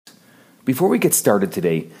Before we get started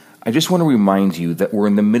today, I just want to remind you that we're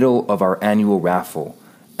in the middle of our annual raffle,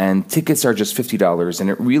 and tickets are just $50, and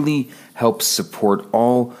it really helps support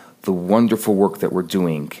all the wonderful work that we're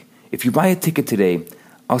doing. If you buy a ticket today,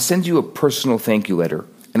 I'll send you a personal thank you letter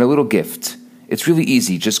and a little gift. It's really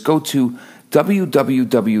easy. Just go to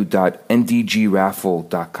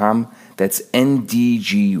www.ndgraffle.com. That's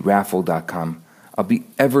ndgraffle.com. I'll be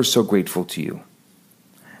ever so grateful to you.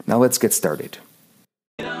 Now let's get started.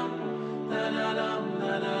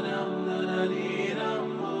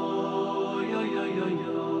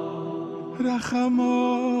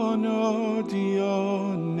 Rachamono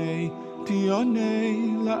Dione,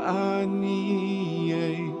 Dione la'aniye,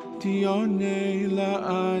 Dione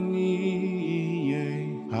la'aniye,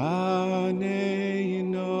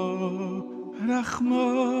 Aneino.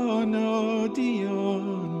 Rachmono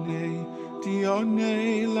Dione, Dione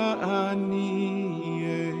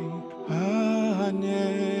la'aniye, Aneino.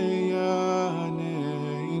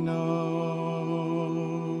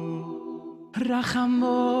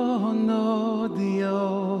 Rachamono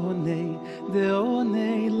Dione,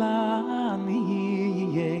 Dione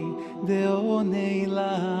la'aniye, Dione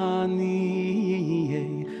la'aniye,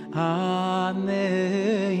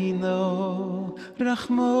 Aneino.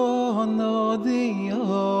 Rachamono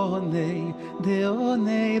Dione,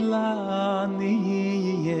 Dione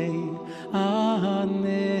la'aniye,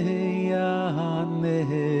 Aneino.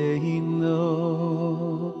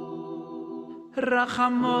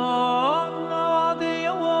 Rachamono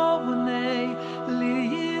Dione,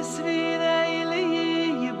 Lisvirei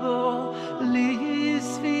libo,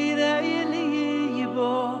 Lisvirei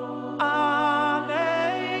libo,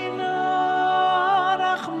 Aneino.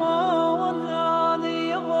 Rachamono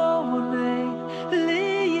Dione,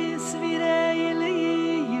 Lisvirei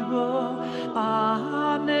libo,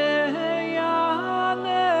 Aneino.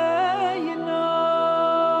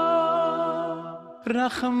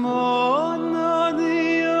 Rachamono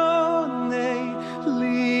Dione,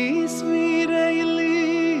 Lisvirei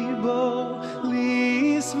libo,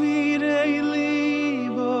 Lisvirei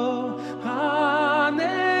libo,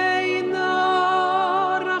 Aneino.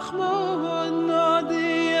 Rachamono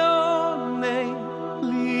Dione,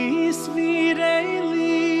 Lisvirei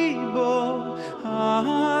libo,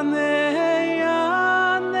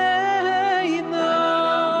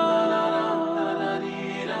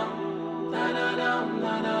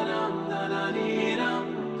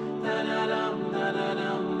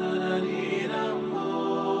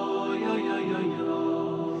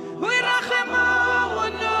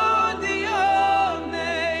 Rachamono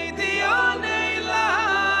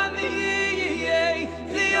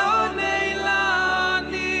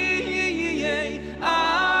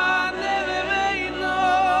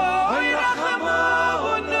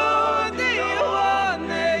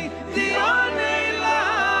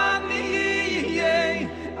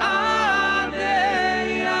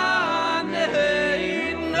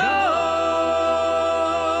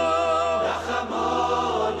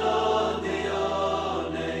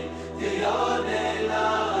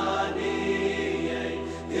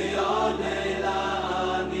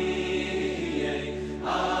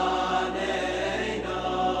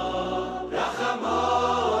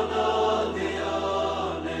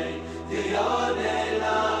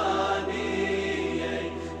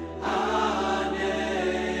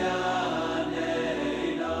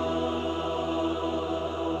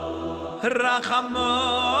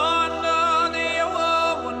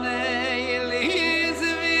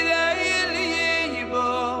Lisvirei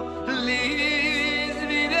libo,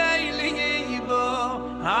 Lisvirei libo,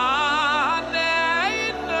 Aneino.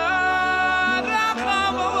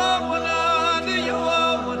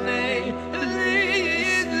 Rachamono Dione,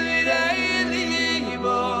 Lisvirei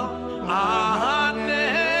libo, Aneino.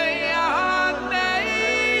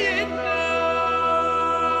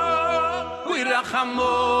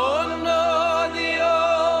 Rachamono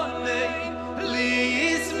Dione,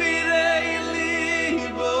 Lisvirei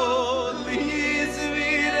libo,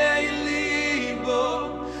 Lisvirei libo,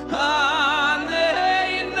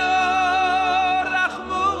 Aneino.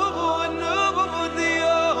 Rachamono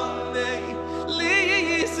Dione,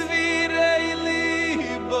 Lisvirei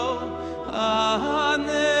libo, Aneino.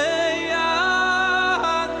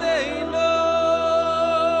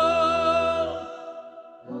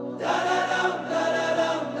 Da da da da da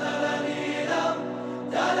da.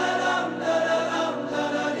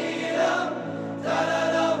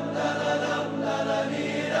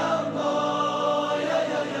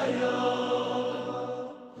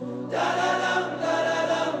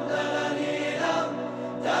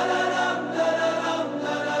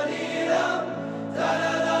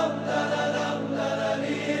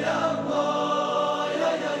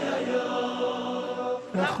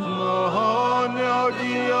 Rahman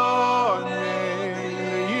Yodiyone,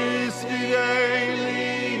 Yisvidei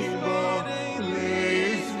Libo,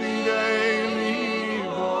 Yisvidei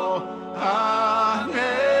Libo,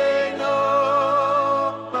 Aneino.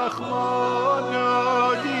 Rahman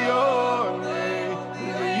Yodiyone,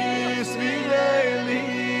 Yisvidei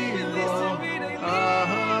Libo,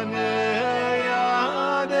 Aneino.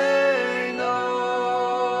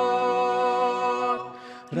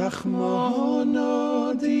 Rahman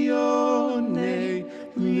Yodiyone,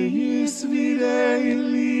 Yisvidei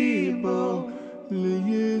Libo,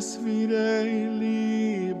 Yisvidei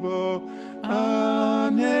Libo,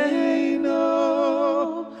 Aneino.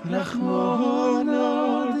 Rahman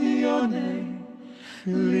Yodiyone,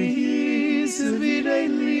 Yisvidei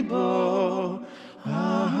Libo,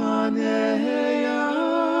 Aneino.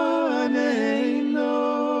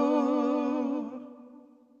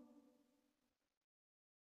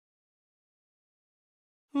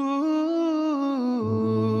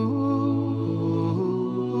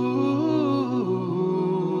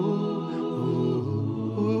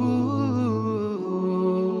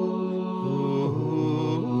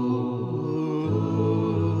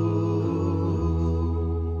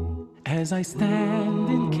 As I stand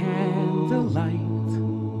in candlelight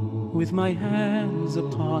with my hands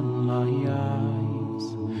upon my eyes,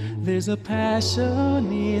 there's a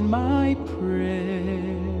passion in my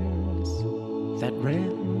prayers that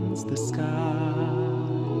rends the skies.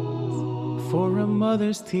 For a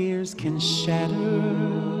mother's tears can shatter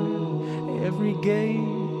every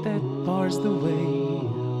gate that bars the way.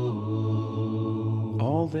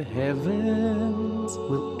 All the heavens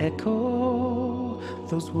will echo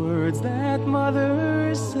those words that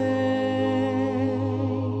mothers say.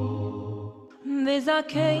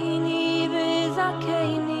 Vizakeni,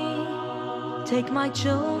 Vizakeni, take my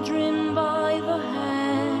children by the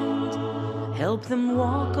hand, help them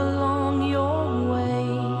walk along your way.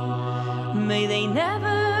 May they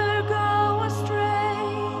never go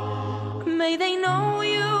astray, may they know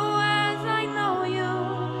you as I know you.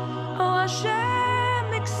 Oh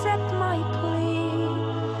Hashem, accept my plea,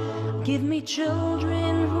 give me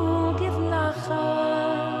children who give nachas.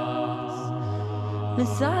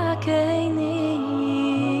 Vizakeni,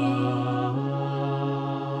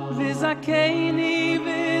 Vizakeni,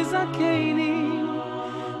 Vizakeni,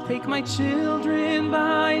 take my children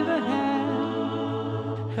by the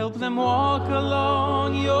hand, help them walk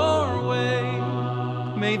along your way.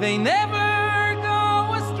 May they never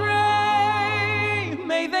go astray,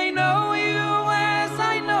 may they know you as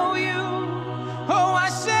I know you. Oh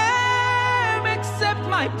Hashem, accept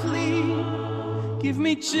my plea, give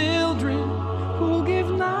me children who give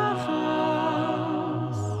nachas.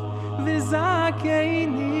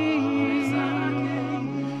 Vizakeni.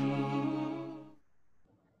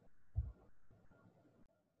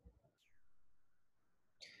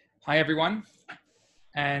 Hi, everyone,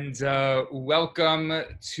 and welcome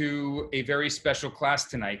to a very special class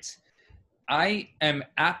tonight. I am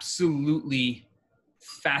absolutely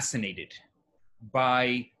fascinated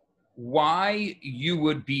by why you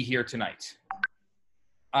would be here tonight.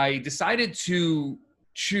 I decided to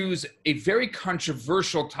choose a very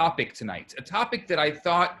controversial topic tonight, a topic that I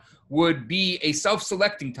thought would be a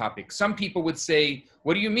self-selecting topic. Some people would say,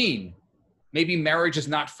 what do you mean? Maybe marriage is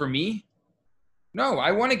not for me? No,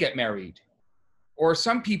 I want to get married. Or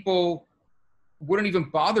some people wouldn't even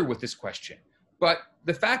bother with this question. But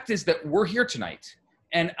the fact is that we're here tonight,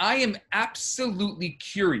 and I am absolutely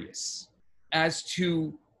curious as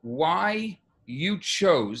to why you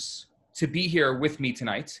chose to be here with me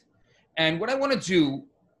tonight. And what I want to do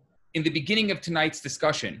in the beginning of tonight's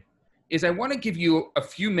discussion is I want to give you a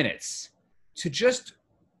few minutes to just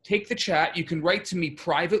take the chat. You can write to me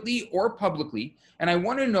privately or publicly, and I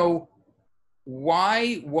want to know,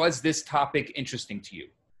 why was this topic interesting to you?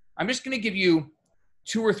 I'm just going to give you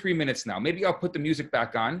 2 or 3 minutes now. Maybe I'll put the music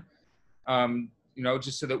back on,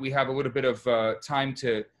 just so that we have a little bit of time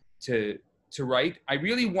to write. I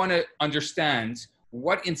really want to understand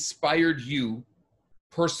what inspired you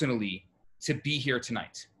personally to be here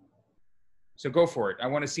tonight. So go for it. I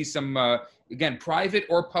want to see some, again, private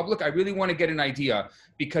or public. I really want to get an idea,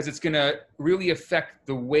 because it's going to really affect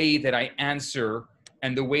the way that I answer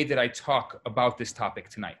and the way that I talk about this topic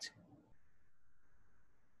tonight.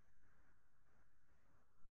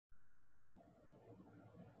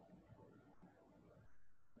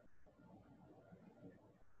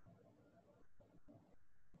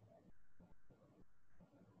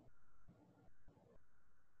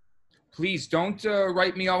 Please don't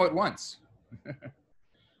write me all at once.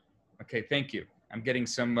 Okay, thank you. I'm getting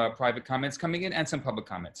some private comments coming in and some public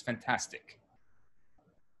comments. Fantastic.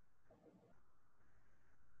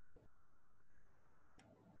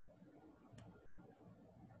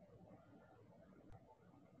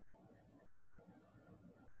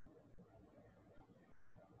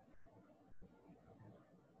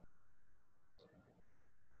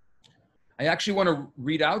 I actually want to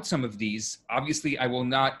read out some of these. Obviously, I will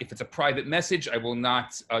not, if it's a private message, I will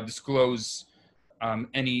not disclose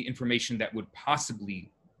any information that would possibly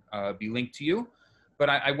be linked to you. But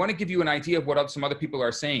I want to give you an idea of what some other people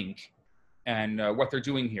are saying and what they're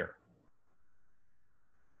doing here.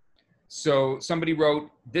 So somebody wrote,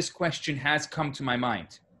 "This question has come to my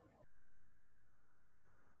mind."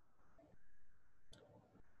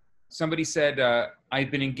 Somebody said, "I've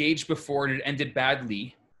been engaged before and it ended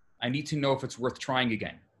badly. I need to know if it's worth trying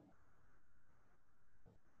again."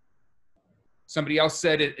 Somebody else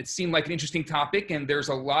said it seemed like an interesting topic and there's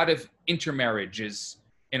a lot of intermarriages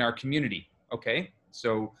in our community. Okay,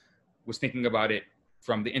 so was thinking about it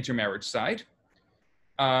from the intermarriage side.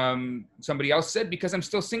 Somebody else said, "Because I'm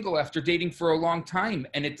still single after dating for a long time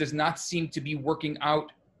and it does not seem to be working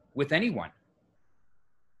out with anyone."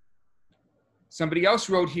 Somebody else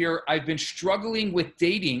wrote here, "I've been struggling with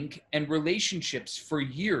dating and relationships for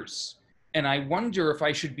years, and I wonder if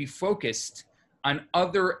I should be focused on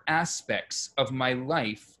other aspects of my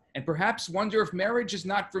life and perhaps wonder if marriage is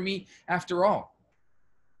not for me after all."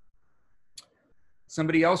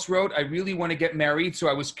 Somebody else wrote, "I really want to get married, so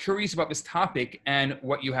I was curious about this topic and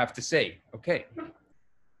what you have to say." Okay.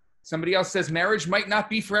 Somebody else says, "Marriage might not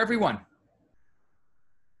be for everyone."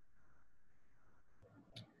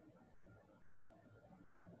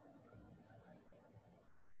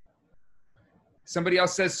 Somebody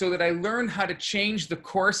else says, "So that I learn how to change the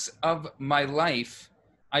course of my life,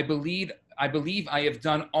 I believe I have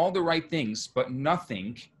done all the right things, but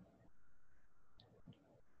nothing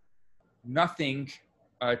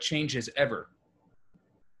changes ever."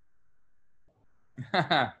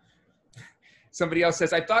 Somebody else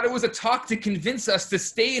says, "I thought it was a talk to convince us to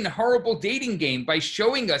stay in a horrible dating game by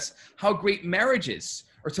showing us how great marriage is,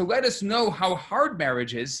 or to let us know how hard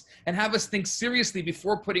marriage is and have us think seriously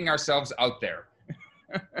before putting ourselves out there."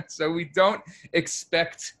 So we don't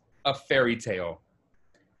expect a fairy tale.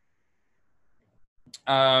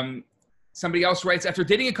 Somebody else writes, "After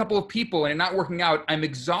dating a couple of people and it not working out, I'm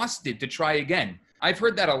exhausted to try again." I've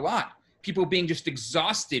heard that a lot. People being just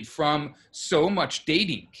exhausted from so much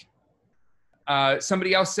dating.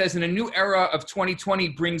 Somebody else says, "In a new era of 2020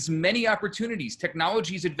 brings many opportunities.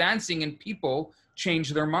 Technology is advancing and people change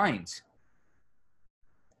their minds."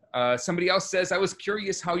 Somebody else says, "I was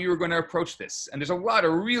curious how you were going to approach this." And there's a lot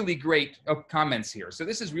of really great comments here. So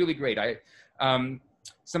this is really great.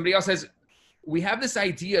 Somebody else says, "We have this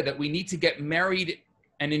idea that we need to get married,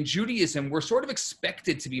 and in Judaism, we're sort of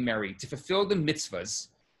expected to be married to fulfill the mitzvahs.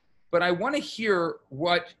 But I want to hear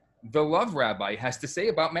what the Love Rabbi has to say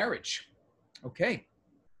about marriage." Okay.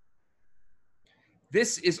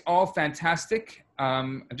 This is all fantastic.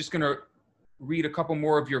 I'm just going to read a couple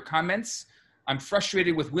more of your comments. "I'm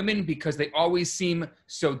frustrated with women because they always seem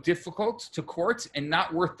so difficult to court and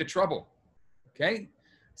not worth the trouble." Okay.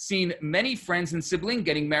 "Seen many friends and siblings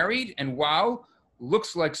getting married, and wow,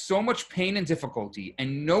 looks like so much pain and difficulty,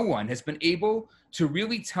 and no one has been able to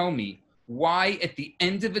really tell me why at the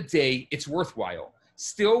end of the day it's worthwhile.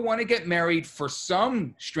 Still want to get married for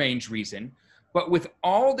some strange reason, but with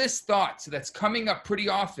all this thought that's coming up pretty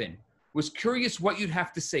often, was curious what you'd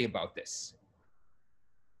have to say about this."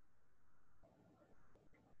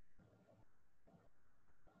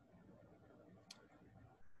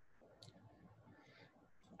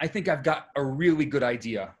 I think I've got a really good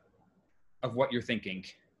idea of what you're thinking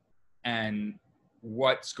and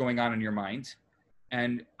what's going on in your mind.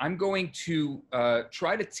 And I'm going to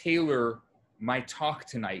try to tailor my talk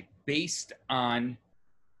tonight based on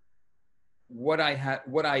what I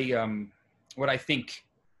think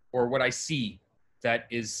or what I see that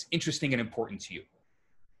is interesting and important to you.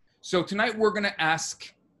 So tonight we're going to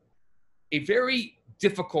ask a very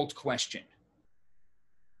difficult question.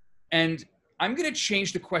 And I'm going to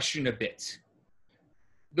change the question a bit.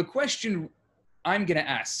 The question I'm going to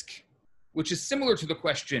ask, which is similar to the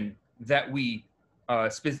question that we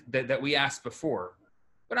asked before,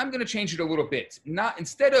 but I'm going to change it a little bit.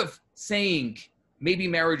 Instead of saying maybe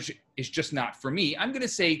marriage is just not for me, I'm going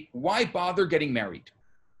to say, why bother getting married?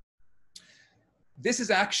 This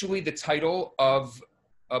is actually the title of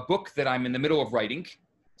a book that I'm in the middle of writing.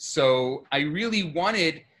 So I really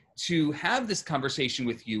wanted to have this conversation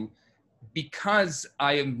with you because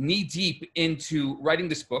I am knee deep into writing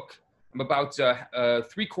this book. I'm about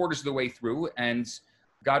 3/4 of the way through, and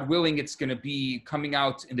God willing, it's going to be coming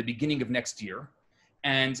out in the beginning of next year.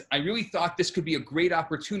 And I really thought this could be a great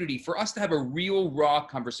opportunity for us to have a real raw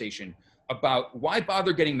conversation about why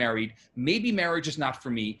bother getting married, maybe marriage is not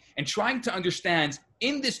for me, and trying to understand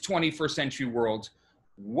in this 21st century world,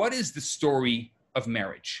 what is the story of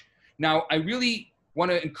marriage? Now, I really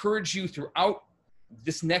want to encourage you throughout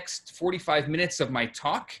this next 45 minutes of my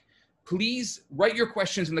talk, please write your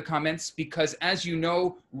questions in the comments, because as you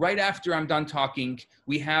know, right after I'm done talking,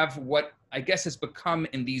 we have what I guess has become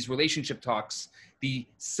in these relationship talks, the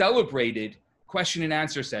celebrated question and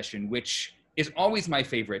answer session, which is always my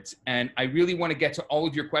favorite. And I really want to get to all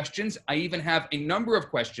of your questions. I even have a number of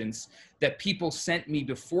questions that people sent me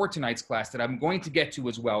before tonight's class that I'm going to get to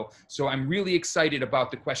as well. So I'm really excited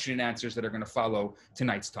about the question and answers that are going to follow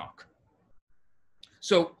tonight's talk.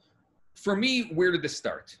 So for me, where did this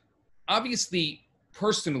start? Obviously,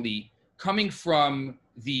 personally, coming from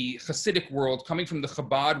the Hasidic world, coming from the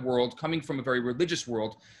Chabad world, coming from a very religious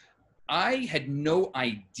world, I had no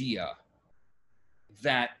idea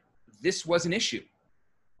that this was an issue.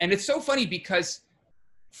 And it's so funny because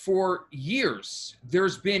for years,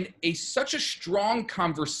 there's been such a strong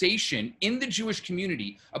conversation in the Jewish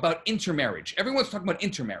community about intermarriage. Everyone's talking about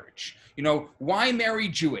intermarriage. You know, why marry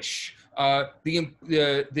Jewish?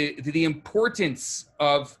 The importance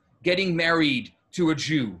of getting married to a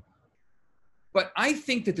Jew. But I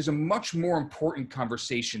think that there's a much more important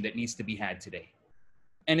conversation that needs to be had today.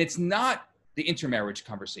 And it's not the intermarriage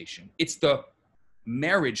conversation. It's the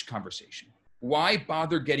marriage conversation. Why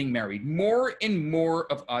bother getting married? More and more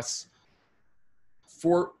of us,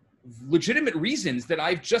 for legitimate reasons that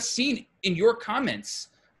I've just seen in your comments,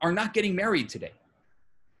 are not getting married today.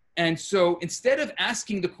 And so instead of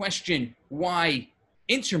asking the question, why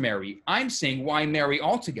intermarry, I'm saying, why marry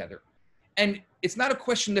altogether? And it's not a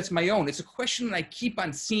question that's my own. It's a question that I keep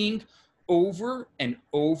on seeing over and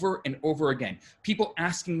over and over again. People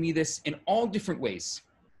asking me this in all different ways.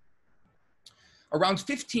 Around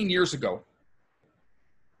 15 years ago,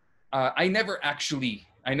 I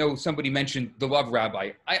know somebody mentioned the love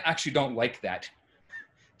rabbi. I actually don't like that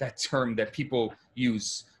term that people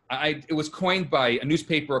use. It was coined by a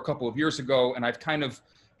newspaper a couple of years ago, and I've kind of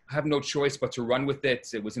have no choice but to run with it.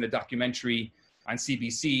 It was in a documentary on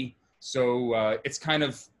CBC. So it's kind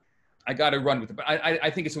of, I got to run with it. But I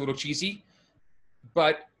think it's a little cheesy.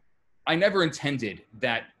 But I never intended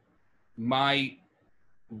that my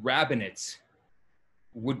rabbinate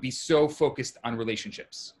would be so focused on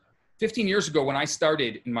relationships. 15 years ago, when I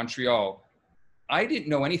started in Montreal, I didn't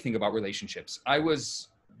know anything about relationships. I was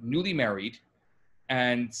newly married,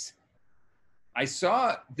 and I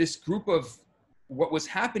saw this group of what was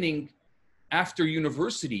happening after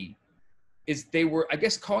university is they were, I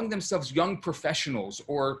guess, calling themselves young professionals,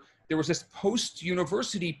 or there was this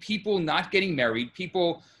post-university people not getting married,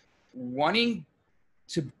 people wanting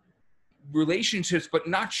to relationships, but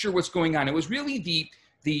not sure what's going on. It was really the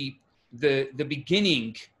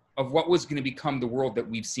beginning of what was going to become the world that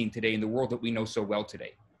we've seen today and the world that we know so well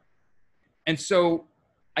today. And so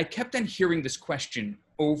I kept on hearing this question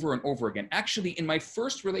over and over again. Actually, in my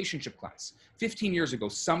first relationship class, 15 years ago,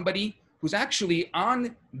 somebody who's actually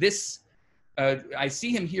on this, I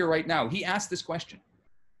see him here right now, he asked this question.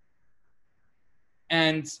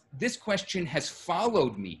 And this question has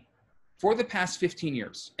followed me for the past 15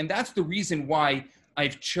 years. And that's the reason why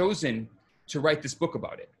I've chosen to write this book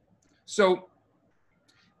about it. So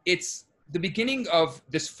it's the beginning of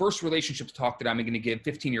this first relationships talk that I'm going to give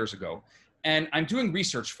 15 years ago. And I'm doing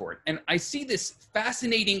research for it. And I see this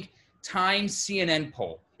fascinating Times CNN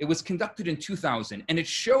poll. It was conducted in 2000, and it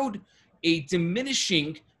showed a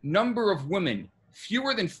diminishing number of women.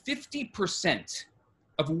 Fewer than 50%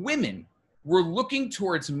 of women were looking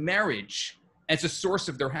towards marriage as a source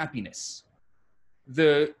of their happiness.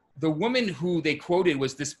 The woman who they quoted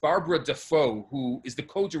was this Barbara Defoe, who is the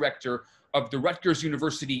co-director of the Rutgers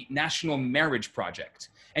University National Marriage Project.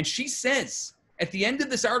 And she says at the end of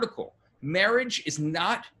this article, marriage is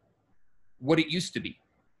not what it used to be,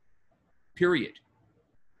 period.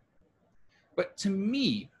 But to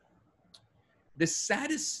me, the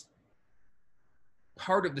saddest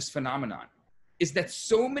part of this phenomenon is that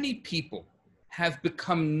so many people have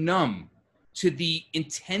become numb to the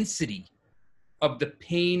intensity of the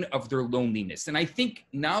pain of their loneliness. And I think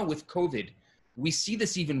now with COVID, we see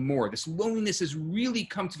this even more. This loneliness has really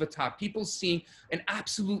come to the top. People seeing an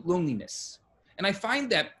absolute loneliness. And I find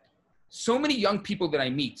that so many young people that I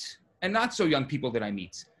meet, and not so young people that I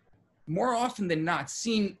meet, more often than not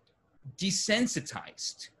seem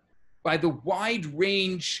desensitized by the wide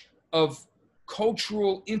range of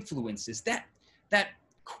cultural influences that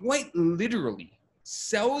quite literally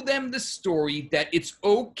sell them the story that it's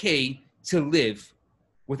okay to live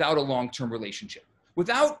without a long-term relationship,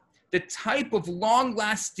 without the type of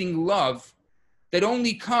long-lasting love that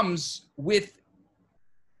only comes with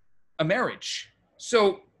a marriage.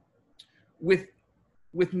 So with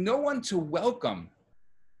no one to welcome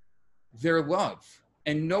their love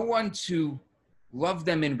and no one to love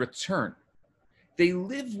them in return, they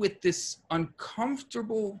live with this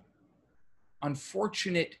uncomfortable,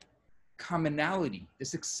 unfortunate commonality,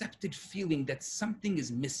 this accepted feeling that something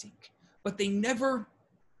is missing, but they never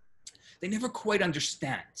quite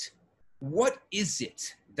understand what is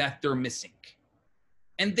it that they're missing.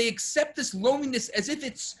 And they accept this loneliness as if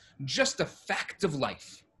it's just a fact of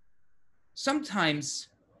life. Sometimes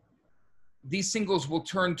these singles will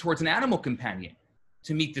turn towards an animal companion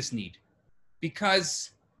to meet this need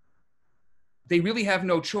because they really have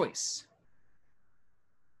no choice.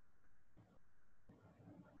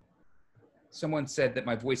 Someone said that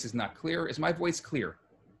my voice is not clear. Is my voice clear?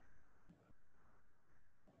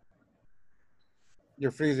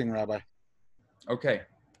 You're freezing, Rabbi. Okay.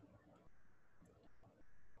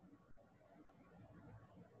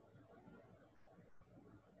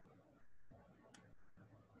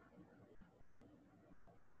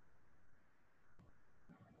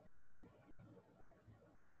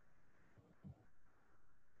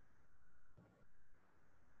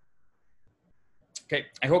 Okay,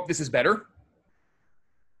 I hope this is better.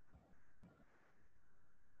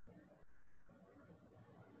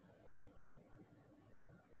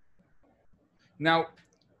 Now,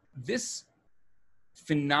 this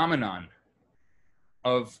phenomenon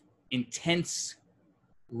of intense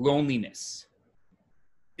loneliness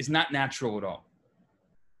is not natural at all.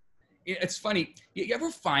 It's funny, you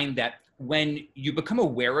ever find that when you become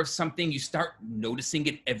aware of something, you start noticing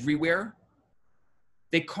it everywhere?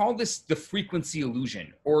 They call this the frequency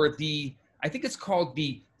illusion, or I think it's called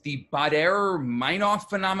the Bader-Meinhof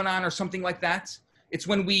phenomenon or something like that. It's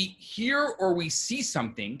when we hear or we see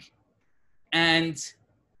something and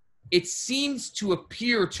it seems to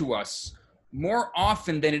appear to us more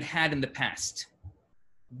often than it had in the past.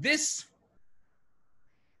 This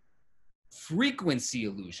frequency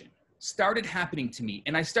illusion started happening to me,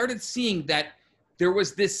 and I started seeing that there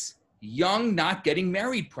was this young not getting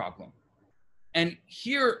married problem. And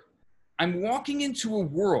here I'm walking into a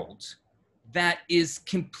world that is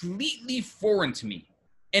completely foreign to me.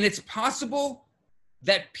 And it's possible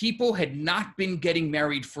that people had not been getting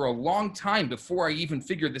married for a long time before I even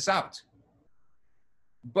figured this out.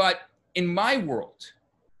 But in my world,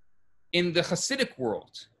 in the Hasidic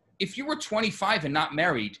world, if you were 25 and not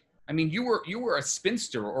married, I mean, you were a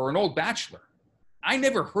spinster or an old bachelor. I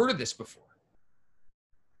never heard of this before.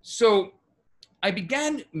 So I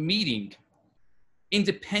began meeting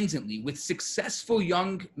independently with successful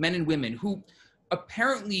young men and women who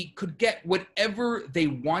apparently could get whatever they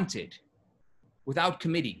wanted without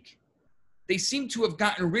committing. They seem to have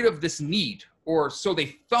gotten rid of this need, or so they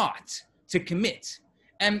thought, to commit.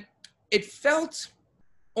 And it felt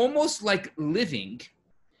almost like living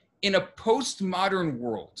in a postmodern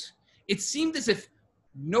world. It seemed as if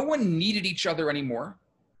no one needed each other anymore,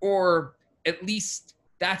 or at least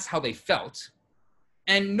that's how they felt,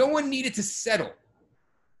 and no one needed to settle.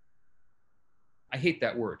 I hate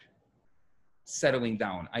that word, settling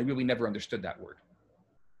down. I really never understood that word.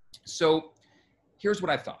 So here's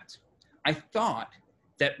what I thought. I thought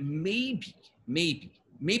that maybe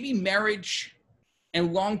marriage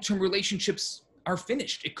and long-term relationships are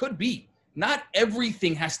finished. It could be. Not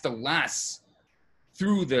everything has to last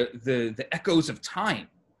through the echoes of time.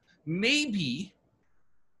 Maybe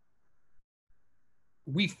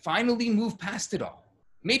we finally move past it all.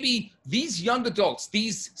 Maybe these young adults,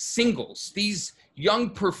 these singles, these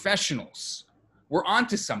young professionals were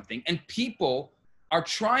onto something, and people are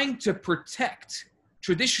trying to protect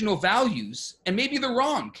traditional values, and maybe they're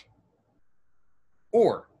wrong.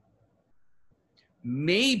 Or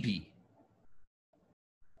maybe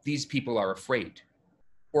these people are afraid,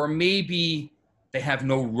 or maybe they have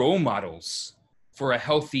no role models for a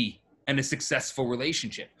healthy and a successful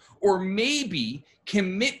relationship, or maybe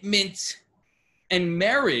commitment and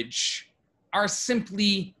marriage are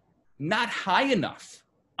simply not high enough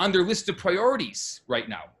on their list of priorities right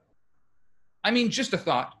now. I mean, just a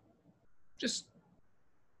thought. Just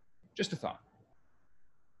a thought.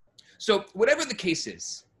 So whatever the case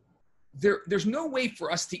is, there's no way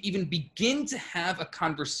for us to even begin to have a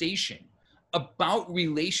conversation about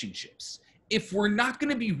relationships if we're not going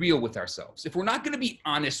to be real with ourselves, if we're not going to be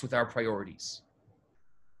honest with our priorities.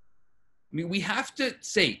 I mean, we have to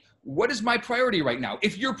say, what is my priority right now?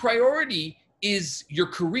 If your priority is your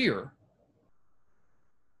career,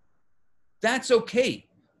 that's okay.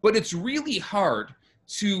 But it's really hard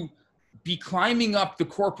to be climbing up the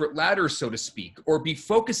corporate ladder, so to speak, or be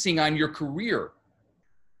focusing on your career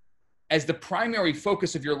as the primary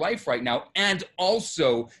focus of your life right now, and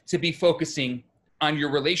also to be focusing on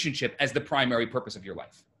your relationship as the primary purpose of your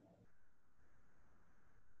life.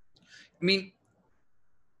 I mean,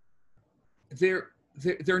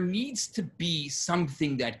 there needs to be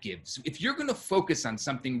something that gives. If you're going to focus on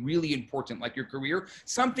something really important like your career,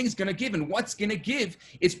 something's going to give. And what's going to give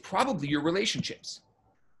is probably your relationships.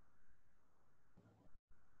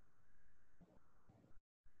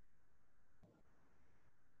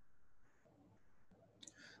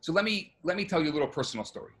 So let me tell you a little personal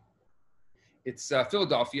story. It's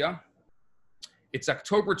Philadelphia. It's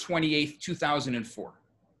October 28th, 2004.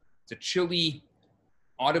 It's a chilly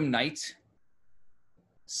autumn night.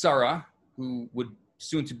 Sarah, who would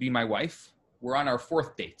soon to be my wife, we're on our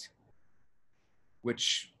fourth date,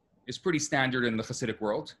 which is pretty standard in the Hasidic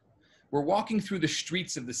world. We're walking through the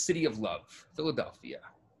streets of the city of love, Philadelphia.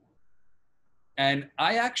 And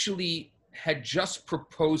I actually had just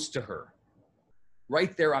proposed to her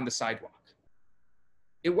right there on the sidewalk.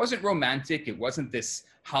 It wasn't romantic. It wasn't this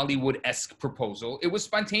Hollywood-esque proposal. It was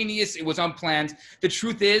spontaneous. It was unplanned. The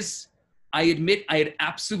truth is, I admit I had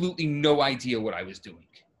absolutely no idea what I was doing.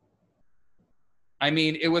 I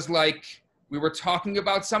mean, it was like we were talking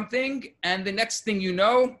about something, and the next thing you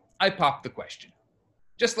know, I popped the question.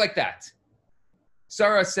 Just like that.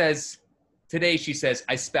 Sarah says, today she says,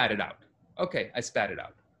 I spat it out. Okay, I spat it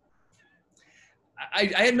out. I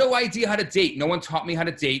had no idea how to date. No one taught me how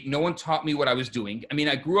to date. No one taught me what I was doing. I mean,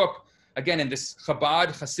 I grew up, again, in this Chabad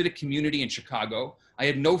Hasidic community in Chicago. I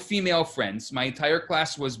had no female friends. My entire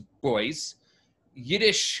class was boys.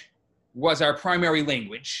 Yiddish was our primary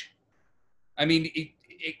language. I mean,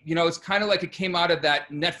 it's kind of like it came out of that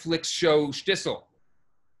Netflix show Shtisel.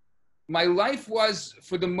 My life was,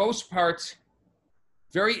 for the most part,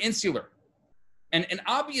 very insular. And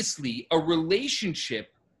obviously, a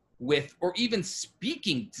relationship with, or even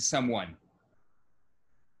speaking to someone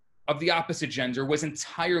of the opposite gender was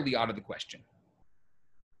entirely out of the question.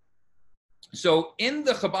 So in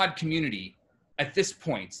the Chabad community, at this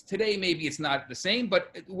point, today maybe it's not the same,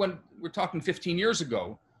 but when we're talking 15 years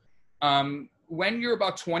ago, when you're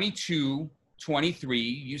about 22,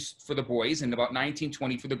 23 for the boys and about 19,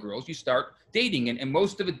 20 for the girls, you start dating. And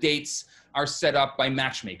most of the dates are set up by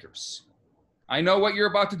matchmakers. I know what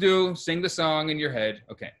you're about to do. Sing the song in your head.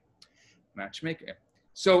 Okay. Matchmaker.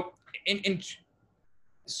 So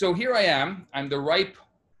so here I am. I'm the ripe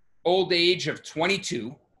old age of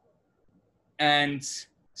 22. And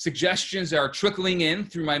suggestions are trickling in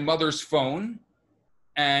through my mother's phone.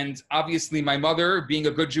 And obviously my mother, being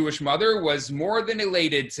a good Jewish mother, was more than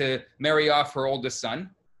elated to marry off her oldest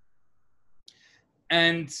son.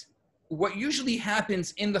 And what usually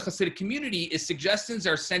happens in the Hasidic community is suggestions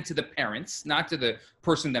are sent to the parents, not to the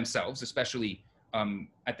person themselves, especially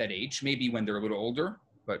at that age, maybe when they're a little older,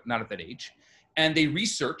 but not at that age. And they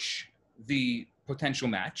research the potential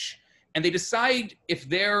match, and they decide if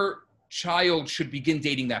their child should begin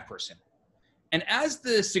dating that person. And as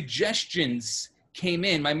the suggestions came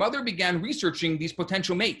in, my mother began researching these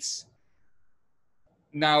potential mates.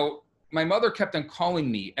 Now, my mother kept on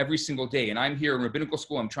calling me every single day, and I'm here in rabbinical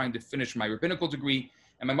school. I'm trying to finish my rabbinical degree,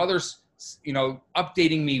 and my mother's,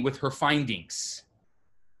 updating me with her findings.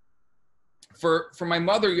 For my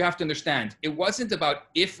mother, you have to understand, it wasn't about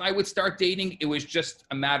if I would start dating, it was just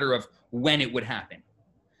a matter of when it would happen.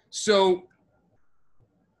 So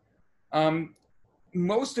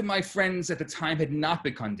most of my friends at the time had not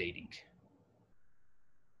begun dating.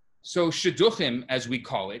 So shidduchim, as we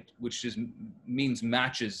call it, which means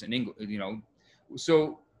matches in English,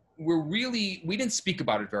 so we didn't speak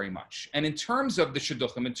about it very much. And in terms of the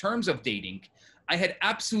shidduchim, in terms of dating, I had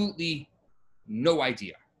absolutely no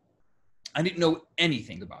idea. I didn't know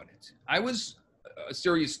anything about it. I was a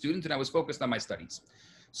serious student and I was focused on my studies.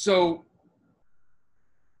 So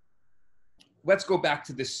let's go back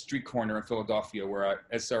to this street corner in Philadelphia where,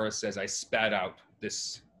 as Sarah says, I spat out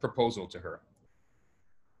this proposal to her.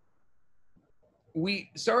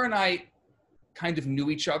 Sarah and I kind of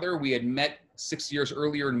knew each other. We had met 6 years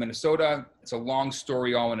earlier in Minnesota. It's a long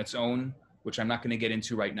story all on its own, which I'm not going to get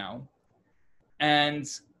into right now. And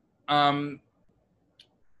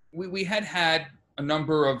we had a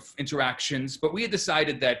number of interactions, but we had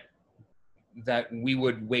decided that we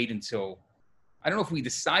would wait until, I don't know if we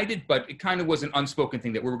decided, but it kind of was an unspoken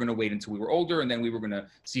thing that we were going to wait until we were older, and then we were going to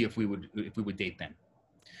see if we would date then.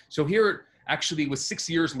 So here, actually, was 6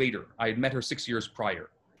 years later. I had met her 6 years prior.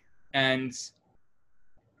 And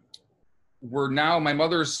my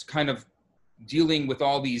mother's kind of dealing with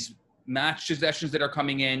all these match suggestions that are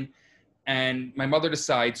coming in. And my mother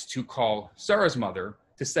decides to call Sarah's mother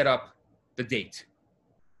to set up the date.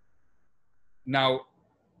 Now,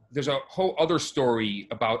 there's a whole other story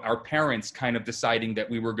about our parents kind of deciding that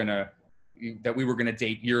we were gonna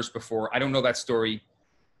date years before. I don't know that story,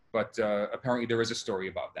 but apparently there is a story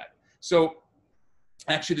about that. So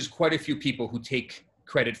Actually, there's quite a few people who take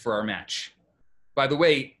credit for our match. By the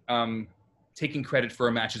way, taking credit for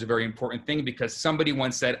a match is a very important thing because somebody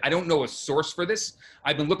once said, I don't know a source for this.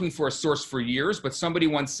 I've been looking for a source for years, but somebody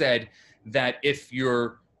once said that if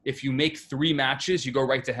you make 3 matches, you go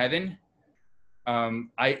right to heaven.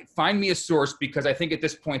 I find me a source because I think at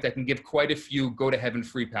this point I can give quite a few go to heaven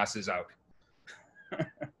free passes out.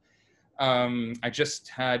 I just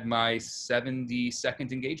had my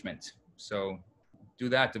 72nd engagement. So do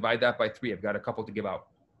that, divide that by 3. I've got a couple to give out.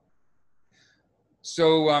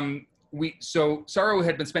 So Sarah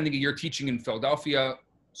had been spending a year teaching in Philadelphia.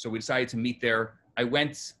 So we decided to meet there. I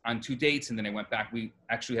went on 2 dates and then I went back. We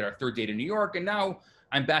actually had our 3rd date in New York. And now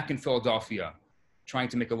I'm back in Philadelphia, trying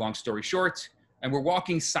to make a long story short. And we're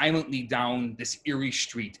walking silently down this eerie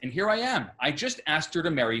street. And here I am. I just asked her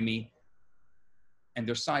to marry me. And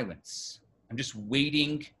there's silence. I'm just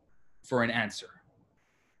waiting for an answer.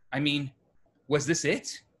 I mean, was this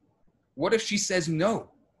it? What if she says no?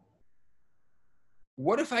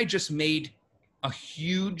 What if I just made a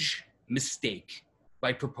huge mistake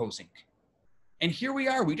by proposing? And here we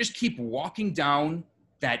are. We just keep walking down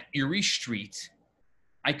that eerie street.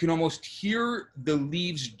 I can almost hear the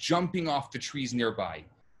leaves jumping off the trees nearby,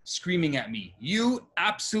 screaming at me, "You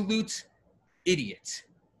absolute idiot."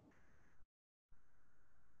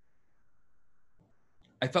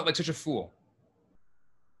 I felt like such a fool.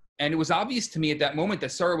 And it was obvious to me at that moment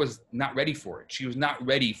that Sarah was not ready for it. She was not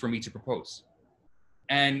ready for me to propose.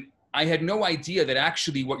 And I had no idea that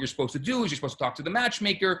actually what you're supposed to do is you're supposed to talk to the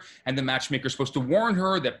matchmaker, and the matchmaker is supposed to warn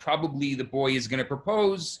her that probably the boy is going to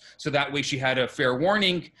propose, so that way she had a fair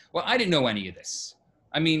warning. Well, I didn't know any of this.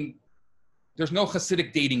 I mean, there's no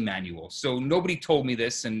Hasidic dating manual, so nobody told me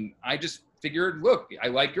this, and I just figured, look, I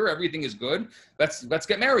like her, everything is good, let's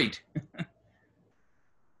get married.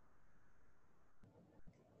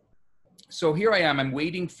 So here I am, I'm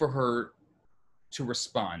waiting for her to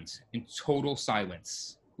respond in total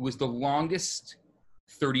silence. It was the longest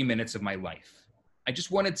 30 minutes of my life. I just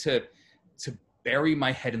wanted to bury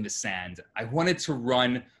my head in the sand. I wanted to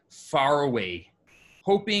run far away,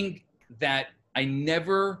 hoping that I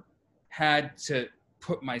never had to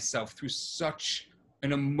put myself through such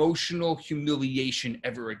an emotional humiliation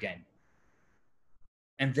ever again.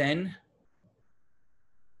 And then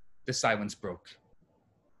the silence broke.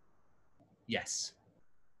 Yes.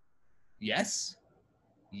 Yes.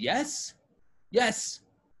 Yes. Yes.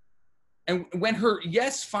 And when her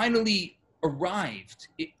yes finally arrived,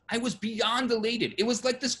 I was beyond elated. It was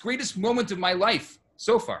like this greatest moment of my life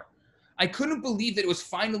so far. I couldn't believe that it was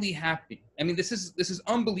finally happening. I mean, this is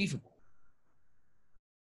unbelievable.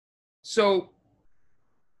 So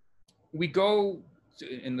we go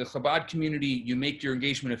in the Chabad community, you make your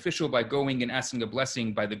engagement official by going and asking a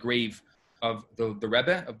blessing by the grave of the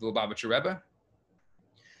Rebbe, of the Lubavitcher Rebbe.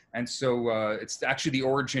 And so it's actually the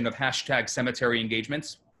origin of #cemetery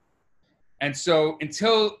engagements. And so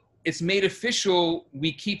until it's made official,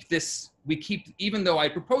 we keep, even though I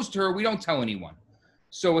proposed to her, we don't tell anyone.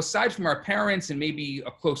 So aside from our parents and maybe a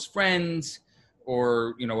close friend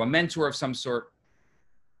or, you know, a mentor of some sort.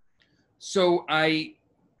 So I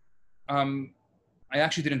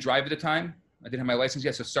actually didn't drive at the time. I didn't have my license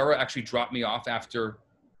yet. So Sarah actually dropped me off after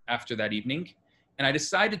that evening. And I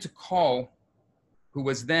decided to call who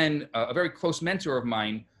was then a very close mentor of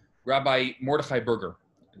mine, Rabbi Mordechai Berger,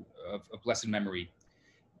 of blessed memory.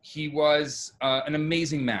 He was an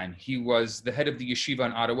amazing man. He was the head of the yeshiva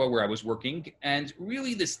in Ottawa where I was working, and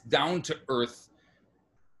really this down-to-earth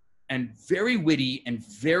and very witty and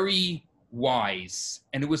very wise.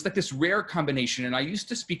 And it was like this rare combination, and I used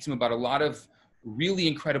to speak to him about a lot of really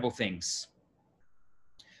incredible things.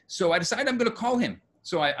 So I decided I'm going to call him.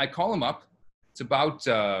 So I call him up. It's about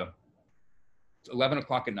 11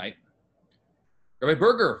 o'clock at night. Rabbi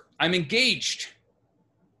Berger, I'm engaged.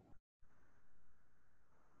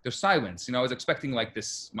 There's silence. You know, I was expecting like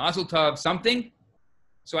this mazel tov, something.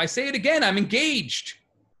 So I say it again, I'm engaged.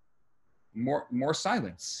 More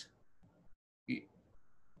silence.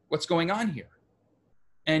 What's going on here?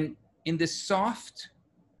 And in this soft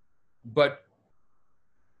but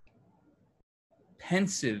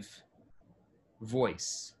pensive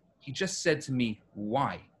voice, he just said to me,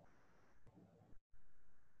 why?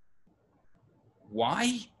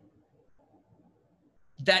 Why?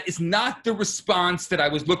 That is not the response that I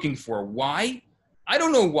was looking for. Why? I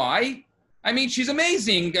don't know why. I mean, she's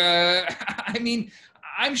amazing. I mean,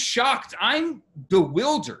 I'm shocked. I'm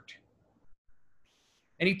bewildered.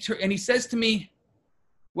 And he says to me,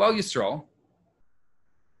 well, Yisroel,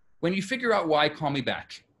 when you figure out why, call me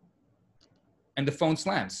back. And the phone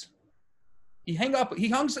slams. He hangs up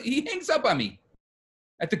on me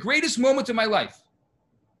at the greatest moment of my life.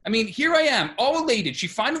 I mean, here I am, all elated. She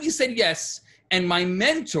finally said yes, and my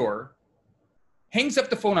mentor hangs up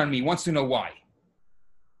the phone on me, wants to know why.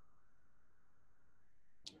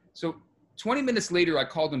 So 20 minutes later, I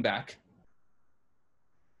called him back,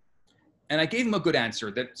 and I gave him a good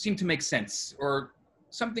answer that seemed to make sense, or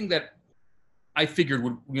something that I figured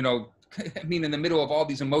would, I mean, in the middle of all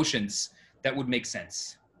these emotions, that would make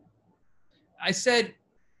sense. I said,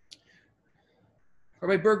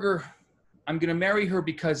 Rabbi Berger, I'm going to marry her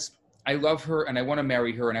because I love her and I want to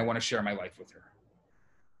marry her and I want to share my life with her.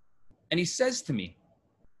 And he says to me,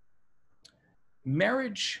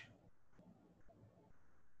 marriage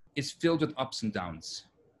is filled with ups and downs.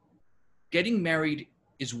 Getting married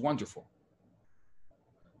is wonderful,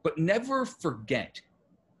 but never forget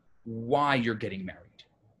why you're getting married.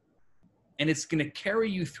 And it's going to carry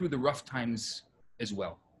you through the rough times as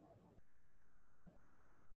well.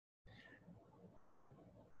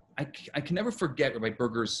 I can never forget Rabbi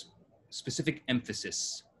Berger's specific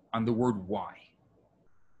emphasis on the word why.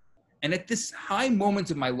 And at this high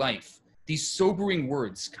moment of my life, these sobering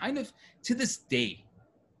words kind of, to this day,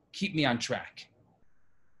 keep me on track.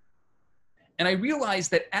 And I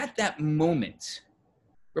realized that at that moment,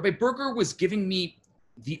 Rabbi Berger was giving me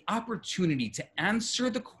the opportunity to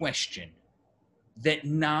answer the question that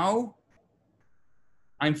now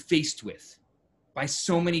I'm faced with by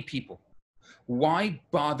so many people. Why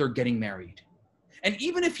bother getting married? And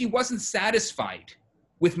even if he wasn't satisfied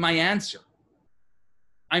with my answer,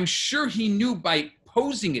 I'm sure he knew by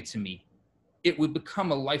posing it to me, it would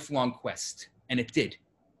become a lifelong quest, and it did.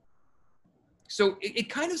 So it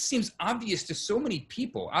kind of seems obvious to so many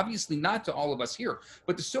people, obviously not to all of us here,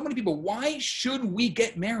 but to so many people, why should we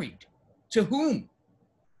get married? To whom?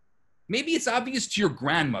 Maybe it's obvious to your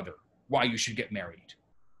grandmother why you should get married.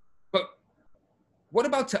 But what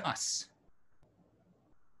about to us?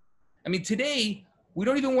 I mean, today, we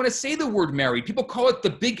don't even want to say the word married. People call it the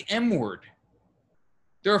big M word.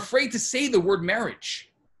 They're afraid to say the word marriage.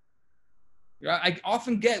 I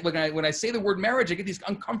often get, when I say the word marriage, I get these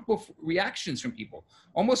uncomfortable reactions from people,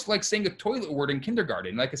 almost like saying a toilet word in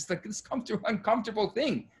kindergarten. Like it's like this uncomfortable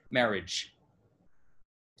thing, marriage.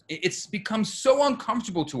 It's become so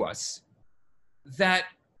uncomfortable to us that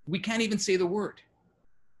we can't even say the word.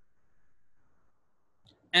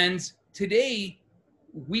 And today,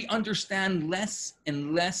 we understand less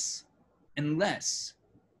and less and less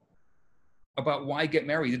about why get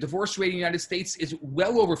married. The divorce rate in the United States is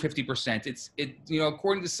well over 50%.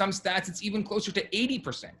 According to some stats, it's even closer to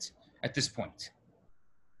 80% at this point.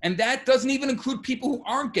 And that doesn't even include people who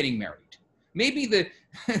aren't getting married. Maybe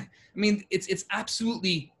it's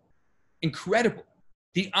absolutely incredible.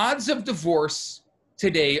 The odds of divorce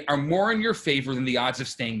today are more in your favor than the odds of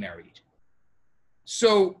staying married.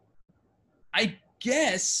 So I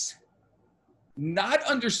guess not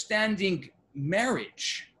understanding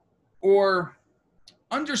marriage or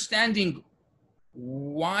understanding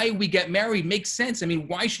why we get married makes sense. I mean,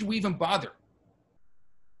 why should we even bother?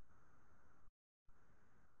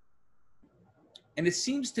 And it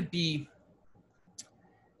seems to be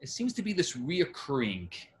this reoccurring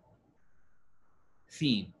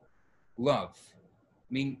theme, love.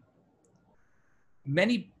 I mean,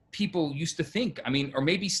 many people used to think, or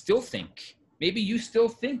maybe still think, maybe you still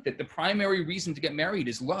think that the primary reason to get married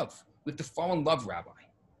is love. We have to fall in love, Rabbi.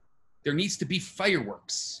 There needs to be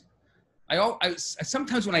fireworks. I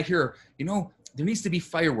sometimes when I hear, there needs to be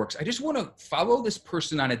fireworks, I just want to follow this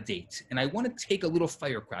person on a date, and I want to take a little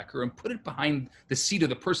firecracker and put it behind the seat of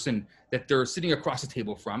the person that they're sitting across the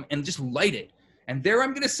table from and just light it. And there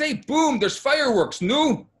I'm going to say, boom, there's fireworks,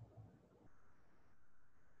 no?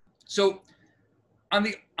 So on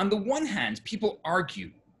the one hand, people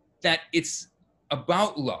argue that it's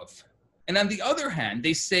about love. And on the other hand,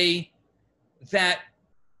 they say that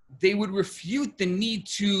they would refute the need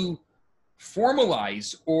to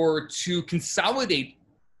formalize or to consolidate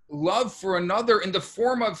love for another in the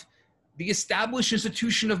form of the established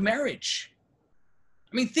institution of marriage.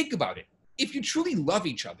 I mean, think about it. If you truly love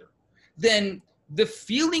each other, then the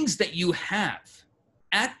feelings that you have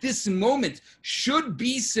at this moment should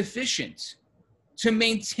be sufficient to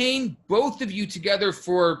maintain both of you together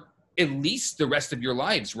for at least the rest of your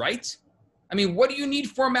lives, right? I mean, what do you need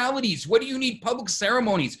formalities? What do you need public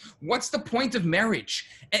ceremonies? What's the point of marriage?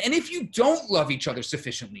 And if you don't love each other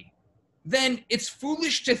sufficiently, then it's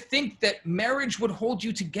foolish to think that marriage would hold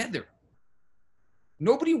you together.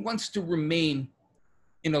 Nobody wants to remain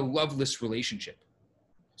in a loveless relationship.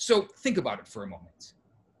 So think about it for a moment.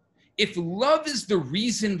 If love is the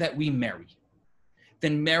reason that we marry,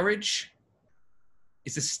 then marriage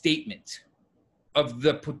is a statement of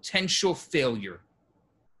the potential failure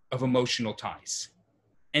of emotional ties.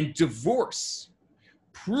 And divorce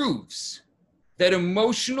proves that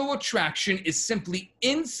emotional attraction is simply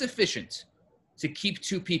insufficient to keep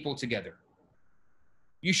two people together.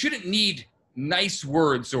 You shouldn't need nice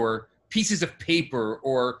words or pieces of paper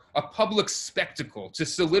or a public spectacle to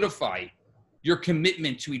solidify your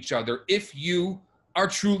commitment to each other if you are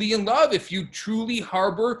truly in love, if you truly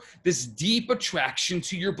harbor this deep attraction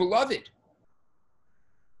to your beloved.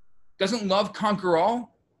 Doesn't love conquer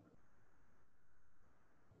all?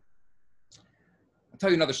 I'll tell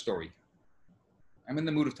you another story. I'm in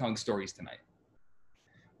the mood of telling stories tonight.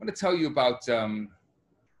 I want to tell you about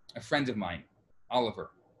a friend of mine,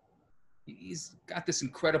 Oliver. He's got this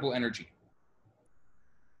incredible energy.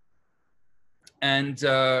 And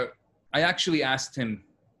I actually asked him,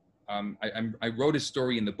 I wrote his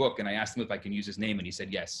story in the book, and I asked him if I can use his name, and he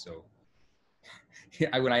said yes. So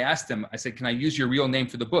when I asked him, I said, can I use your real name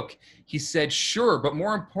for the book? He said, sure, but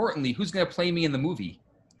more importantly, who's going to play me in the movie?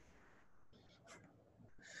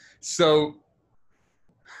 So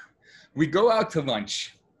we go out to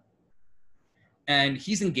lunch, and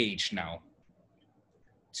he's engaged now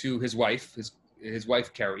to his wife, his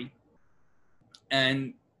wife, Carrie.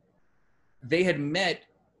 And they had met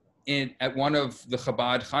at one of the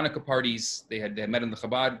Chabad Hanukkah parties. They had met in the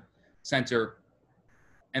Chabad Center,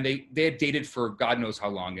 and they had dated for God knows how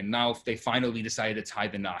long. And now they finally decided to tie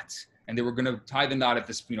the knot. And they were going to tie the knot at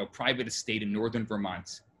this, private estate in northern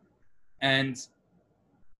Vermont. And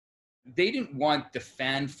they didn't want the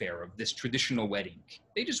fanfare of this traditional wedding.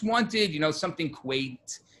 They just wanted, something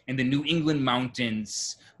quaint in the New England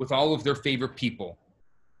mountains with all of their favorite people.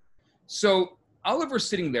 So Oliver's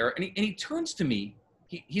sitting there, and he turns to me.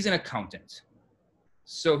 He's an accountant.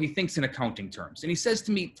 So he thinks in accounting terms. And he says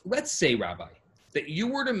to me, let's say, Rabbi, that you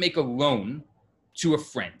were to make a loan to a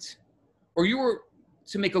friend, or you were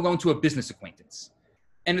to make a loan to a business acquaintance.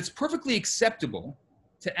 And it's perfectly acceptable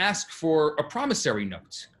to ask for a promissory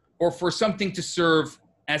note or for something to serve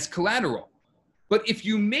as collateral. But if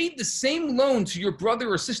you made the same loan to your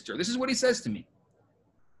brother or sister, this is what he says to me,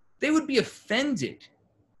 they would be offended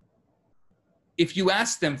if you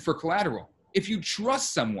ask them for collateral. If you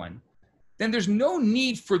trust someone, then there's no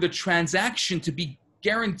need for the transaction to be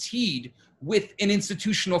guaranteed with an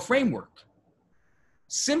institutional framework.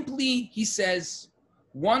 Simply, he says,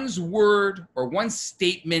 one's word or one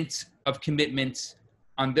statement of commitment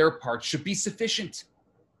on their part should be sufficient.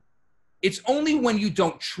 It's only when you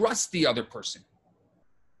don't trust the other person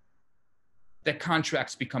that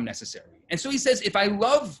contracts become necessary. And so he says, if I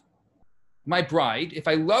love my bride, if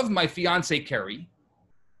I love my fiance, Carrie,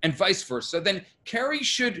 and vice versa, then Carrie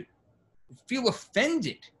should feel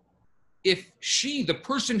offended if she, the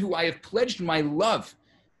person who I have pledged my love,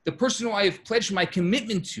 the person who I have pledged my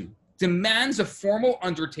commitment to, demands a formal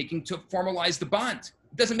undertaking to formalize the bond.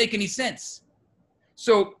 It doesn't make any sense.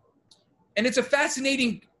 So, and it's a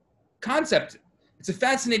fascinating concept. It's a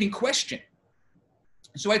fascinating question.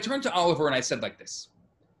 So I turned to Oliver and I said like this.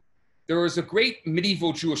 There was a great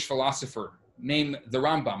medieval Jewish philosopher named the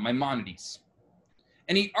Rambam, Maimonides.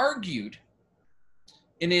 And he argued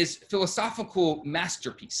in his philosophical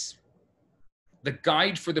masterpiece, The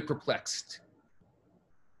Guide for the Perplexed.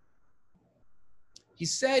 He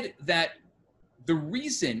said that the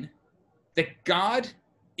reason that God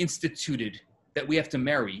instituted that we have to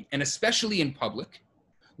marry, and especially in public,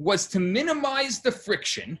 was to minimize the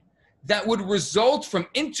friction that would result from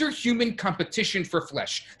interhuman competition for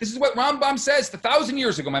flesh. This is what Rambam says 1,000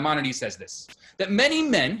 years ago. Maimonides says this, that many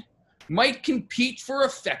men might compete for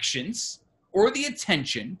affections or the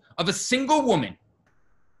attention of a single woman,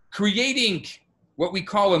 creating what we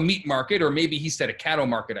call a meat market, or maybe he said a cattle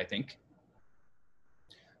market, I think,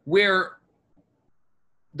 where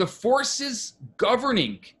the forces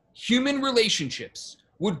governing human relationships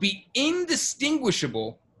would be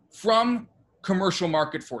indistinguishable from commercial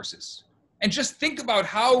market forces. And just think about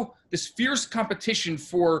how this fierce competition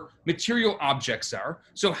for material objects are.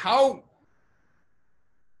 So how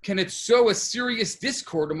can it sow a serious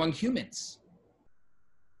discord among humans?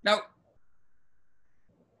 Now,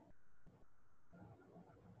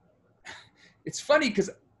 it's funny because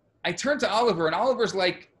I turned to Oliver and Oliver's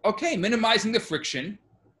like, okay, minimizing the friction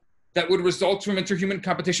that would result from interhuman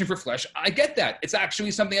competition for flesh. I get that. It's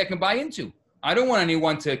actually something I can buy into. I don't want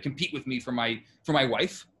anyone to compete with me for my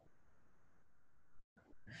wife.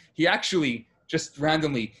 He actually, just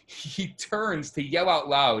randomly, he turns to yell out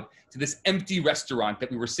loud to this empty restaurant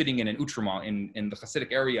that we were sitting in Outremont, in the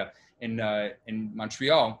Hasidic area in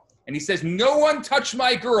Montreal. And he says, no one touch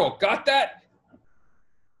my girl. Got that?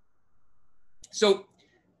 So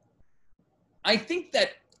I think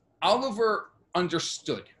that Oliver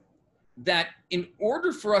understood that in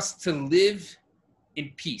order for us to live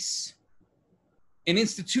in peace. An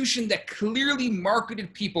institution that clearly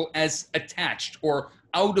marketed people as attached or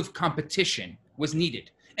out of competition was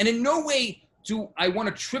needed. And in no way do I want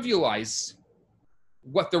to trivialize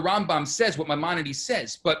what the Rambam says, what Maimonides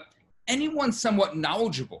says, but anyone somewhat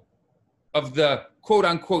knowledgeable of the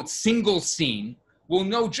quote-unquote single scene will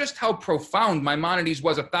know just how profound Maimonides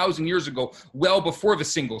was 1,000 years ago, well before the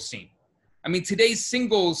single scene. I mean, today's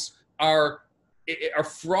singles are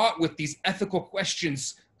fraught with these ethical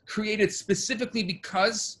questions created specifically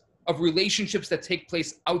because of relationships that take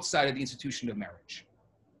place outside of the institution of marriage.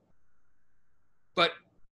 But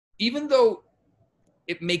even though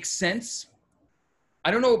it makes sense,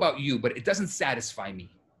 I don't know about you, but it doesn't satisfy me.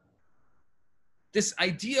 This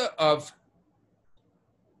idea of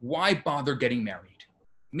why bother getting married?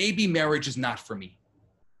 Maybe marriage is not for me.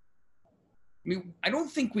 I mean, I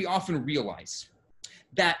don't think we often realize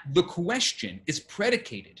that the question is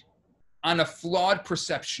predicated on a flawed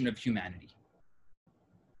perception of humanity.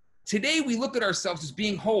 Today, we look at ourselves as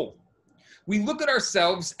being whole. We look at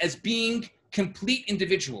ourselves as being complete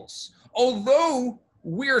individuals. Although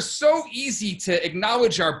we're so easy to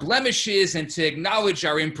acknowledge our blemishes and to acknowledge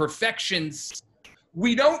our imperfections,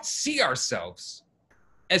 we don't see ourselves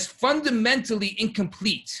as fundamentally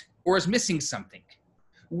incomplete or as missing something.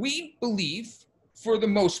 We believe, for the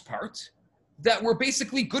most part, that we're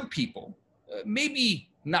basically good people. Maybe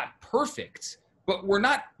not perfect, but we're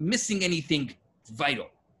not missing anything vital.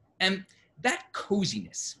 And that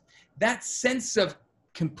coziness, that sense of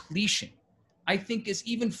completion, I think is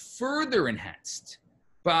even further enhanced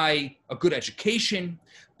by a good education,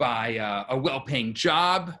 by a well-paying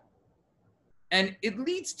job. And it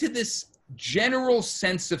leads to this general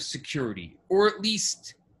sense of security, or at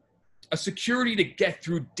least a security to get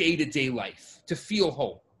through day-to-day life, to feel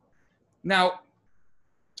whole. Now,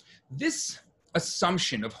 this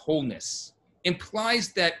assumption of wholeness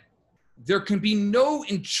implies that there can be no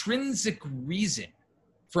intrinsic reason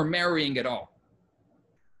for marrying at all.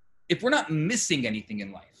 If we're not missing anything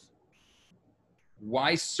in life,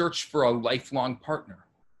 why search for a lifelong partner?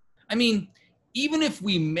 I mean, even if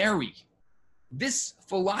we marry, this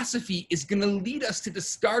philosophy is going to lead us to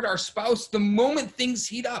discard our spouse the moment things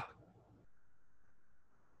heat up.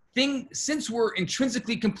 Since we're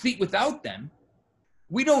intrinsically complete without them,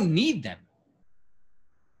 we don't need them.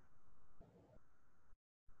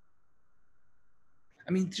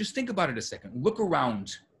 I mean, just think about it a second. Look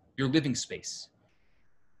around your living space.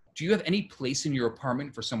 Do you have any place in your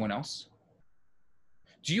apartment for someone else?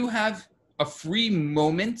 Do you have a free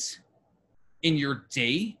moment in your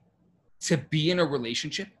day to be in a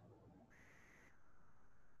relationship?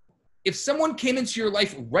 If someone came into your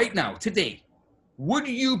life right now, today, would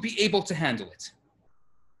you be able to handle it?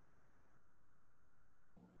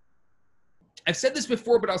 I've said this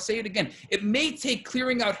before, but I'll say it again. It may take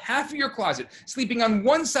clearing out half of your closet, sleeping on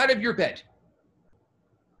one side of your bed,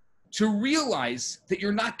 to realize that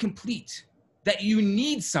you're not complete, that you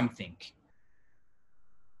need something.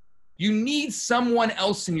 You need someone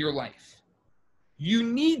else in your life. You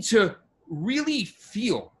need to really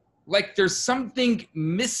feel like there's something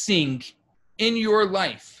missing in your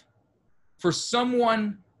life for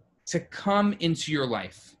someone to come into your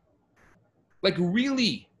life. Like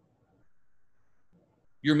really,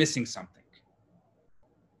 you're missing something.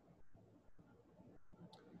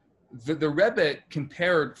 The Rebbe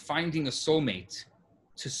compared finding a soulmate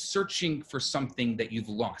to searching for something that you've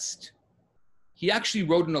lost. He actually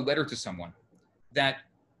wrote in a letter to someone that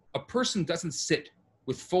a person doesn't sit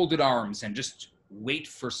with folded arms and just wait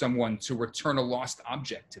for someone to return a lost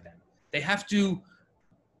object to them. They have to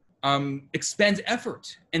expend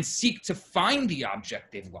effort and seek to find the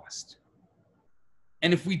object they've lost.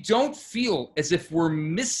 And if we don't feel as if we're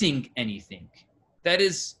missing anything, that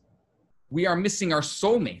is, we are missing our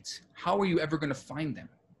soulmate, how are you ever going to find them?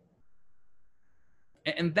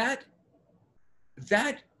 And that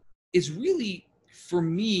is really, for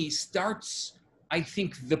me, starts, I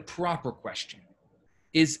think, the proper question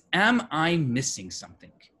is, am I missing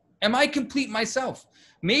something? Am I complete myself?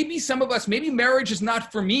 Maybe some of us, maybe marriage is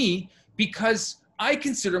not for me because I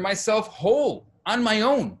consider myself whole on my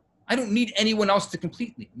own. I don't need anyone else to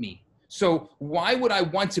complete me. So why would I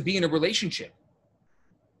want to be in a relationship?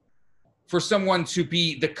 For someone to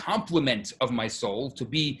be the complement of my soul, to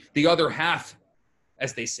be the other half,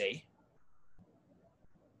 as they say.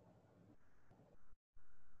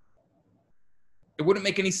 It wouldn't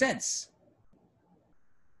make any sense.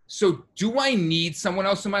 So do I need someone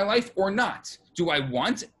else in my life or not? Do I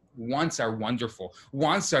want? Wants are wonderful.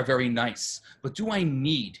 Wants are very nice. But do I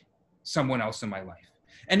need someone else in my life?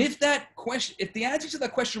 And if the answer to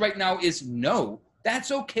that question right now is no,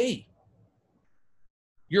 that's okay.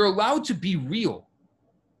 You're allowed to be real.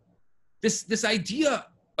 This idea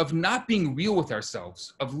of not being real with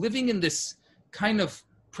ourselves, of living in this kind of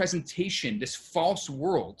presentation, this false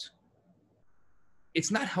world,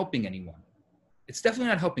 it's not helping anyone. It's definitely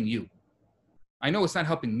not helping you. I know it's not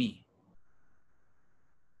helping me.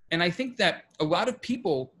 And I think that a lot of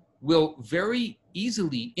people will very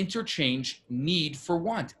easily interchange need for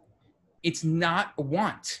want. It's not a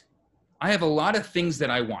want. I have a lot of things that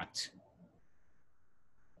I want,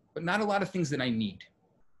 but not a lot of things that I need.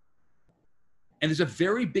 And there's a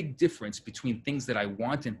very big difference between things that I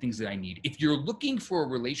want and things that I need. If you're looking for a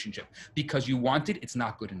relationship because you want it, it's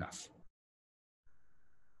not good enough.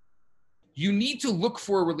 You need to look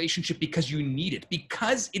for a relationship because you need it,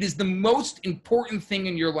 because it is the most important thing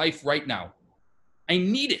in your life right now. I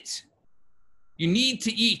need it. You need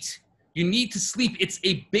to eat. You need to sleep. It's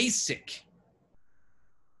a basic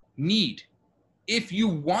need. If you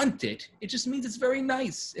want it, it just means it's very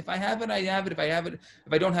nice. If I have it, I have it. If I have it,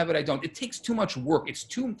 if I don't have it, I don't. It takes too much work.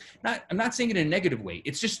 I'm not saying it in a negative way.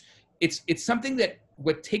 It's just, it's something that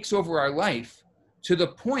what takes over our life to the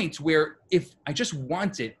point where if I just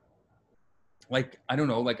want it, like, I don't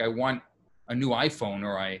know, like I want a new iPhone,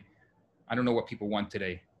 or I don't know what people want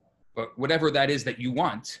today, but whatever that is that you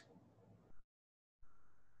want,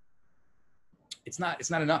 it's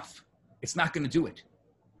not enough. It's not going to do it.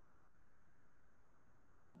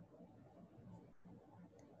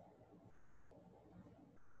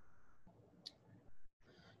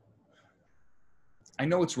 I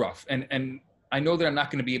know it's rough, and I know that I'm not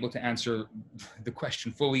going to be able to answer the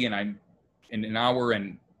question fully, and I'm in an hour,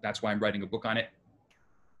 and that's why I'm writing a book on it.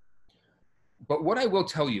 But what I will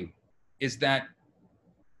tell you is that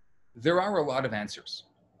there are a lot of answers.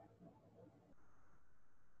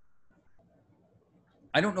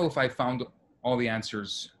 I don't know if I found all the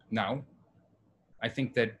answers now. I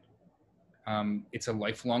think that it's a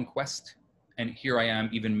lifelong quest, and here I am,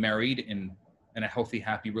 even married in a healthy,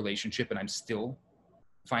 happy relationship, and I'm still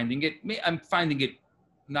finding it. I'm finding it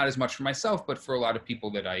not as much for myself, but for a lot of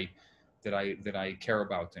people that I care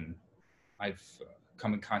about and I've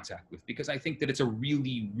come in contact with, because I think that it's a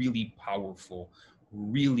really, really powerful,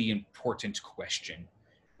 really important question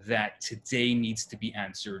that today needs to be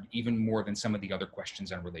answered even more than some of the other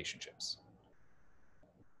questions on relationships.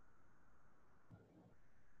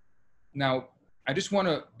 Now, I just want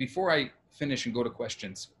to, before I finish and go to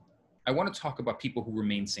questions, I want to talk about people who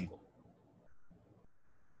remain single.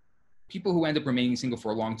 People who end up remaining single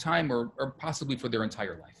for a long time, or possibly for their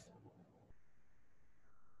entire life.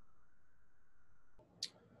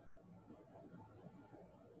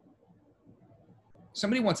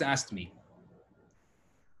 Somebody once asked me,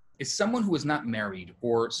 is someone who is not married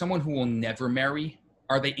or someone who will never marry,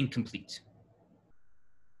 are they incomplete?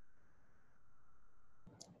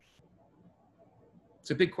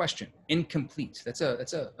 It's a big question. Incomplete. That's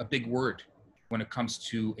a big word when it comes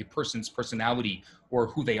to a person's personality or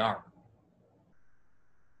who they are.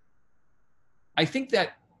 I think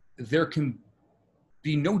that there can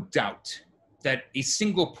be no doubt that a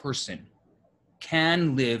single person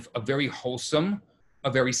can live a very wholesome, a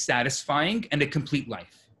very satisfying, and a complete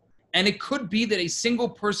life. And it could be that a single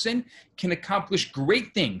person can accomplish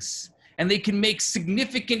great things, and they can make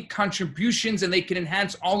significant contributions, and they can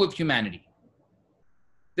enhance all of humanity.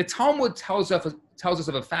 The Talmud tells us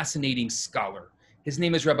of a fascinating scholar. His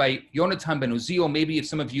name is Rabbi Yonatan ben Uziel. Maybe if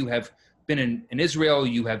some of you have been in Israel,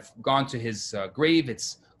 you have gone to his grave.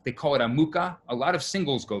 They call it a mukah. A lot of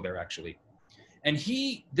singles go there, actually. And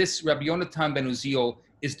this Rabbi Yonatan ben Uziel,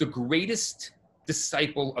 is the greatest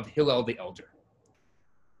disciple of Hillel the Elder.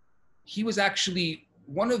 He was actually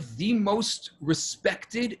one of the most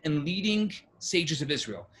respected and leading sages of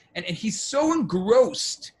Israel. And he's so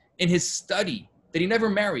engrossed in his study that he never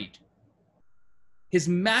married. His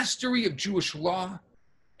mastery of Jewish law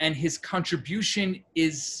and his contribution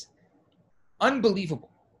is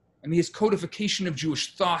unbelievable. I mean, his codification of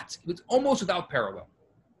Jewish thought was almost without parallel.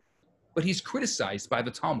 But he's criticized by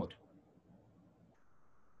the Talmud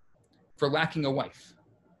for lacking a wife.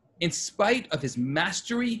 In spite of his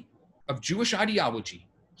mastery of Jewish ideology,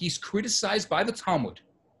 he's criticized by the Talmud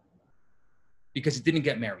because he didn't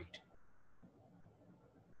get married.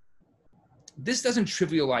 This doesn't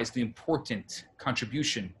trivialize the important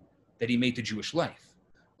contribution that he made to Jewish life.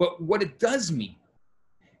 But what it does mean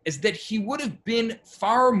is that he would have been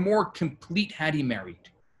far more complete had he married.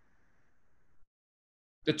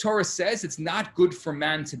 The Torah says it's not good for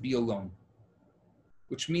man to be alone,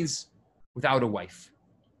 which means without a wife.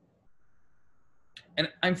 And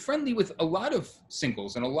I'm friendly with a lot of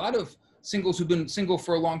singles and a lot of singles who've been single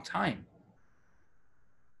for a long time.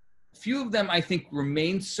 Few of them, I think,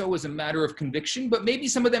 remain so as a matter of conviction, but maybe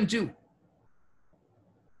some of them do.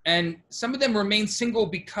 And some of them remain single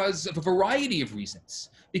because of a variety of reasons.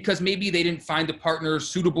 Because maybe they didn't find a partner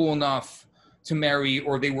suitable enough to marry,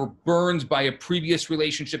 or they were burned by a previous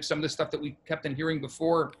relationship, some of the stuff that we kept on hearing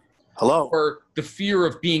before. Hello. Or the fear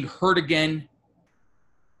of being hurt again.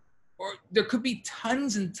 Or there could be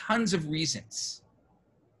tons and tons of reasons.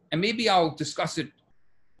 And maybe I'll discuss it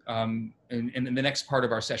in the next part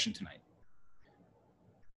of our session tonight.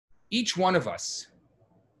 Each one of us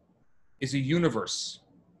is a universe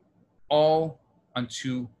all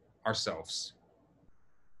unto ourselves.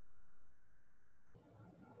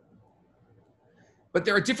 But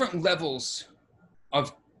there are different levels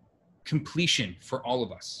of completion for all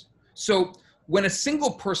of us. So when a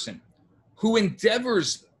single person who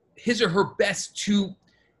endeavors his or her best to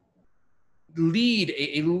lead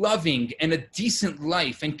a loving and a decent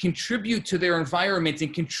life and contribute to their environment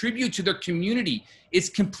and contribute to their community is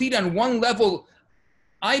complete on one level,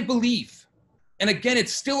 I believe, and again,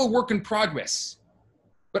 it's still a work in progress,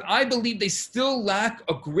 but I believe they still lack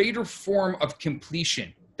a greater form of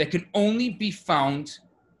completion that can only be found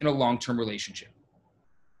in a long-term relationship.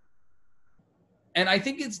 And I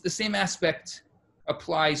think it's the same aspect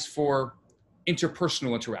applies for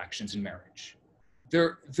interpersonal interactions in marriage.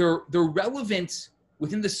 They're relevant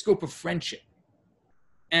within the scope of friendship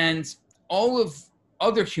and all of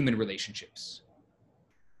other human relationships.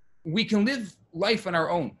 We can live life on our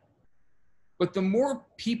own, but the more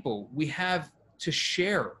people we have to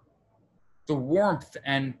share the warmth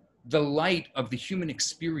and the light of the human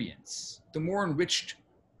experience, the more enriched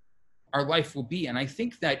our life will be. And I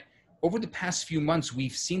think that over the past few months,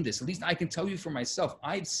 we've seen this. At least I can tell you for myself,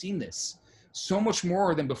 I've seen this so much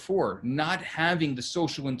more than before, not having the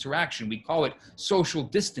social interaction. We call it social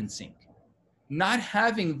distancing. Not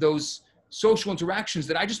having those social interactions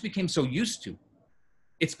that I just became so used to.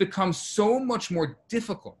 It's become so much more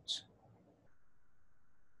difficult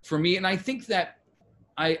for me. And I think that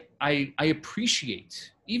I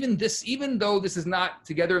appreciate even this, even though this is not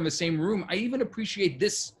together in the same room, I even appreciate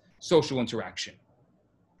this social interaction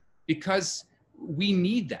because we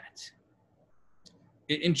need that.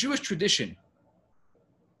 In Jewish tradition,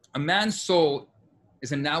 a man's soul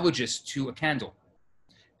is analogous to a candle.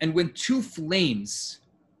 And when two flames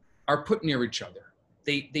are put near each other,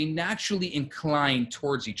 they naturally incline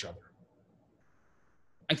towards each other.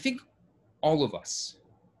 I think all of us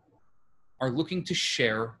are looking to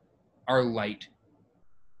share our light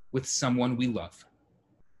with someone we love.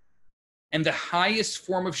 And the highest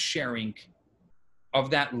form of sharing of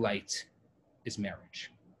that light is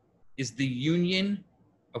marriage, is the union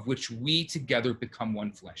of which we together become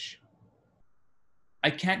one flesh. I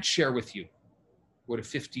can't share with you what a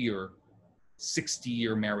 50 or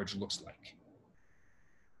 60-year marriage looks like.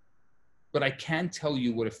 But I can tell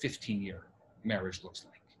you what a 15-year marriage looks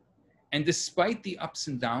like. And despite the ups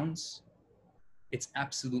and downs, it's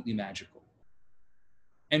absolutely magical.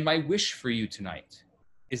 And my wish for you tonight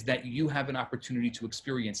is that you have an opportunity to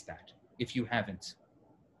experience that, if you haven't,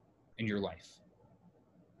 in your life.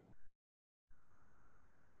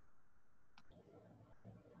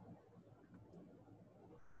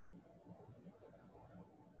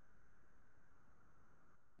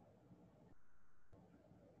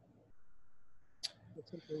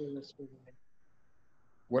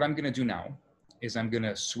 What I'm going to do now is I'm going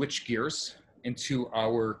to switch gears into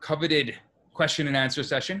our coveted question and answer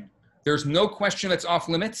session. There's no question that's off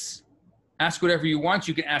limits. Ask whatever you want.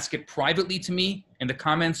 You can ask it privately to me in the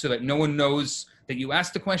comments so that no one knows that you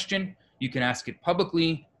asked the question. You can ask it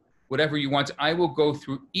publicly, whatever you want. I will go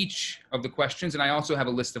through each of the questions, and I also have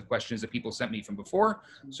a list of questions that people sent me from before.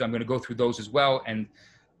 So I'm going to go through those as well. And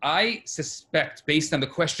I suspect, based on the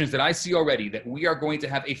questions that I see already, that we are going to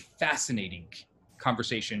have a fascinating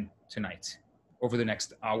conversation tonight over the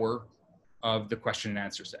next hour of the question and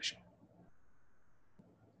answer session.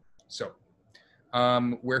 So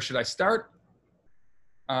where should I start?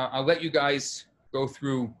 I'll let you guys go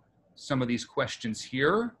through some of these questions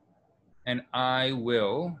here, and I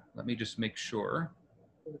will, let me just make sure.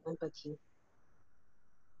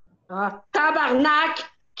 Ah, tabarnak!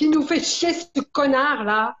 Qui nous fait chier ce connard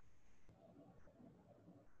là.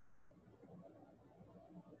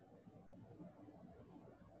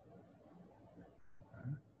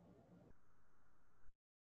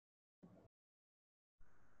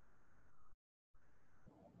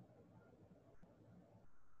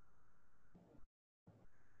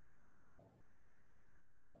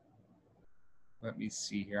 Let me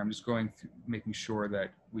see here. I'm just going through, making sure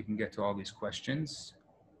that we can get to all these questions.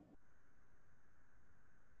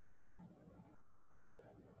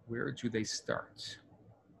 Where do they start?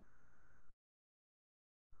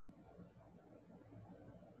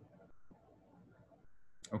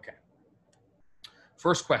 Okay.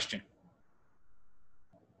 First question.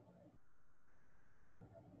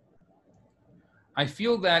 I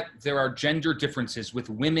feel that there are gender differences with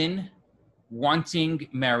women wanting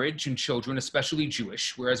marriage and children, especially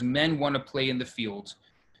Jewish, whereas men want to play in the field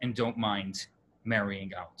and don't mind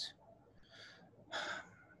marrying out.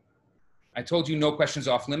 I told you no questions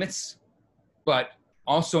off limits, but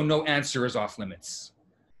also no answer is off limits.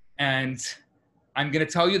 And I'm going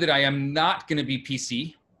to tell you that I am not going to be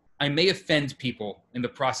PC. I may offend people in the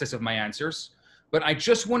process of my answers, but I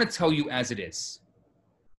just want to tell you as it is.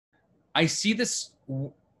 I see this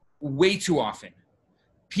way too often.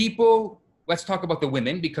 People, let's talk about the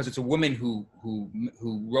women because it's a woman who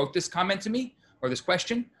wrote this comment to me or this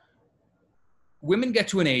question. Women get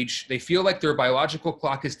to an age, they feel like their biological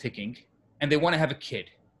clock is ticking and they want to have a kid.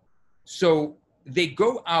 So they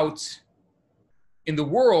go out in the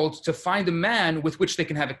world to find a man with which they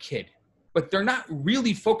can have a kid, but they're not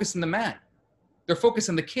really focused on the man. They're focused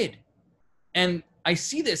on the kid. And I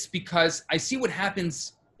see this because I see what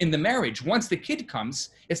happens in the marriage. Once the kid comes,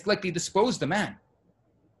 it's like they dispose the man.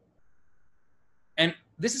 And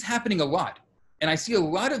this is happening a lot. And I see a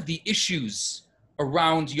lot of the issues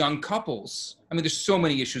around young couples. I mean, there's so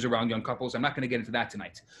many issues around young couples. I'm not going to get into that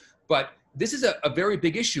tonight. But this is a very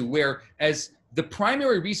big issue where as the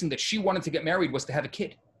primary reason that she wanted to get married was to have a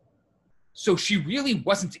kid. So she really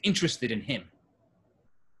wasn't interested in him.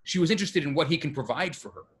 She was interested in what he can provide for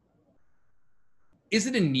her. Is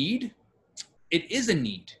it a need? It is a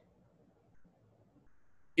need.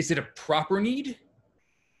 Is it a proper need?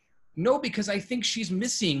 No, because I think she's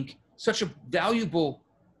missing such a valuable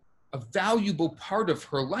part of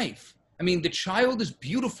her life. I mean, the child is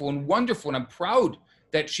beautiful and wonderful, and I'm proud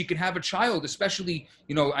that she can have a child, especially,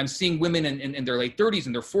 you know, I'm seeing women in their late 30s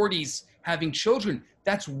and their 40s having children.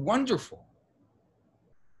 That's wonderful.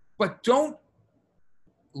 But don't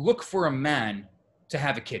look for a man to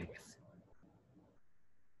have a kid with.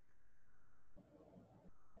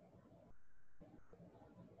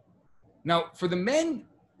 Now, for the men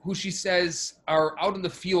who she says are out in the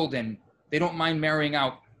field and they don't mind marrying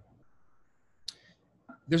out,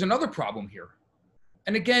 there's another problem here.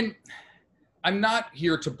 And again, I'm not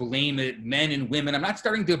here to blame it, men and women. I'm not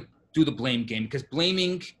starting to do the blame game because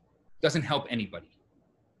blaming doesn't help anybody.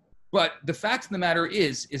 But the fact of the matter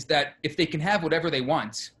is that if they can have whatever they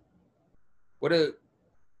want, what did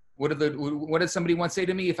somebody once say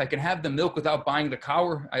to me? If I can have the milk without buying the cow,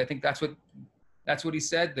 or I think that's what he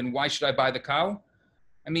said, then why should I buy the cow?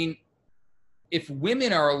 I mean, if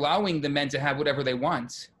women are allowing the men to have whatever they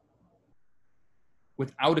want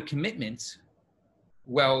without a commitment,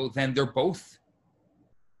 well, then they're both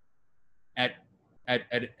at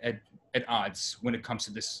odds when it comes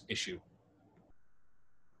to this issue.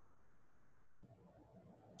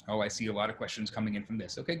 Oh, I see a lot of questions coming in from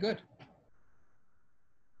this. Okay, good.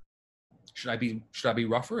 Should I be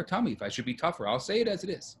rougher? Tell me if I should be tougher. I'll say it as it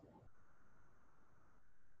is.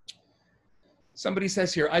 Somebody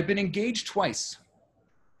says here, I've been engaged twice,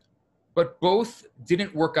 but both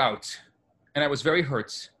didn't work out, and I was very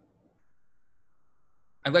hurt.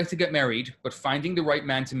 I'd like to get married, but finding the right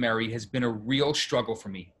man to marry has been a real struggle for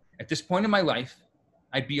me. At this point in my life,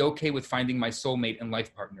 I'd be okay with finding my soulmate and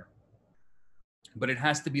life partner, but it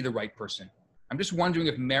has to be the right person. I'm just wondering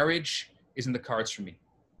if marriage is in the cards for me.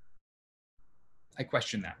 I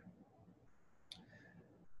question that.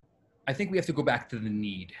 I think we have to go back to the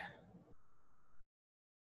need.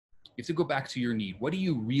 You have to go back to your need. What do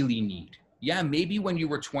you really need? Yeah, maybe when you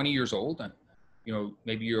were 20 years old, you know,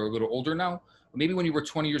 maybe you're a little older now, but maybe when you were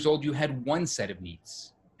 20 years old, you had one set of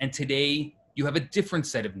needs. And today you have a different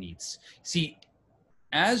set of needs. See,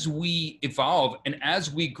 as we evolve and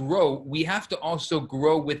as we grow, we have to also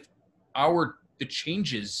grow with the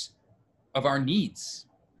changes of our needs.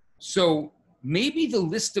 So maybe the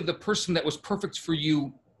list of the person that was perfect for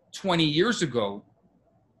you 20 years ago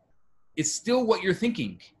is still what you're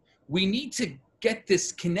thinking. We need to get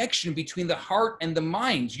this connection between the heart and the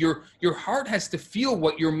mind. Your heart has to feel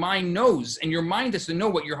what your mind knows, and your mind has to know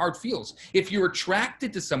what your heart feels. If you're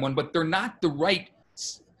attracted to someone, but they're not the right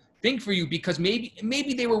thing for you, because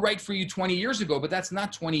maybe they were right for you 20 years ago, but that's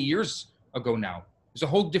not 20 years ago now. There's a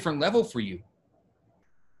whole different level for you.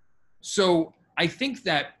 So I think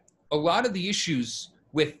that a lot of the issues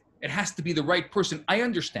with it has to be the right person, I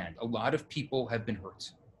understand. A lot of people have been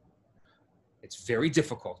hurt. It's very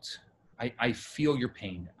difficult. I feel your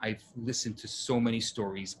pain. I've listened to so many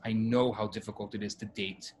stories. I know how difficult it is to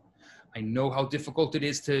date. I know how difficult it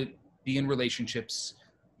is to be in relationships,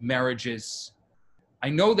 marriages. I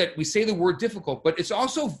know that we say the word difficult, but it's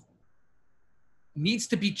also needs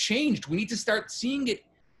to be changed. We need to start seeing it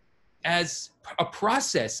as a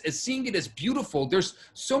process, as seeing it as beautiful. There's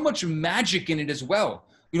so much magic in it as well.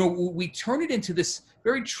 You know, we turn it into this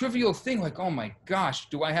very trivial thing like, oh my gosh,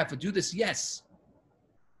 do I have to do this? Yes.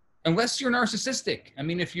 Unless you're narcissistic. I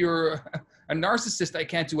mean, if you're a narcissist, I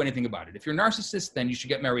can't do anything about it. If you're a narcissist, then you should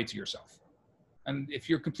get married to yourself. And if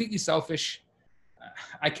you're completely selfish,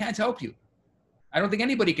 I can't help you. I don't think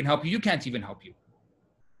anybody can help you. You can't even help you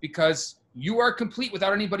because you are complete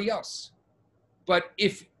without anybody else. But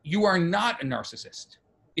if you are not a narcissist,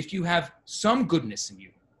 if you have some goodness in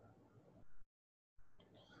you,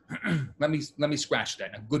 let me scratch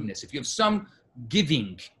that. Now, goodness. If you have some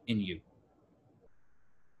giving in you,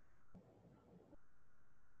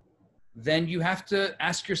 then you have to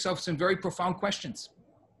ask yourself some very profound questions.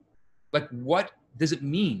 Like, what does it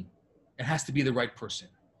mean? It has to be the right person.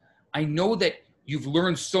 I know that you've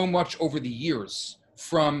learned so much over the years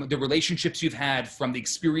from the relationships you've had, from the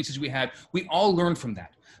experiences we had. We all learn from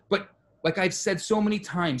that. But like I've said so many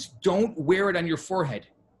times, don't wear it on your forehead.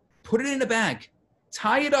 Put it in a bag.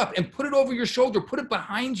 Tie it up and put it over your shoulder. Put it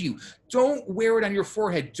behind you. Don't wear it on your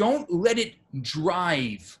forehead. Don't let it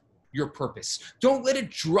drive your purpose. Don't let it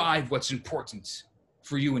drive what's important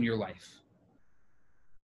for you in your life.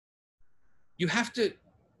 You have to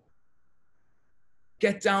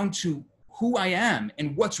get down to who I am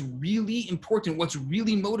and what's really important, what's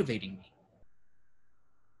really motivating me,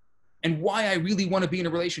 and why I really want to be in a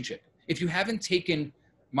relationship. If you haven't taken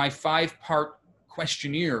my 5-part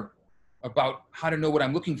questionnaire about how to know what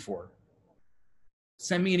I'm looking for,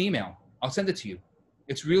 send me an email. I'll send it to you.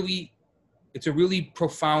 It's a really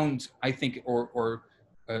profound, I think, or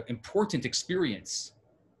important experience.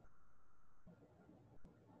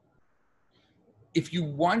 If you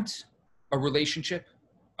want a relationship,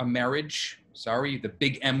 a marriage, the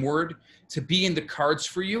big M word, to be in the cards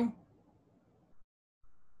for you,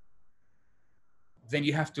 then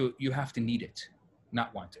you have to need it,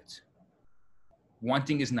 not want it.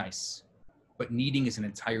 Wanting is nice, but needing is an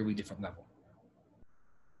entirely different level.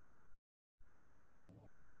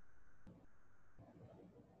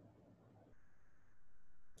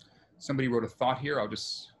 Somebody wrote a thought here. I'll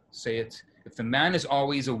just say it. If the man is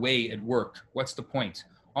always away at work, what's the point?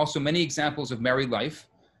 Also, many examples of married life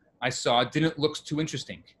I saw didn't look too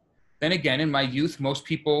interesting. Then again, in my youth, most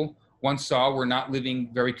people one saw were not living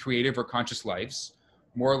very creative or conscious lives,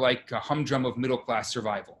 more like a humdrum of middle-class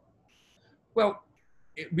survival. Well,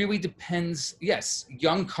 it really depends. Yes,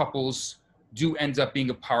 young couples do end up being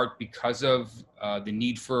apart because of the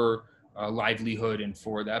need for livelihood and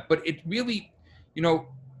for that. But it really,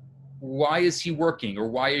 why is he working or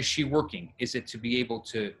why is she working? Is it to be able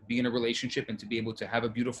to be in a relationship and to be able to have a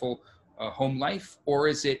beautiful home life, or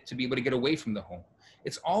is it to be able to get away from the home?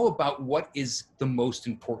 It's all about what is the most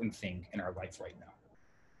important thing in our life right now.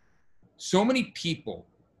 So many people,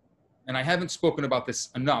 and I haven't spoken about this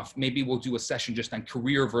enough, maybe we'll do a session just on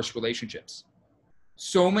career versus relationships.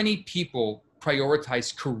 So many people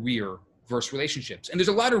prioritize career versus relationships. And there's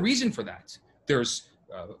a lot of reason for that. There's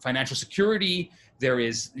financial security, there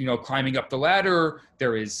is, climbing up the ladder,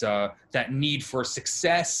 there is that need for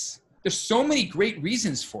success. There's so many great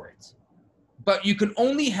reasons for it. But you can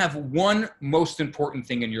only have one most important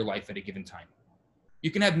thing in your life at a given time.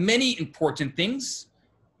 You can have many important things,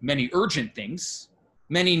 many urgent things,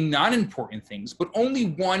 many non-important things, but only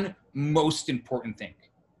one most important thing.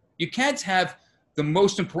 You can't have the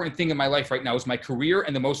most important thing in my life right now is my career,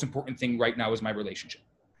 and the most important thing right now is my relationship.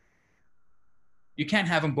 You can't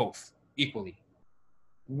have them both equally.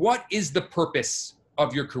 What is the purpose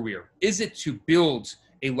of your career? Is it to build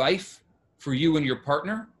a life for you and your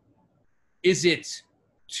partner? Is it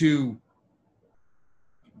to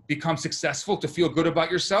become successful, to feel good about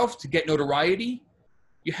yourself, to get notoriety?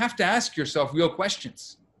 You have to ask yourself real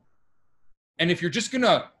questions. And if you're just going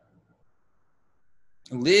to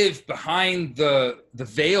live behind the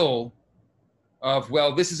veil of,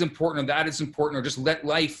 well, this is important or that is important, or just let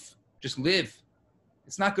life just live,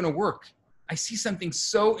 it's not going to work. I see something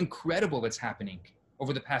so incredible that's happening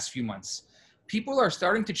over the past few months. People are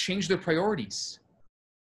starting to change their priorities.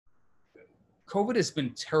 COVID has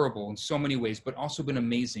been terrible in so many ways, but also been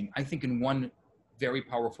amazing, I think, in one very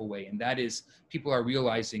powerful way. And that is, people are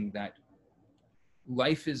realizing that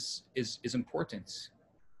life is important.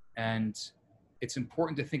 And it's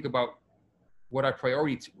important to think about what our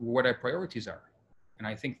priorities are. And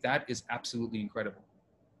I think that is absolutely incredible.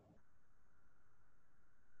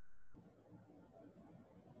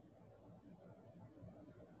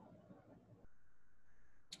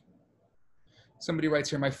 Somebody writes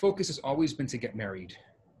here, my focus has always been to get married.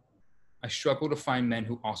 I struggle to find men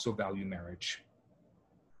who also value marriage.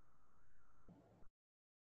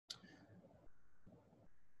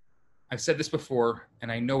 I've said this before,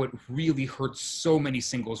 and I know it really hurts so many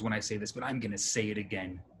singles when I say this, but I'm going to say it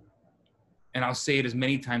again. And I'll say it as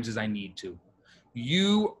many times as I need to.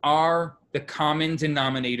 You are the common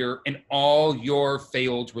denominator in all your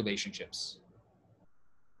failed relationships.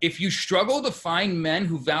 If you struggle to find men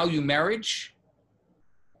who value marriage,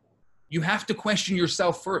 you have to question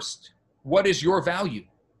yourself first. What is your value?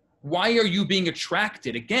 Why are you being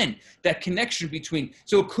attracted? Again, that connection between,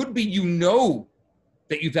 so it could be you know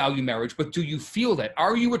that you value marriage, but do you feel that?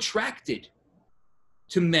 Are you attracted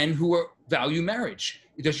to men who value marriage?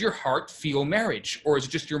 Does your heart feel marriage, or is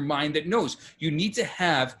it just your mind that knows? You need to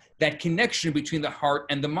have that connection between the heart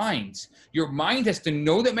and the mind. Your mind has to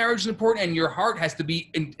know that marriage is important, and your heart has to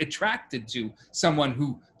be attracted to someone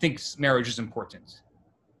who thinks marriage is important.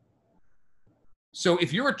 So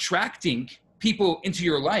if you're attracting people into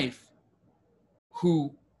your life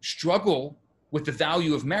who struggle with the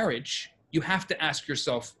value of marriage, you have to ask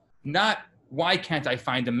yourself, not why can't I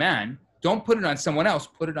find a man? Don't put it on someone else,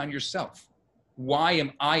 put it on yourself. Why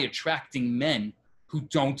am I attracting men who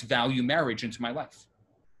don't value marriage into my life?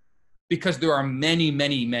 Because there are many,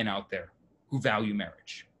 many men out there who value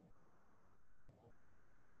marriage.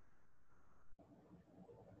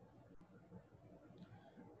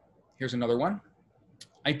 Here's another one.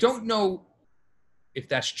 I don't know if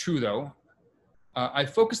that's true though. I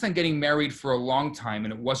focused on getting married for a long time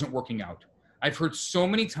and it wasn't working out. I've heard so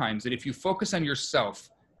many times that if you focus on yourself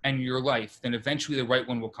and your life, then eventually the right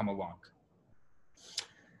one will come along.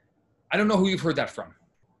 I don't know who you've heard that from,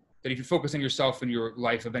 that if you focus on yourself and your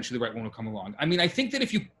life, eventually the right one will come along. I mean, I think that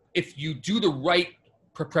if you do the right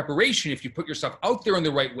preparation, if you put yourself out there in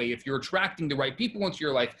the right way, if you're attracting the right people into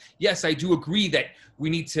your life, yes, I do agree that we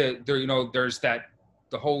need to, there's that,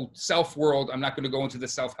 the whole self world. I'm not going to go into the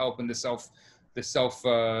self-help and the self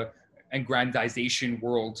aggrandization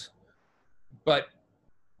world. But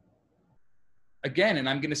again, and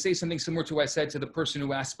I'm going to say something similar to what I said to the person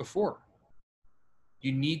who asked before.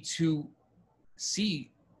 You need to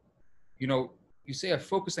see, you say I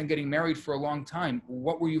focused on getting married for a long time.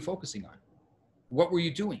 What were you focusing on? What were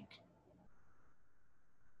you doing?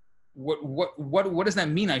 What does that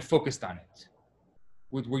mean? I focused on it.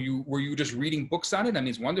 Were you just reading books on it? I mean,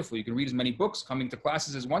 it's wonderful. You can read as many books. Coming to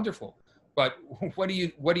classes is wonderful. But what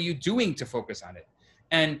are you doing to focus on it?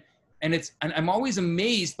 And I'm always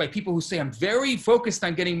amazed by people who say, I'm very focused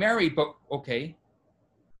on getting married, but okay.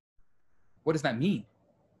 What does that mean?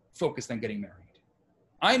 Focused on getting married.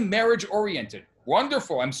 I'm marriage oriented.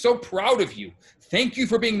 Wonderful. I'm so proud of you. Thank you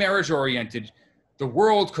for being marriage oriented. The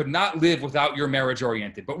world could not live without your marriage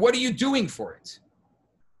oriented. But what are you doing for it?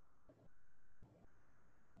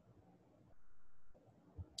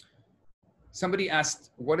 Somebody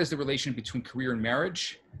asked, what is the relation between career and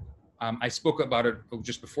marriage? I spoke about it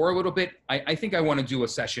just before a little bit. I think I want to do a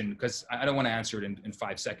session because I don't want to answer it in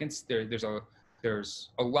 5 seconds. There's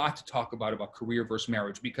a lot to talk about career versus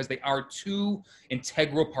marriage because they are two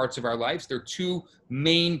integral parts of our lives. They're two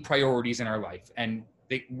main priorities in our life. And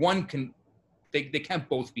they can't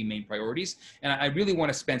both be main priorities. And I really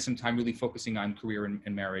want to spend some time really focusing on career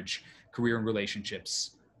and marriage, career and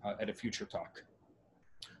relationships at a future talk.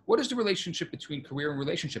 What is the relationship between career and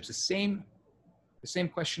relationships? The same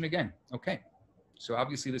question again. Okay. So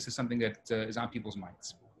obviously this is something that is on people's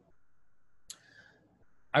minds.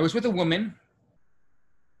 I was with a woman,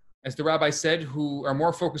 as the rabbi said, who are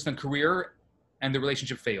more focused on career and the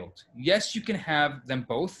relationship failed. Yes, you can have them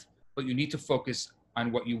both, but you need to focus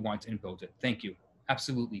on what you want and build it. Thank you.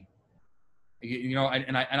 Absolutely.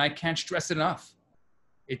 And I can't stress it enough.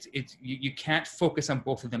 You can't focus on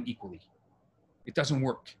both of them equally. It doesn't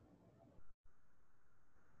work.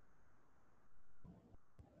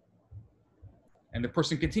 And the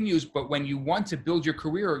person continues, but when you want to build your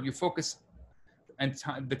career, you focus and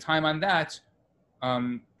the time on that.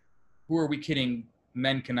 Who are we kidding?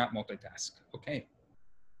 Men cannot multitask. Okay.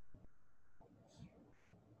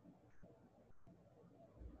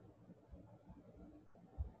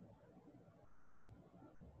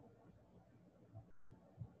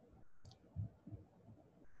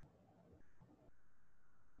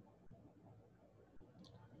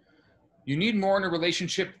 You need more in a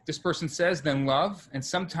relationship, this person says, than love. And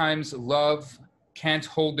sometimes love can't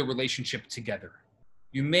hold the relationship together.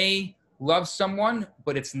 You may love someone,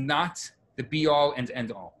 but it's not the be all and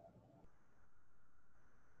end all.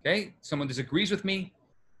 Okay? Someone disagrees with me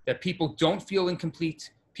that people don't feel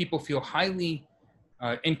incomplete. People feel highly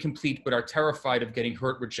incomplete, but are terrified of getting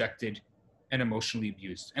hurt, rejected, and emotionally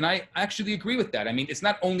abused. And I actually agree with that. I mean, it's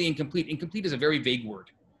not only incomplete. Incomplete is a very vague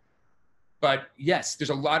word. But yes, there's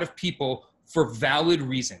a lot of people for valid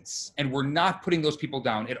reasons, and we're not putting those people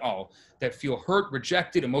down at all, that feel hurt,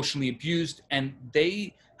 rejected, emotionally abused, and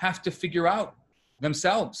they have to figure out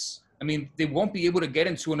themselves. I mean, they won't be able to get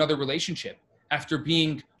into another relationship after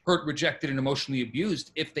being hurt, rejected, and emotionally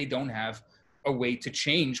abused if they don't have a way to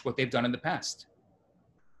change what they've done in the past.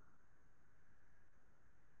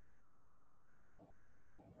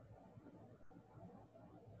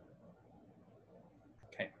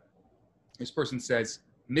 Okay. This person says,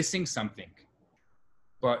 missing something.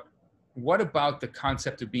 But what about the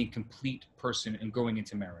concept of being a complete person and going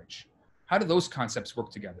into marriage? How do those concepts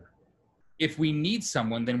work together? If we need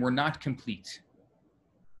someone, then we're not complete.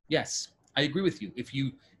 Yes, I agree with you. If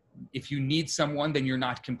you need someone, then you're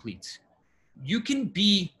not complete. You can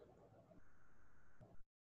be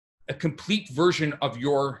a complete version of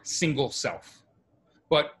your single self.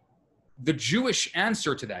 But the Jewish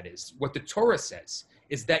answer to that is, what the Torah says,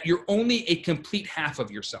 is that you're only a complete half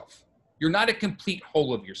of yourself. You're not a complete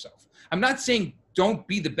whole of yourself. I'm not saying don't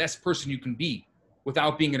be the best person you can be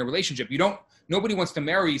without being in a relationship. Nobody wants to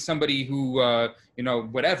marry somebody who,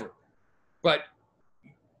 whatever. But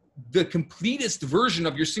the completest version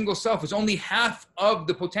of your single self is only half of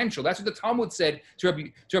the potential. That's what the Talmud said to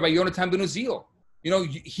Rabbi Yonatan ben Uziel.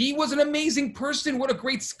 He was an amazing person. What a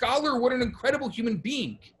great scholar. What an incredible human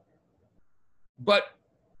being. But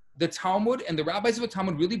the Talmud and the rabbis of the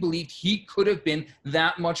Talmud really believed he could have been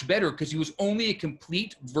that much better because he was only a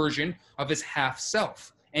complete version of his half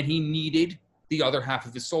self. And he needed the other half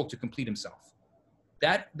of his soul to complete himself.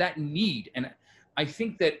 That need. And I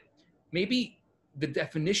think that maybe the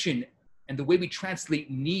definition and the way we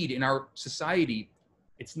translate need in our society,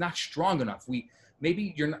 it's not strong enough.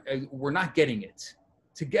 We're not getting it.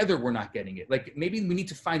 Together, we're not getting it. Like maybe we need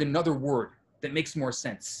to find another word that makes more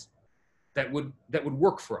sense, that would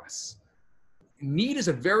work for us. Need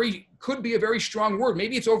could be a very strong word.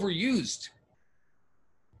 Maybe it's overused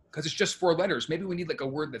because it's just 4 letters. Maybe we need like a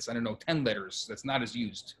word that's, 10 letters, that's not as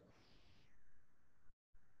used.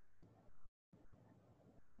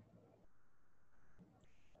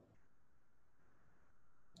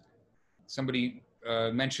 Somebody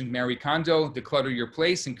mentioned Marie Kondo, declutter your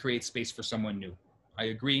place and create space for someone new. I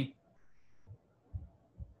agree.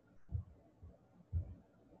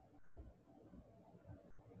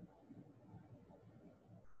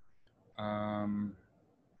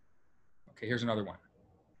 Okay, here's another one.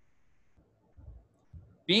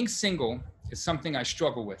 Being single is something I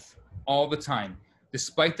struggle with all the time,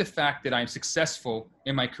 despite the fact that I'm successful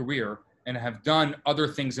in my career and have done other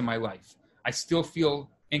things in my life. I still feel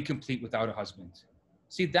incomplete without a husband.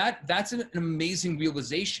 See, that's an amazing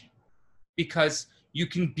realization, because you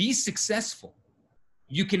can be successful.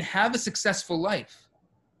 You can have a successful life.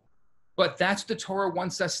 But that's what the Torah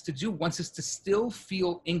wants us to do, wants us to still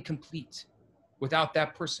feel incomplete without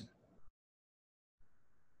that person.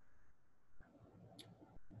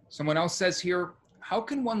 Someone else says here, how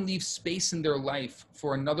can one leave space in their life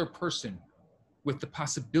for another person with the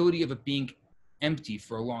possibility of it being empty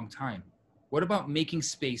for a long time? What about making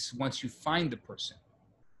space once you find the person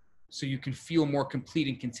so you can feel more complete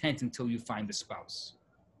and content until you find the spouse?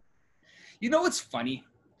 You know what's funny?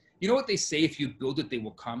 You know what they say, if you build it, they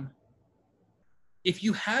will come? If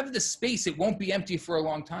you have the space, it won't be empty for a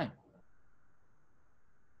long time.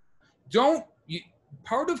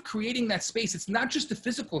 Part of creating that space, it's not just the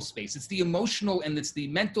physical space, it's the emotional and it's the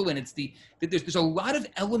mental and there's a lot of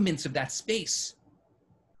elements of that space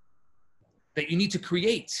that you need to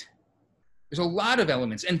create. There's a lot of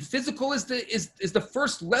elements, and physical is the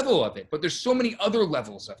first level of it, but there's so many other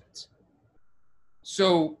levels of it.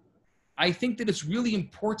 So I think that it's really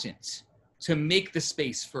important to make the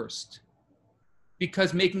space first,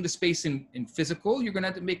 because making the space in physical, you're going to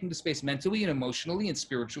have to making the space mentally and emotionally and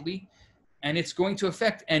spiritually, and it's going to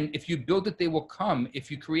affect. And if you build it, they will come. If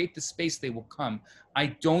you create the space, they will come. I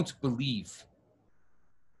don't believe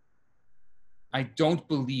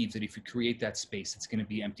that if you create that space, it's going to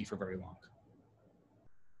be empty for very long.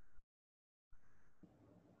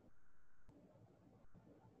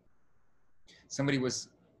 Somebody was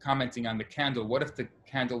commenting on the candle. What if the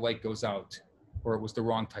candle light goes out, or it was the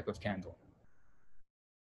wrong type of candle?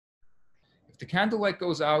 If the candle light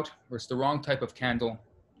goes out, or it's the wrong type of candle,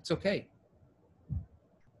 it's okay.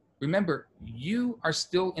 Remember, you are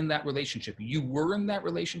still in that relationship. You were in that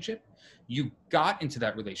relationship. You got into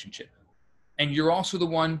that relationship. And you're also the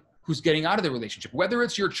one who's getting out of the relationship. Whether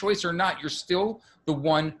it's your choice or not, you're still the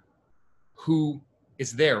one who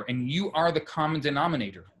is there. And you are the common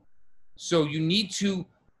denominator. So you need to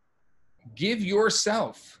give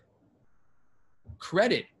yourself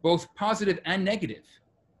credit, both positive and negative.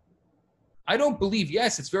 I don't believe,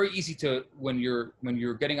 yes, it's very easy to, when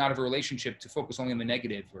you're getting out of a relationship, to focus only on the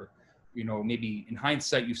negative, or, maybe in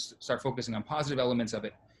hindsight, you start focusing on positive elements of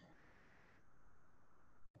it.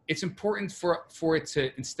 It's important for it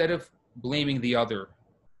to, instead of blaming the other,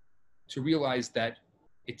 to realize that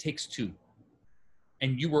it takes two,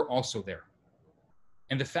 and you were also there.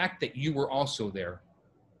 And the fact that you were also there,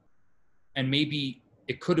 and maybe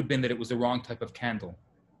it could have been that it was the wrong type of candle,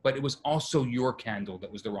 but it was also your candle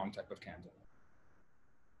that was the wrong type of candle.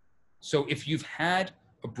 So if you've had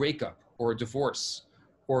a breakup or a divorce,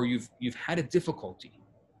 or you've had a difficulty,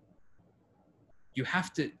 you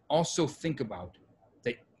have to also think about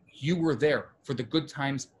that you were there for the good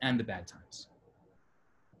times and the bad times.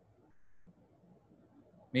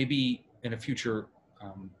 Maybe in a future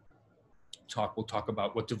talk, we'll talk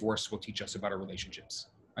about what divorce will teach us about our relationships.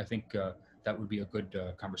 I think that would be a good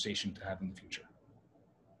conversation to have in the future.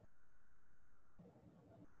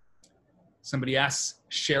 Somebody asks,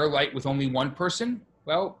 share light with only one person?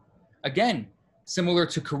 Well, again, similar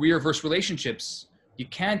to career versus relationships, you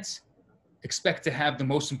can't expect to have the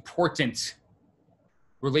most important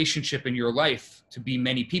relationship in your life to be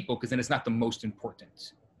many people, because then it's not the most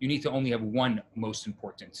important. You need to only have one most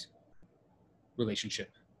important relationship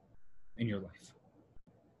in your life.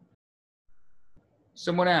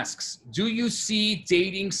 Someone asks, do you see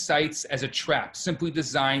dating sites as a trap simply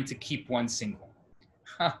designed to keep one single?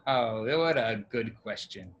 Oh, what a good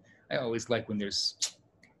question. I always like when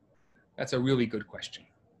that's a really good question.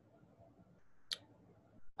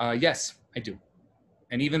 Yes, I do.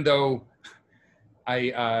 And even though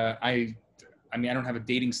I don't have a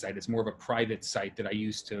dating site, it's more of a private site that I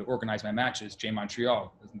use to organize my matches, J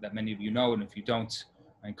Montreal, that many of you know, and if you don't,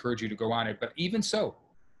 I encourage you to go on it. But even so,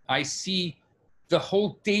 I see the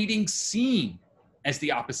whole dating scene as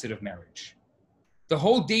the opposite of marriage. The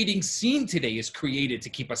whole dating scene today is created to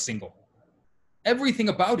keep us single. Everything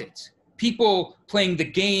about it. People playing the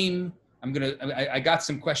game. I got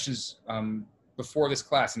some questions before this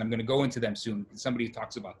class, and I'm gonna go into them soon. Somebody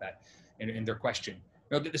talks about that in their question.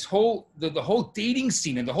 This whole, the whole dating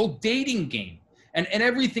scene and the whole dating game and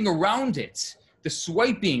everything around it, the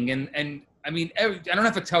swiping and I don't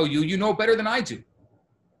have to tell you, you know better than I do.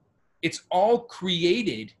 It's all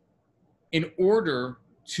created in order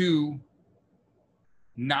to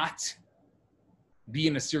not be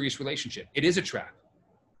in a serious relationship. It is a trap.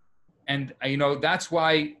 And that's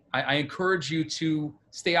why I encourage you to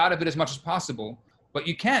stay out of it as much as possible, but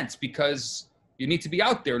you can't, because you need to be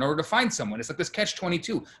out there in order to find someone. It's like this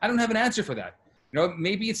catch-22. I don't have an answer for that.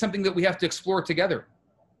 Maybe it's something that we have to explore together.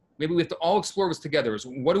 Maybe we have to all explore this together. Is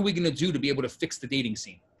what are we going to do to be able to fix the dating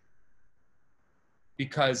scene?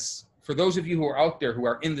 Because for those of you who are out there who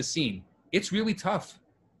are in the scene, it's really tough.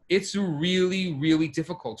 It's really, really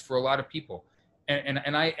difficult for a lot of people.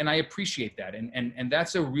 And I appreciate that. And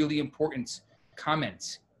that's a really important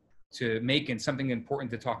comment to make and something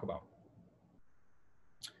important to talk about.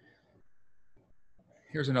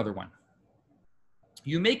 Here's another one.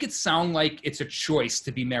 You make it sound like it's a choice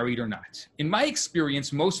to be married or not. In my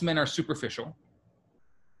experience, most men are superficial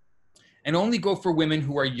and only go for women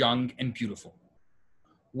who are young and beautiful.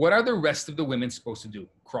 What are the rest of the women supposed to do?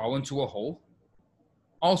 Crawl into a hole?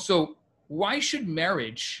 Also, why should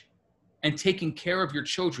marriage and taking care of your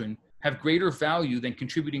children have greater value than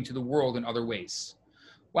contributing to the world in other ways?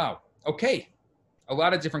 Wow. Okay. A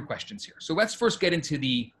lot of different questions here. So let's first get into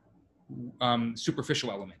the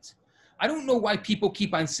superficial element. I don't know why people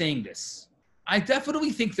keep on saying this. I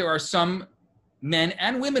definitely think there are some men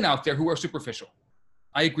and women out there who are superficial.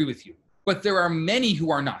 I agree with you. But there are many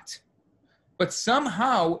who are not. But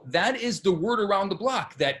somehow that is the word around the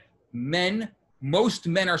block, that most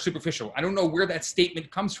men are superficial. I don't know where that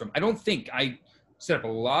statement comes from. I have a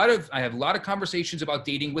lot of conversations about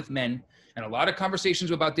dating with men and a lot of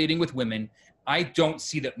conversations about dating with women. I don't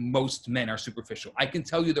see that most men are superficial. I can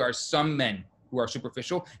tell you there are some men who are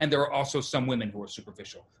superficial, and there are also some women who are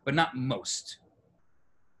superficial, but not most.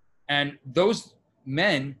 And those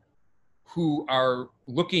men who are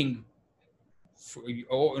looking for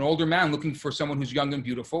an older man looking for someone who's young and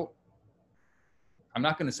beautiful, I'm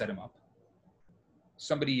not going to set him up.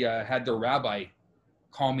 Somebody had their rabbi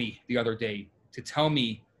call me the other day to tell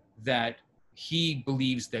me that he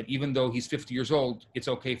believes that even though he's 50 years old, it's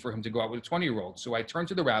okay for him to go out with a 20-year-old. So I turned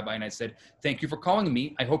to the rabbi and I said, thank you for calling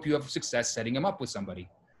me. I hope you have success setting him up with somebody,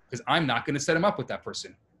 because I'm not going to set him up with that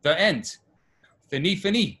person. The end.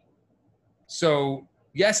 Fini. So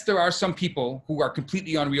yes, there are some people who are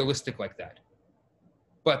completely unrealistic like that,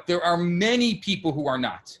 but there are many people who are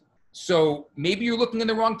not. So maybe you're looking in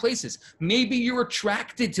the wrong places. Maybe you're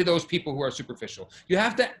attracted to those people who are superficial. You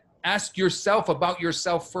have to ask yourself about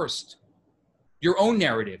yourself first. your own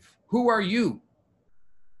narrative. Who are you?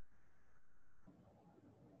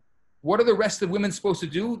 What are the rest of women supposed to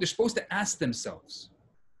do? They're supposed to ask themselves,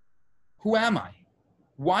 who am I?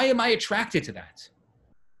 Why am I attracted to that?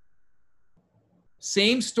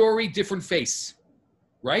 Same story, different face,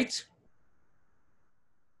 right?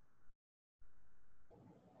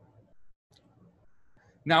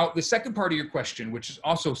 Now, the second part of your question, which is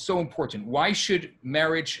also so important, why should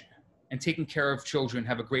marriage and taking care of children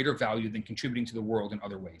have a greater value than contributing to the world in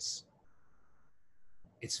other ways?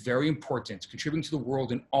 It's very important. Contributing to the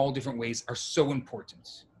world in all different ways are so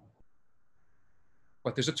important.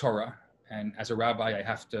 But there's a Torah, and as a rabbi, I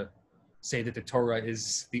have to say that the Torah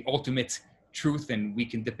is the ultimate truth, and we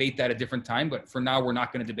can debate that at a different time, but for now, we're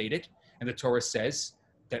not going to debate it. And the Torah says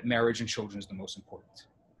that marriage and children is the most important.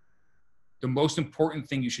 The most important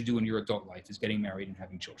thing you should do in your adult life is getting married and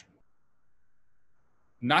having children.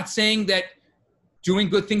 Not saying that doing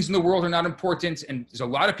good things in the world are not important, and there's a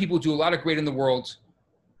lot of people who do a lot of great in the world,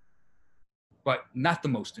 but not the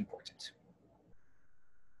most important.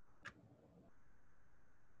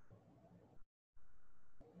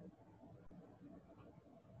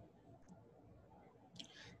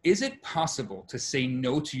 Is it possible to say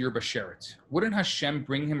no to your basheret? Wouldn't Hashem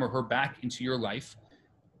bring him or her back into your life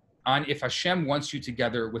on if Hashem wants you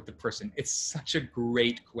together with the person? It's such a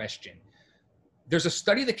great question. There's a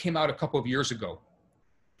study that came out a couple of years ago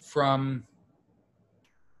from,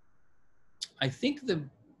 I think, the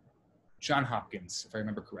John Hopkins, if I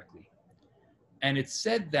remember correctly. And it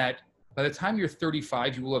said that by the time you're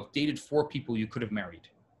 35, you will have dated 4 people you could have married.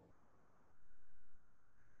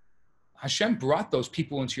 Hashem brought those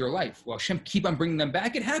people into your life. Well, Hashem keep on bringing them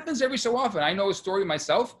back. It happens every so often. I know a story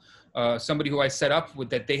myself, somebody who I set up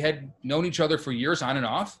with that they had known each other for years on and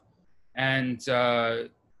off. And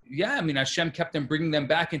yeah, I mean, Hashem kept them bringing them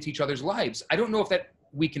back into each other's lives. I don't know if that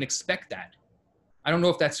we can expect that. I don't know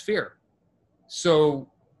if that's fair. So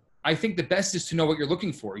I think the best is to know what you're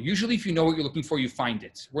looking for. Usually if you know what you're looking for, you find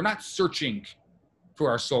it. We're not searching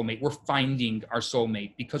for our soulmate. We're finding our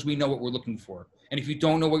soulmate because we know what we're looking for. And if you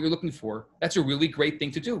don't know what you're looking for, that's a really great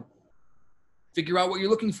thing to do. Figure out what you're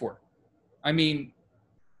looking for. I mean,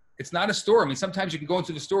 it's not a store. I mean, sometimes you can go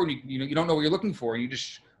into the store and you don't know what you're looking for and you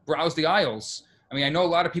just browse the aisles. I mean, I know a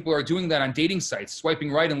lot of people are doing that on dating sites,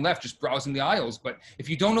 swiping right and left, just browsing the aisles. But if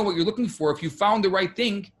you don't know what you're looking for, if you found the right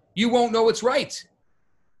thing, you won't know it's right.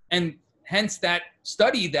 And hence that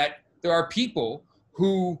study that there are people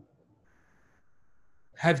who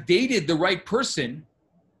have dated the right person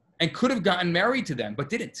and could have gotten married to them, but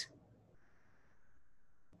didn't.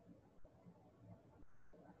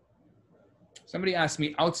 Somebody asked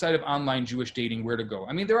me, outside of online Jewish dating, where to go.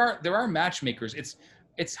 I mean, there are matchmakers.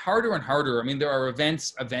 It's harder and harder. I mean, there are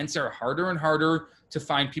events are harder and harder to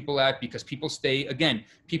find people at because people stay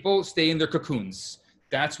in their cocoons.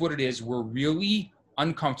 That's what it is. We're really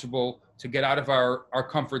uncomfortable to get out of our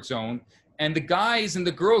comfort zone. And the guys and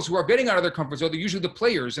the girls who are getting out of their comfort zone, they're usually the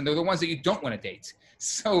players, and they're the ones that you don't want to date.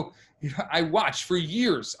 So I watched for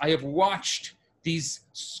years. I have watched these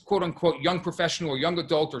quote unquote young professional or young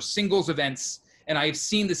adult or singles events, and I have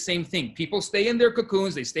seen the same thing. People stay in their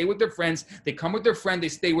cocoons, they stay with their friends, they come with their friend, they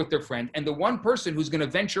stay with their friend. And the one person who's going to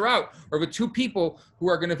venture out, or the 2 people who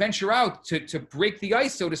are going to venture out to break the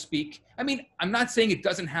ice, so to speak. I mean, I'm not saying it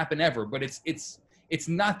doesn't happen ever, but it's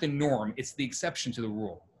not the norm. It's the exception to the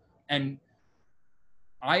rule. And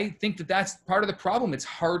I think that that's part of the problem. It's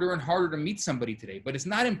harder and harder to meet somebody today, but it's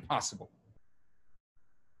not impossible.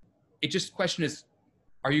 It just question is,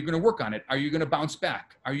 are you going to work on it? Are you going to bounce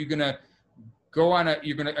back? Are you going to go on are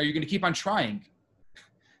you going to keep on trying?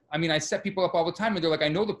 I mean, I set people up all the time and they're like, I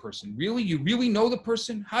know the person. Really? You really know the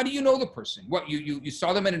person? How do you know the person? What, you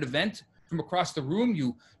saw them at an event from across the room?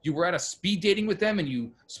 You were at a speed dating with them and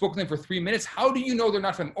you spoke to them for 3 minutes? How do you know they're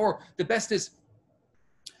not from, or the best is,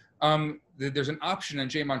 there's an option in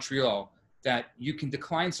J Montreal that you can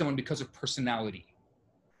decline someone because of personality.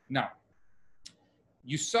 Now,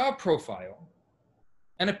 you saw a profile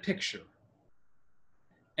and a picture,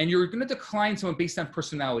 and you're going to decline someone based on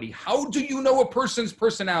personality. How do you know a person's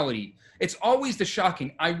personality? It's always the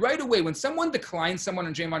shocking. Right away, when someone declines someone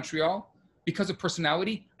in J Montreal because of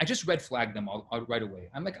personality, I just red flag them all right away.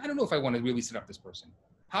 I'm like, I don't know if I want to really set up this person.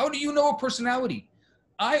 How do you know a personality?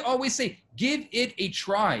 I always say, give it a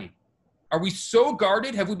try. Are we so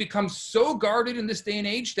guarded? Have we become so guarded in this day and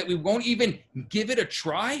age that we won't even give it a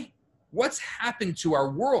try? What's happened to our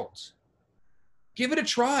world? Give it a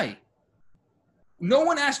try. No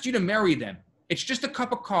one asked you to marry them. It's just a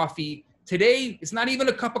cup of coffee. Today, it's not even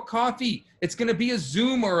a cup of coffee. It's going to be a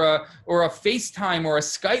Zoom or a FaceTime or a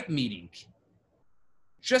Skype meeting.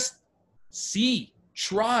 Just see,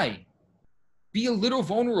 try. Be a little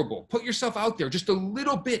vulnerable. Put yourself out there just a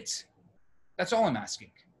little bit. That's all I'm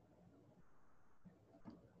asking.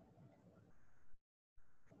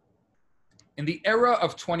 In the era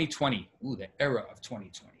of 2020, the era of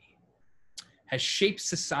 2020 has shaped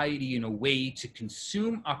society in a way to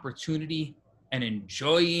consume opportunity and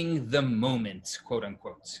enjoying the moment, quote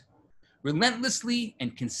unquote. Relentlessly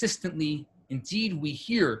and consistently, indeed, we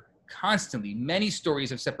hear constantly many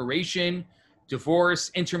stories of separation,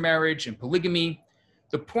 divorce, intermarriage, and polygamy.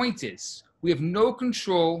 The point is, we have no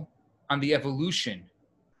control on the evolution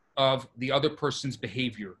of the other person's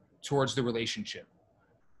behavior towards the relationship.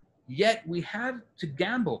 Yet we have to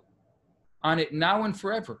gamble on it now and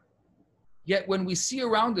forever. Yet when we see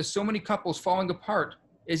around us so many couples falling apart,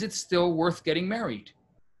 is it still worth getting married?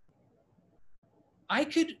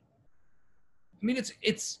 It's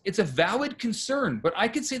a valid concern, but I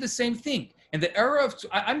could say the same thing. In the era of,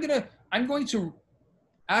 I'm going to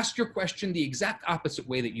ask your question the exact opposite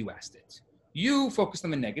way that you asked it. You focused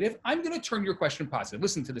on the negative. I'm going to turn your question positive.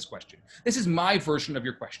 Listen to this question. This is my version of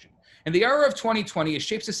your question. In the era of 2020, has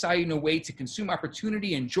shaped society in a way to consume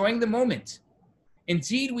opportunity, enjoying the moment.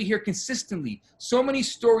 Indeed, we hear consistently so many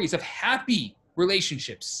stories of happy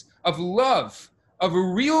relationships, of love, of a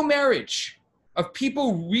real marriage, of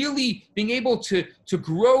people really being able to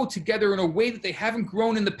grow together in a way that they haven't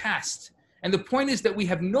grown in the past. And the point is that we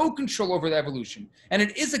have no control over the evolution. And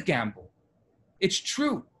it is a gamble. It's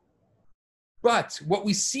true. But what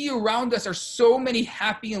we see around us are so many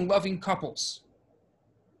happy and loving couples.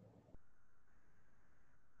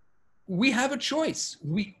 We have a choice.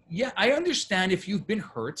 I understand if you've been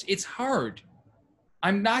hurt, it's hard.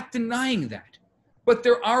 I'm not denying that. But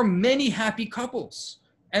there are many happy couples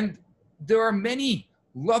and there are many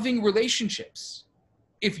loving relationships.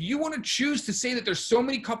 If you want to choose to say that there's so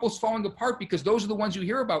many couples falling apart because those are the ones you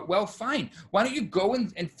hear about, well, fine. Why don't you go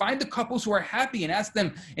and find the couples who are happy and ask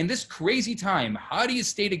them, in this crazy time, how do you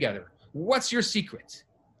stay together? What's your secret?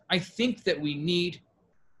 I think that we need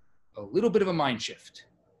a little bit of a mind shift.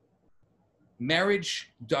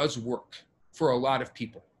 Marriage does work for a lot of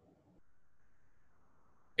people.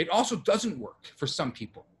 It also doesn't work for some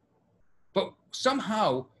people. But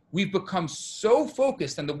somehow we've become so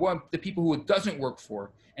focused on the people who it doesn't work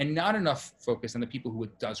for and not enough focused on the people who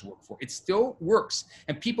it does work for. It still works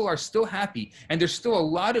and people are still happy and there's still a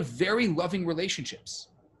lot of very loving relationships.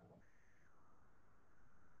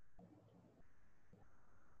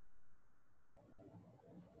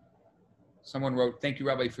 Someone wrote, "Thank you,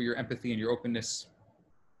 Rabbi, for your empathy and your openness.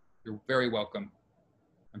 You're very welcome.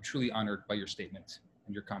 I'm truly honored by your statement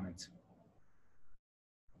and your comment."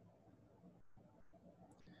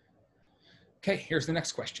 Okay, here's the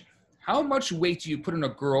next question. How much weight do you put on a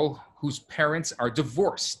girl whose parents are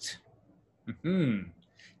divorced?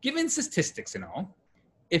 Given statistics and all,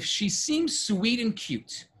 if she seems sweet and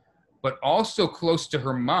cute, but also close to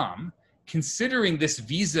her mom, considering this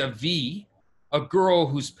vis-a-vis a girl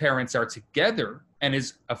whose parents are together and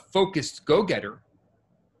is a focused go-getter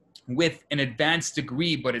with an advanced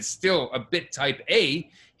degree, but is still a bit type A,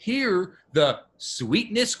 here the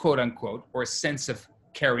sweetness, quote unquote, or a sense of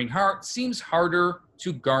caring heart seems harder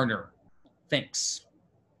to garner. Thanks.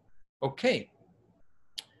 Okay.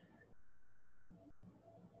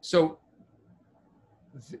 So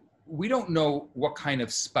we don't know what kind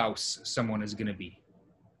of spouse someone is going to be,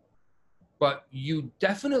 but you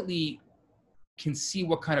definitely can see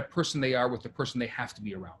what kind of person they are with the person they have to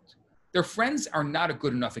be around. Their friends are not a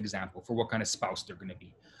good enough example for what kind of spouse they're going to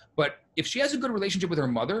be. But if she has a good relationship with her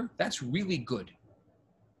mother, that's really good,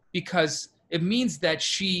 because it means that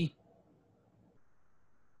she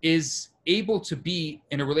is able to be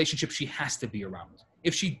in a relationship she has to be around.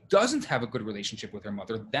 If she doesn't have a good relationship with her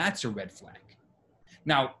mother, that's a red flag.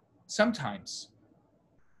 Now, sometimes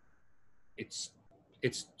it's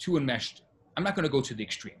too enmeshed. I'm not going to go to the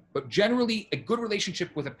extreme, but generally a good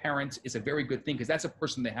relationship with a parent is a very good thing because that's a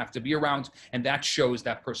person they have to be around, and that shows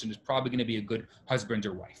that person is probably going to be a good husband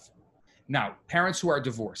or wife. Now, parents who are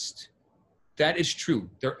divorced, that is true.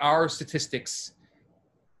 There are statistics,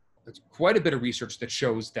 quite a bit of research that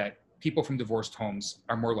shows that people from divorced homes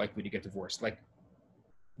are more likely to get divorced, like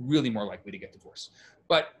really more likely to get divorced.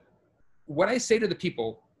 But what I say to the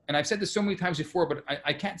people, and I've said this so many times before, but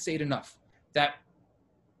I can't say it enough, that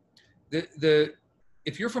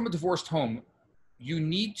if you're from a divorced home, you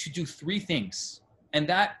need to do 3 things.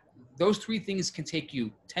 And those 3 things can take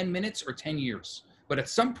you 10 minutes or 10 years. But at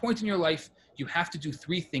some point in your life, you have to do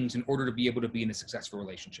 3 things in order to be able to be in a successful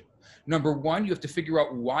relationship. Number 1, you have to figure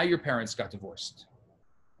out why your parents got divorced.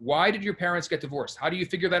 Why did your parents get divorced? How do you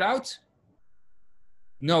figure that out?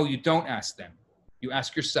 No, you don't ask them. You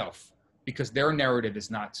ask yourself, because their narrative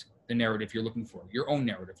is not the narrative you're looking for, your own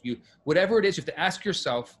narrative. Whatever it is, you have to ask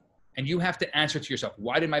yourself, and you have to answer to yourself,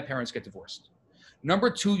 why did my parents get divorced? Number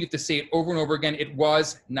two, you have to say it over and over again. It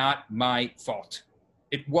was not my fault.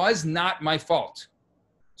 It was not my fault.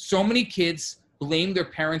 So many kids blame their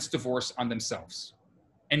parents' divorce on themselves.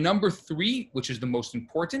 And number three, which is the most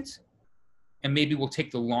important, and maybe will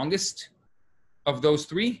take the longest of those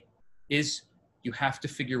three, is you have to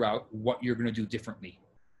figure out what you're going to do differently,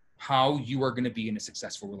 how you are going to be in a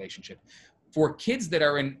successful relationship. For kids that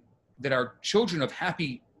are children of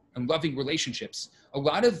happy and loving relationships, a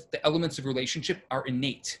lot of the elements of relationship are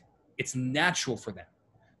innate. It's natural for them.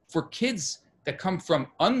 For kids that come from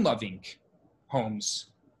unloving homes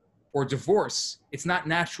or divorce, it's not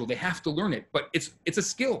natural. They have to learn it, but it's a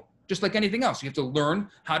skill, just like anything else. You have to learn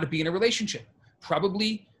how to be in a relationship.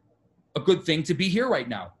 Probably a good thing to be here right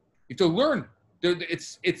now. You have to learn.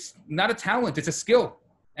 It's not a talent, it's a skill.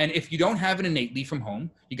 And if you don't have it innately from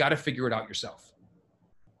home, you got to figure it out yourself.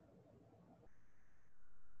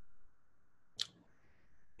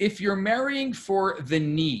 If you're marrying for the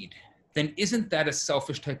need, then isn't that a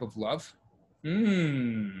selfish type of love?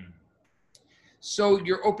 So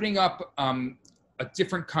you're opening up a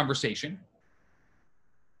different conversation.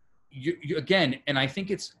 You again, and I think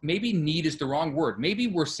it's maybe need is the wrong word. Maybe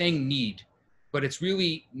we're saying need, but it's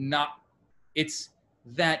really not. It's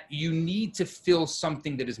that you need to fill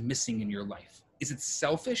something that is missing in your life. Is it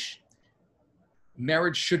selfish?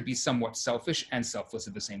 Marriage should be somewhat selfish and selfless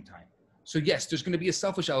at the same time. So yes, there's going to be a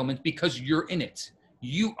selfish element because you're in it.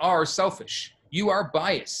 You are selfish. You are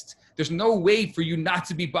biased. There's no way for you not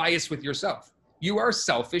to be biased with yourself. You are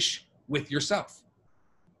selfish with yourself.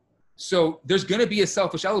 So there's going to be a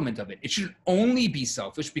selfish element of it. It should only be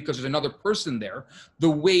selfish because there's another person there. The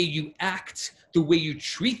way you act, the way you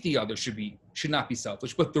treat the other should not be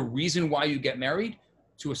selfish. But the reason why you get married,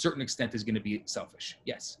 to a certain extent, is going to be selfish.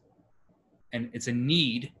 Yes. And it's a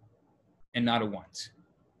need and not a want.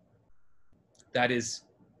 That is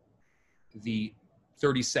the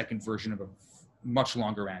 30-second version of a much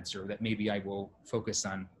longer answer that maybe I will focus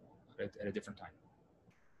on at a different time.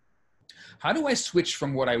 How do I switch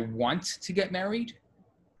from what I want to get married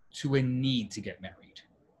to a need to get married?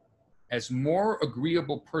 As more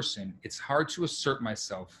agreeable person, it's hard to assert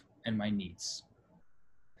myself and my needs.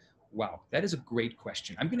 Wow, that is a great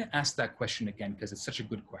question. I'm going to ask that question again because it's such a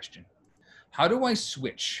good question. How do I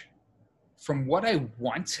switch from what I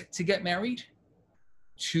want to get married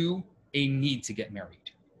to a need to get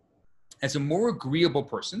married? As a more agreeable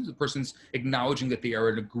person, the person's acknowledging that they are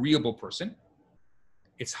an agreeable person,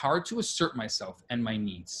 it's hard to assert myself and my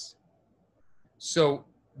needs. So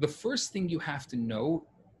the first thing you have to know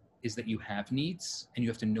is that you have needs, and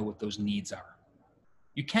you have to know what those needs are.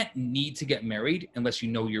 You can't need to get married unless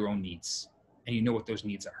you know your own needs and you know what those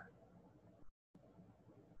needs are.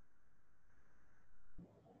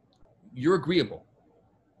 You're agreeable.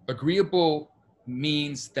 Agreeable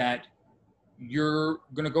means that you're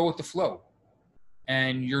going to go with the flow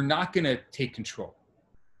and you're not going to take control.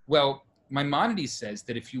 Well, Maimonides says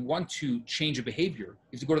that if you want to change a behavior,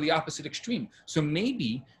 you have to go to the opposite extreme. So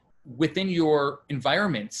maybe within your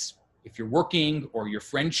environments, if you're working or your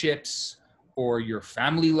friendships or your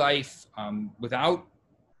family life, without,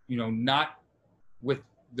 not with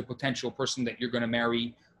the potential person that you're going to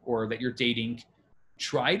marry or that you're dating,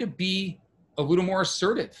 try to be a little more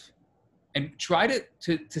assertive and try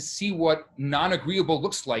to see what non-agreeable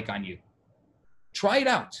looks like on you. Try it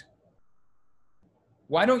out.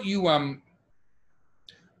 Why don't you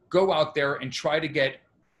go out there and try to get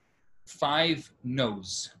 5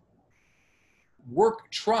 no's?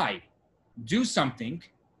 Try, do something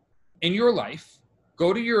in your life.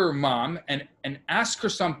 Go to your mom and ask her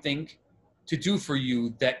something to do for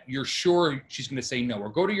you that you're sure she's going to say no. Or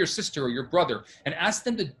go to your sister or your brother and ask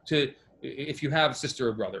them to if you have a sister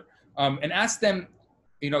or brother, and ask them,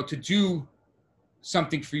 to do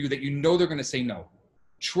something for you that they're going to say no.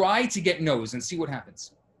 Try to get no's and see what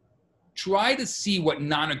happens. Try to see what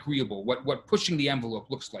non-agreeable, what pushing the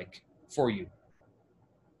envelope looks like for you.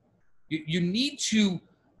 You need to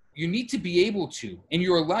be able to, in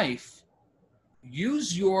your life,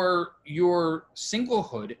 use your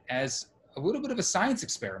singlehood as a little bit of a science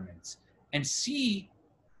experiment and see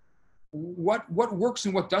what works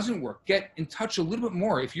and what doesn't work. Get in touch a little bit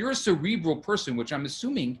more. If you're a cerebral person, which I'm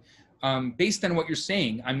assuming, based on what you're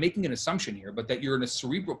saying, I'm making an assumption here, but that you're a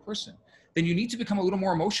cerebral person, then you need to become a little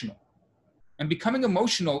more emotional. And becoming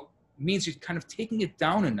emotional means you're kind of taking it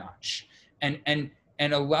down a notch and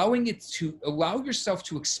allow yourself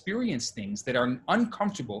to experience things that are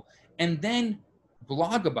uncomfortable, and then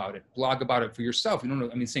blog about it for yourself.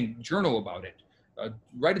 Saying journal about it,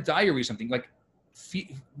 write a diary or something. Like,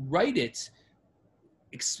 write it,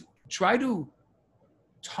 try to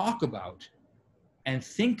talk about and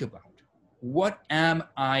think about, what am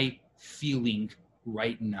I feeling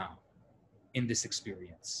right now in this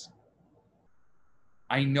experience?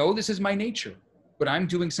 I know this is my nature, but I'm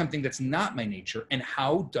doing something that's not my nature. And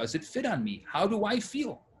how does it fit on me? How do I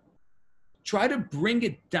feel? Try to bring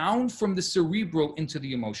it down from the cerebral into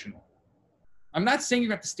the emotional. I'm not saying you're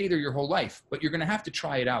going to have to stay there your whole life, but you're going to have to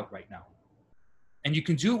try it out right now. And you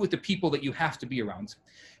can do it with the people that you have to be around.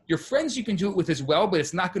 Your friends you can do it with as well, but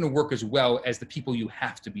it's not going to work as well as the people you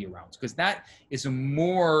have to be around, because that is a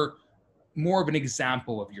more of an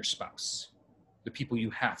example of your spouse, the people you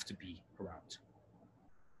have to be around.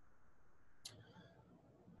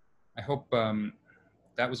 I hope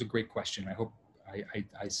that was a great question. I hope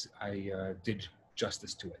I did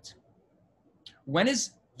justice to it. When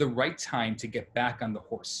is the right time to get back on the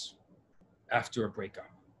horse after a breakup?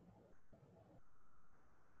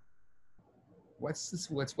 What's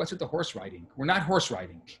with the horse riding? We're not horse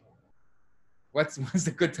riding. What's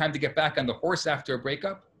the good time to get back on the horse after a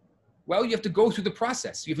breakup? Well, you have to go through the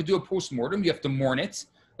process. You have to do a post-mortem. You have to mourn it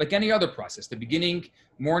like any other process. The beginning,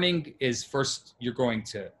 mourning is first, you're going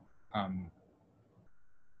to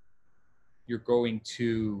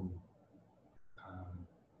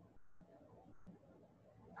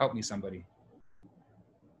help me somebody.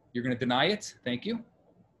 You're going to deny it. Thank you.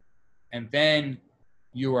 And then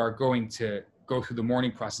you are going to go through the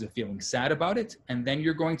mourning process of feeling sad about it. And then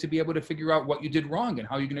you're going to be able to figure out what you did wrong and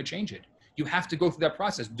how you're going to change it. You have to go through that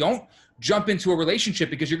process. Don't jump into a relationship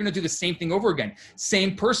because you're going to do the same thing over again.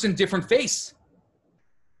 Same person, different face.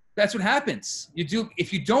 That's what happens.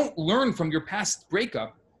 If you don't learn from your past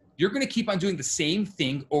breakup, you're going to keep on doing the same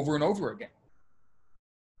thing over and over again.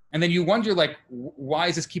 And then you wonder, like, why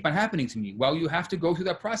does this keep on happening to me? Well, you have to go through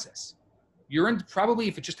that process. Probably,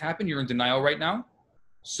 if it just happened, you're in denial right now.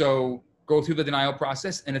 So go through the denial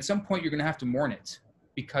process. And at some point, you're going to have to mourn it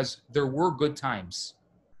because there were good times.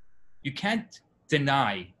 You can't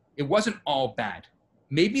deny it wasn't all bad.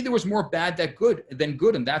 Maybe there was more bad than good,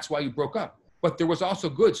 and that's why you broke up. But there was also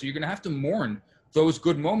good. So you're going to have to mourn those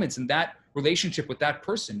good moments in that relationship with that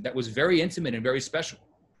person that was very intimate and very special.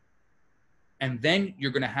 And then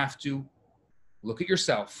you're going to have to look at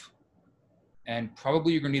yourself, and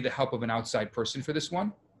probably you're going to need the help of an outside person for this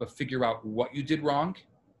one, but figure out what you did wrong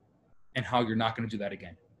and how you're not going to do that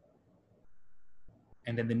again.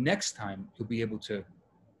 And then the next time you'll be able to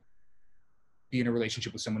be in a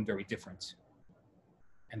relationship with someone very different.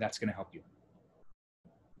 And that's going to help you.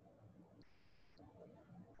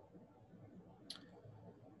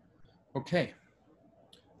 Okay.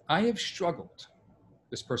 I have struggled,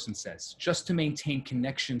 this person says, just to maintain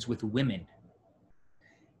connections with women,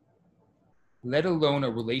 let alone a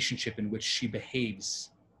relationship in which she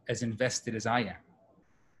behaves as invested as I am,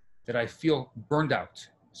 that I feel burned out.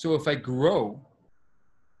 So if I know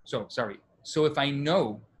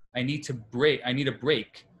I need a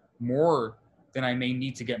break more than I may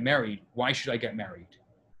need to get married, why should I get married?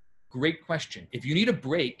 Great question. If you need a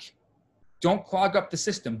break, don't clog up the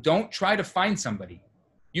system. Don't try to find somebody.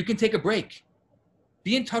 You can take a break.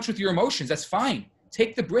 Be in touch with your emotions. That's fine.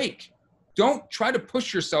 Take the break. Don't try to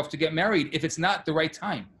push yourself to get married if it's not the right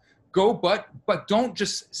time. Go, but don't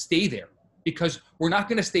just stay there, because we're not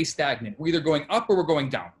going to stay stagnant. We're either going up or we're going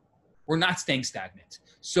down. We're not staying stagnant.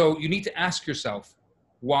 So you need to ask yourself,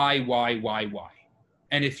 why?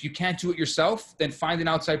 And if you can't do it yourself, then find an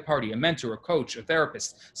outside party, a mentor, a coach, a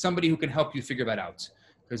therapist, somebody who can help you figure that out,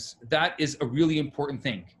 because that is a really important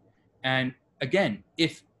thing. And again,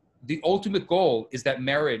 if the ultimate goal is that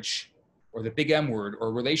marriage, or the big M word,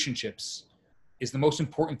 or relationships is the most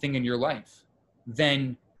important thing in your life,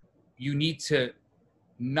 then you need to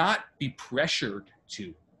not be pressured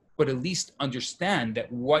to, but at least understand that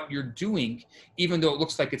what you're doing, even though it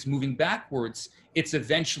looks like it's moving backwards, it's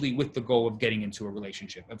eventually with the goal of getting into a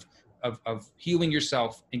relationship, of healing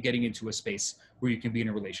yourself and getting into a space where you can be in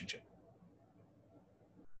a relationship.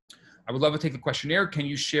 I would love to take the questionnaire. Can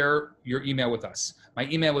you share your email with us? My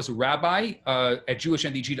email is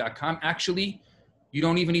rabbi@jewishdg.com. Actually, you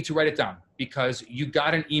don't even need to write it down, because you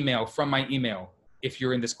got an email from my email if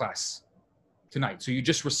you're in this class tonight. So you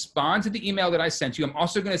just respond to the email that I sent you. I'm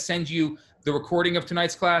also going to send you the recording of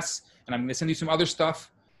tonight's class, and I'm going to send you some other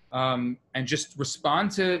stuff. And just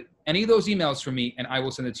respond to any of those emails from me, and I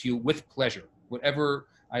will send it to you with pleasure. Whatever.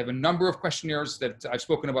 I have a number of questionnaires that I've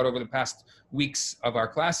spoken about over the past weeks of our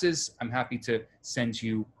classes. I'm happy to send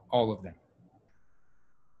you all of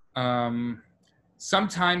them.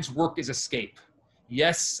 Sometimes work is escape.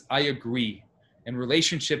 Yes, I agree. In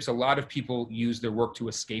relationships, a lot of people use their work to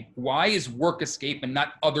escape. Why is work escape and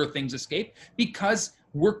not other things escape? Because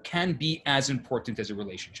work can be as important as a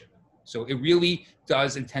relationship. So it really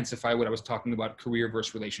does intensify what I was talking about, career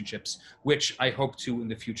versus relationships, which I hope to in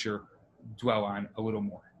the future dwell on a little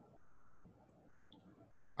more.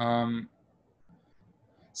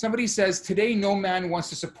 Somebody says, today no man wants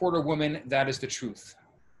to support a woman. That is the truth.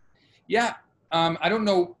 Yeah, I don't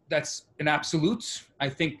know that's an absolute. I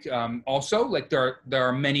think also like there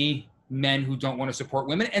are many men who don't want to support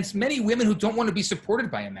women, and many women who don't want to be supported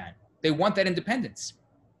by a man. They want that independence.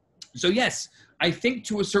 So yes, I think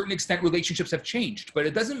to a certain extent relationships have changed, but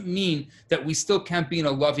it doesn't mean that we still can't be in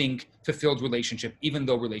a loving, fulfilled relationship, even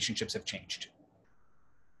though relationships have changed.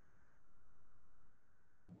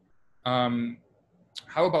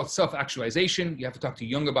 How about self-actualization? You have to talk to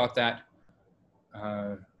Jung about that.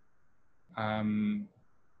 I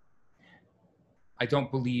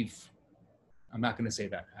don't believe, I'm not going to say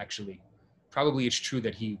that actually. Probably it's true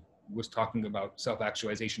that he was talking about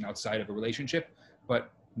self-actualization outside of a relationship,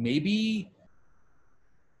 but maybe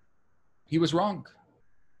he was wrong.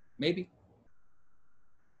 Maybe.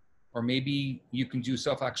 Or maybe you can do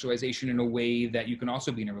self-actualization in a way that you can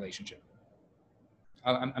also be in a relationship.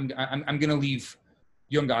 I'm going to leave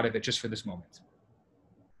Jung out of it just for this moment.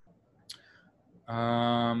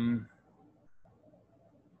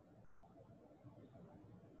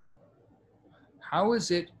 How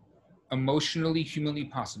is it emotionally, humanly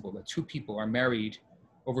possible that two people are married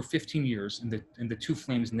over 15 years and the two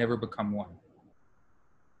flames never become one?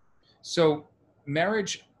 So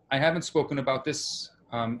marriage, I haven't spoken about this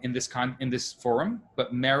in this forum,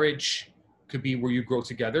 but marriage could be where you grow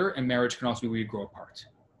together, and marriage can also be where you grow apart.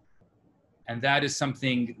 And that is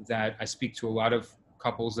something that I speak to a lot of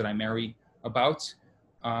couples that I marry about.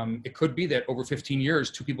 It could be that over 15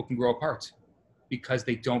 years, two people can grow apart because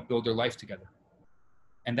they don't build their life together.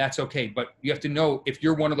 And that's okay. But you have to know, if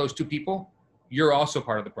you're one of those two people, you're also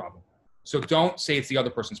part of the problem. So don't say it's the other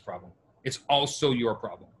person's problem. It's also your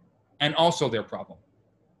problem and also their problem.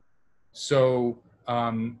 So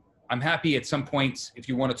I'm happy at some point, if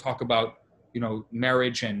you want to talk about,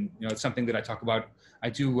 marriage, and, it's something that I talk about. I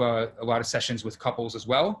do a lot of sessions with couples as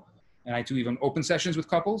well. And I do even open sessions with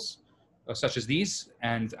couples such as these.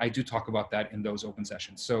 And I do talk about that in those open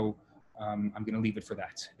sessions. So I'm going to leave it for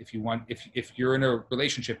that. If you want, if you're in a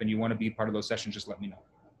relationship and you want to be part of those sessions, just let me know.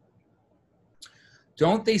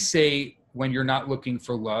 Don't they say when you're not looking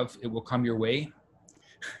for love, it will come your way?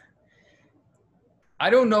 I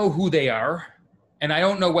don't know who they are, and I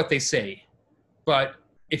don't know what they say, but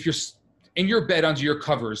if you're in your bed under your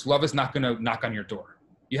covers, love is not going to knock on your door.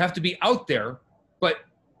 You have to be out there, but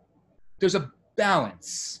there's a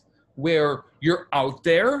balance where you're out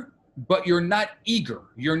there, but you're not eager.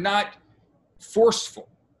 You're not forceful.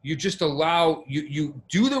 You just allow, you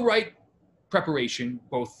do the right preparation,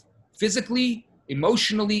 both physically,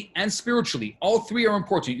 emotionally, and spiritually. All three are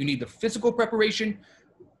important. You need the physical preparation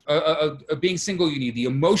of being single, you need the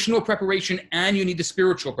emotional preparation, and you need the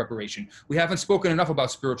spiritual preparation. We haven't spoken enough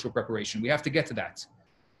about spiritual preparation. We have to get to that.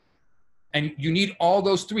 And you need all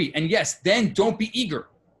those three. And yes, then don't be eager.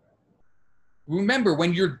 Remember,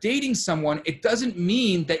 when you're dating someone, it doesn't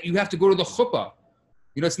mean that you have to go to the chuppah.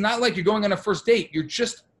 It's not like you're going on a first date. You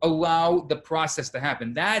just allow the process to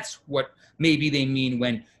happen. That's what maybe they mean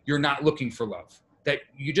when you're not looking for love. That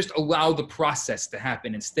you just allow the process to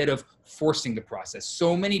happen instead of forcing the process.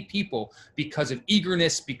 So many people, because of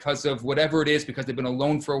eagerness, because of whatever it is, because they've been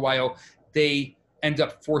alone for a while, they end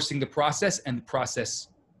up forcing the process, and the process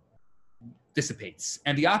dissipates.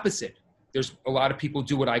 And the opposite. There's a lot of people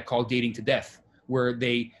do what I call dating to death, where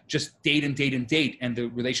they just date and date and date, and the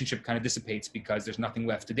relationship kind of dissipates because there's nothing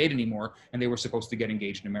left to date anymore, and they were supposed to get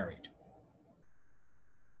engaged and married.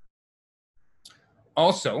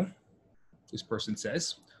 Also, this person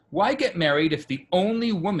says, why get married if the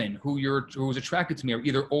only woman who was attracted to me are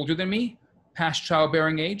either older than me, past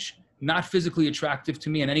childbearing age, not physically attractive to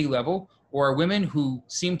me on any level, or are women who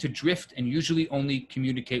seem to drift and usually only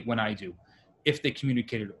communicate when I do, if they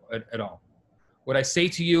communicate at all? What I say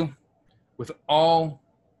to you, with all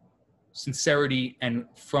sincerity and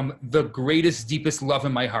from the greatest, deepest love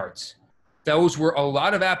in my heart, those were a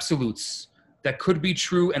lot of absolutes that could be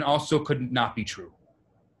true and also could not be true.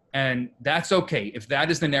 And that's okay. If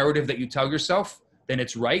that is the narrative that you tell yourself, then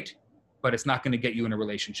it's right, but it's not going to get you in a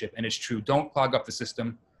relationship. And it's true. Don't clog up the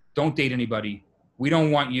system. Don't date anybody. We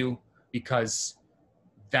don't want you, because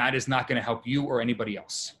that is not going to help you or anybody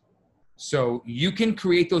else. So you can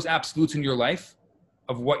create those absolutes in your life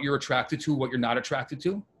of what you're attracted to, what you're not attracted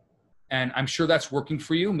to. And I'm sure that's working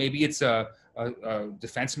for you. Maybe it's a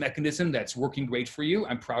defense mechanism that's working great for you.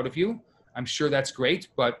 I'm proud of you. I'm sure that's great,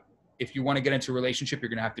 but if you want to get into a relationship, you're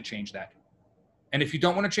going to have to change that. And if you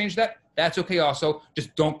don't want to change that, that's okay also.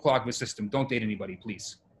 Just don't clog the system. Don't date anybody,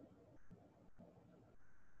 please.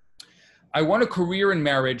 I want a career in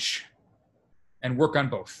marriage and work on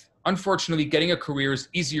both. Unfortunately, getting a career is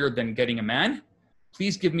easier than getting a man.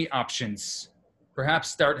 Please give me options. Perhaps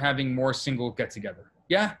start having more single get-together.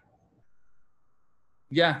 Yeah.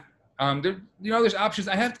 There's options.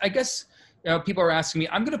 I guess people are asking me,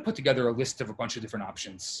 I'm going to put together a list of a bunch of different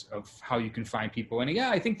options of how you can find people. And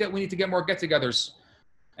I think that we need to get more get-togethers.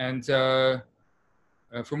 And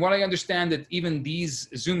from what I understand, that even these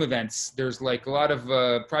Zoom events, there's like a lot of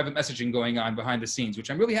private messaging going on behind the scenes,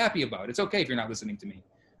 which I'm really happy about. It's okay if you're not listening to me.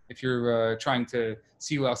 If you're trying to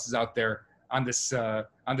see who else is out there on this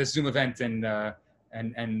Zoom event,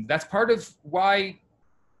 and that's part of why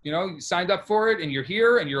you signed up for it and you're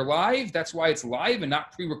here and you're live. That's why it's live and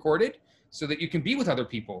not pre-recorded, so that you can be with other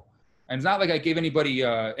people. And it's not like I gave anybody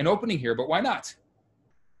an opening here, but why not?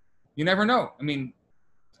 You never know. I mean,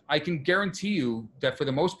 I can guarantee you that for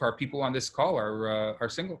the most part, people on this call are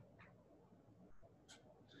single.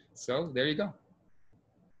 So there you go.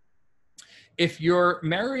 If you're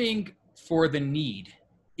marrying for the need,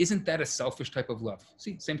 isn't that a selfish type of love?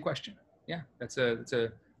 See, same question. Yeah, I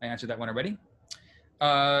answered that one already.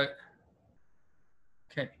 Okay.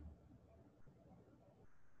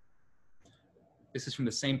 This is from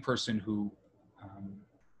the same person who,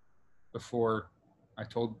 before I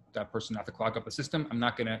told that person not to clog up the system, I'm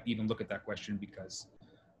not going to even look at that question because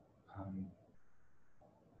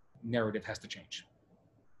narrative has to change.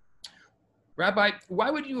 Rabbi,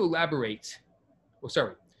 why would you elaborate? Oh,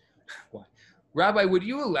 sorry. Why? Rabbi, would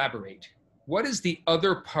you elaborate? What is the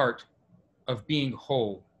other part of being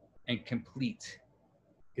whole and complete?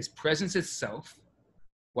 Is presence itself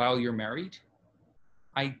while you're married?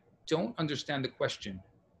 I don't understand the question.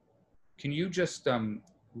 Can you just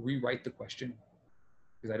rewrite the question?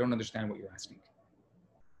 Because I don't understand what you're asking.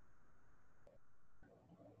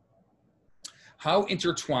 How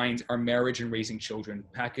intertwined are marriage and raising children,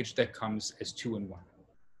 package that comes as 2 in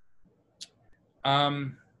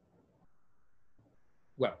 1?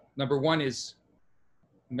 Well, number one is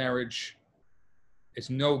marriage is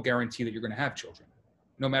no guarantee that you're going to have children,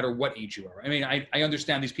 no matter what age you are. I mean, I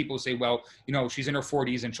understand these people say, well, she's in her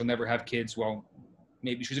 40s and she'll never have kids. Well,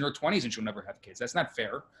 maybe she's in her 20s and she'll never have kids. That's not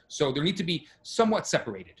fair. So there need to be somewhat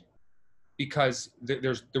separated, because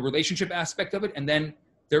there's the relationship aspect of it, and then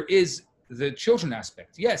there is the children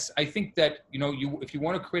aspect. Yes, I think that if you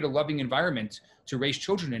want to create a loving environment to raise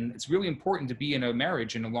children in, it's really important to be in a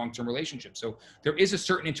marriage and a long-term relationship. So there is a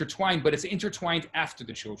certain intertwine, but it's intertwined after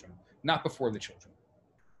the children, not before the children,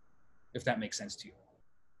 if that makes sense to you.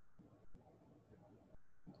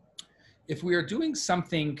 If we are doing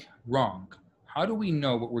something wrong, how do we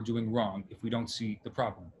know what we're doing wrong if we don't see the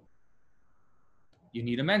problem? You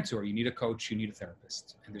need a mentor, you need a coach, you need a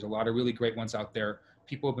therapist. And there's a lot of really great ones out there.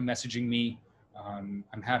 People have been messaging me. I'm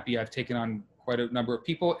happy I've taken on quite a number of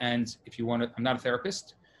people. And if you want to, I'm not a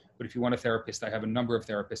therapist, but if you want a therapist, I have a number of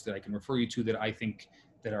therapists that I can refer you to that I think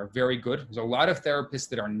that are very good. There's a lot of therapists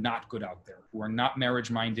that are not good out there, who are not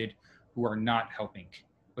marriage-minded, who are not helping.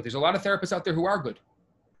 But there's a lot of therapists out there who are good.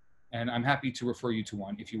 And I'm happy to refer you to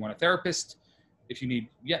one. If you want a therapist, if you need,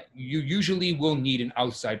 you usually will need an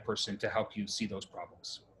outside person to help you see those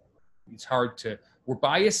problems. It's hard to, we're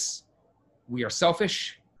biased, we are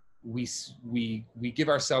selfish, we give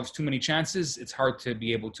ourselves too many chances. It's hard to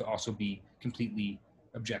be able to also be completely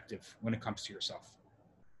objective when it comes to yourself.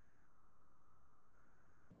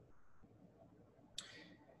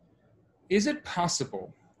 Is it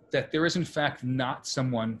possible that there is in fact not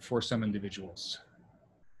someone for some individuals?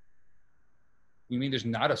 You mean there's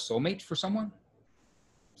not a soulmate for someone?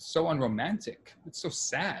 So unromantic. It's so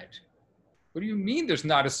sad. What do you mean there's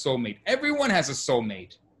not a soulmate? Everyone has a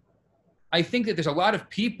soulmate. I think that there's a lot of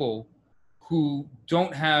people who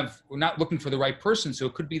are not looking for the right person. So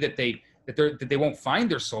it could be that they won't find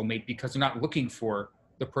their soulmate because they're not looking for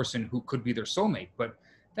the person who could be their soulmate. But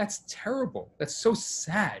that's terrible. That's so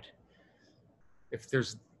sad.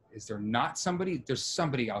 Is there not somebody? There's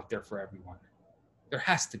somebody out there for everyone. There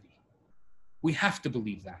has to be. We have to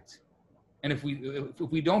believe that. And if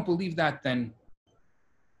we don't believe that, then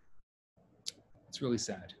it's really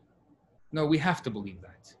sad. No, we have to believe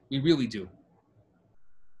that. We really do.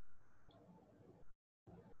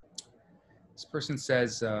 This person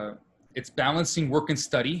says, it's balancing work and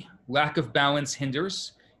study. Lack of balance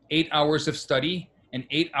hinders. 8 hours of study and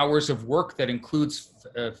 8 hours of work that includes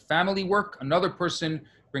family work. Another person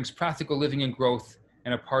brings practical living and growth,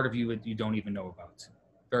 and a part of you that you don't even know about.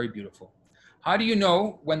 Very beautiful. How do you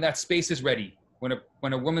know when that space is ready?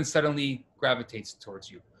 when a woman suddenly gravitates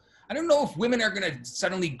towards you. I don't know if women are going to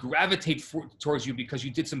suddenly gravitate towards you because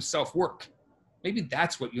you did some self-work. Maybe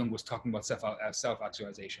that's what Jung was talking about,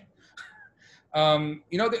 self-actualization.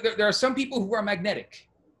 There are some people who are magnetic.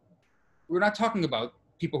 We're not talking about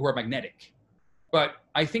people who are magnetic, but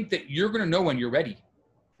I think that you're going to know when you're ready.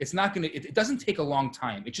 It doesn't take a long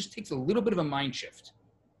time. It just takes a little bit of a mind shift.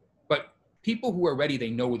 But people who are ready, they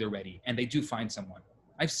know they're ready, and they do find someone.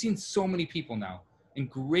 I've seen so many people now in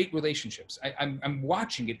great relationships. I'm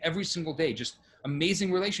watching it every single day, just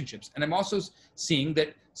amazing relationships. And I'm also seeing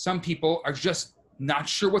that some people are just not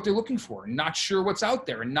sure what they're looking for, not sure what's out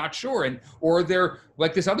there, and not sure. Or they're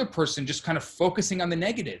like this other person, just kind of focusing on the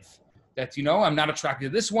negative. That, I'm not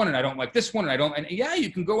attracted to this one, and I don't like this one, and yeah,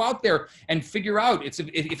 you can go out there and figure out,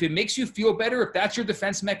 if it makes you feel better, if that's your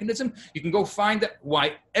defense mechanism, you can go find that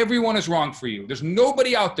why everyone is wrong for you. There's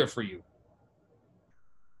nobody out there for you.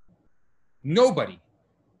 Nobody.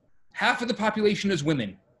 Half of the population is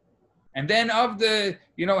women. And then of the,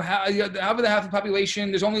 half of the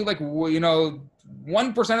population, there's only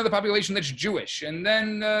 1% of the population that's Jewish. And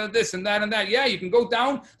then this and that and that. Yeah, you can go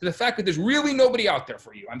down to the fact that there's really nobody out there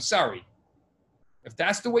for you. I'm sorry. If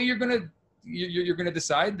that's the way you're gonna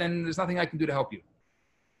decide, then there's nothing I can do to help you.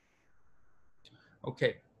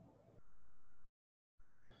 Okay.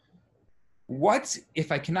 What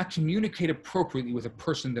if I cannot communicate appropriately with a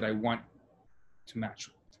person that I want to match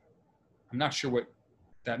with? I'm not sure what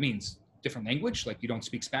that means. Different language, like you don't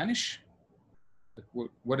speak Spanish?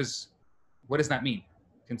 What does that mean?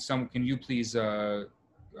 Can you please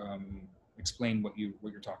explain what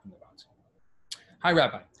you're talking about? Hi,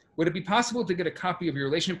 Rabbi. Would it be possible to get a copy of your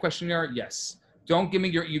relationship questionnaire? Yes. You gave me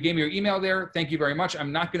your email there. Thank you very much.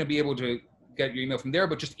 I'm not going to be able to get your email from there,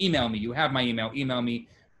 but just email me. You have my email. Email me,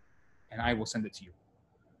 and I will send it to you.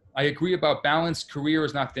 I agree about balance. Career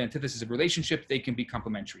is not the antithesis of relationship. They can be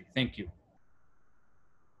complementary. Thank you.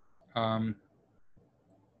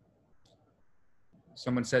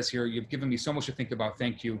 Someone says here, you've given me so much to think about.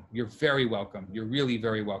 Thank you. You're very welcome. You're really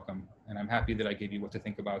very welcome. And I'm happy that I gave you what to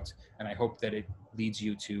think about. And I hope that it leads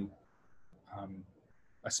you to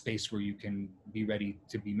a space where you can be ready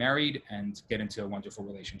to be married and get into a wonderful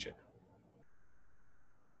relationship.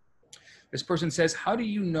 This person says, how do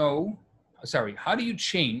you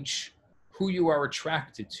change who you are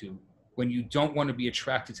attracted to when you don't want to be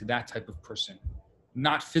attracted to that type of person?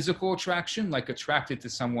 Not physical attraction, like attracted to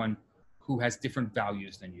someone who has different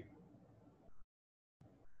values than you.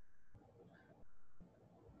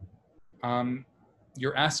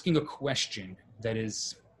 You're asking a question that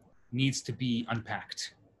needs to be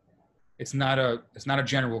unpacked. It's not a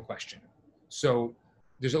general question. So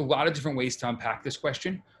there's a lot of different ways to unpack this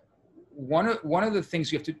question. One of the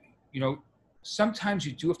things you have to, sometimes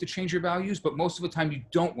you do have to change your values, but most of the time you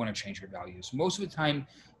don't want to change your values. Most of the time,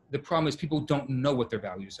 the problem is people don't know what their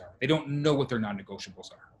values are. They don't know what their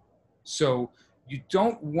non-negotiables are. So you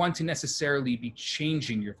don't want to necessarily be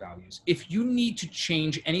changing your values. If you need to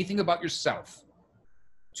change anything about yourself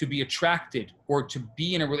to be attracted or to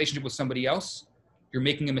be in a relationship with somebody else, you're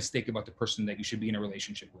making a mistake about the person that you should be in a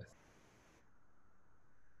relationship with.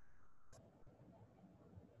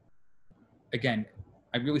 Again,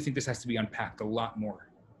 I really think this has to be unpacked a lot more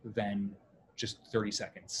than just 30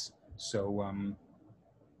 seconds. So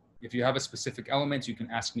if you have a specific element, you can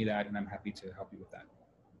ask me that, and I'm happy to help you with that.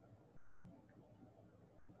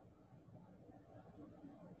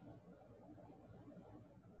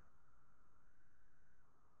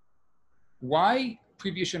 Why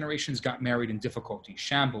previous generations got married in difficulty,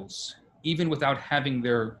 shambles, even without having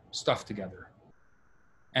their stuff together,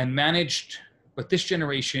 and managed, but this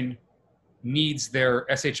generation needs their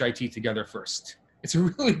SHIT together first? It's a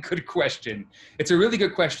really good question.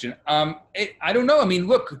 I don't know. I mean,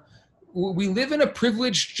 look, we live in a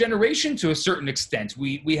privileged generation to a certain extent.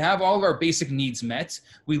 We have all of our basic needs met.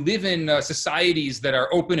 We live in societies that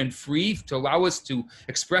are open and free to allow us to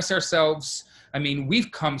express ourselves. I mean,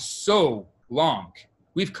 we've come so long.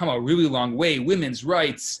 We've come a really long way. Women's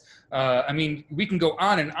rights. I mean, we can go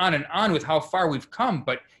on and on and on with how far we've come.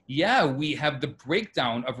 But yeah, we have the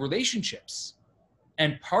breakdown of relationships.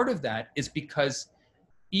 And part of that is because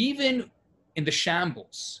even in the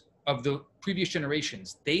shambles of the previous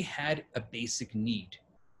generations, they had a basic need.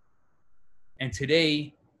 And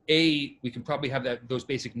today, A, we can probably have those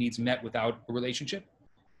basic needs met without a relationship.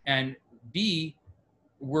 And B,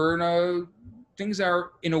 things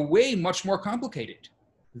are in a way much more complicated.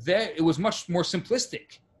 It was much more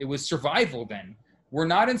simplistic. It was survival then. We're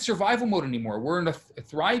not in survival mode anymore. We're in a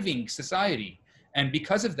thriving society. And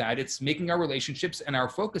because of that, it's making our relationships and our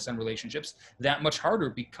focus on relationships that much harder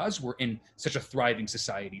because we're in such a thriving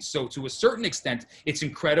society. So to a certain extent, it's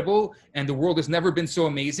incredible, and the world has never been so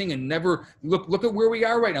amazing, and never, look at where we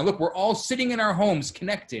are right now. Look, we're all sitting in our homes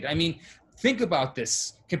connected. I mean, think about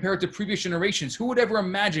this compared to previous generations. Who would ever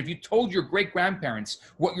imagine if you told your great-grandparents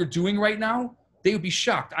what you're doing right now? They would be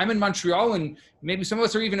shocked. I'm in Montreal, and maybe some of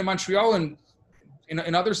us are even in Montreal, and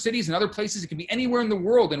in other cities and other places. It can be anywhere in the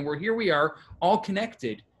world, and here we are, all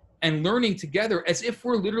connected and learning together as if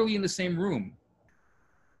we're literally in the same room.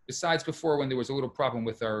 Besides before, when there was a little problem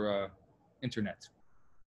with our internet.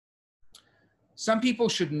 Some people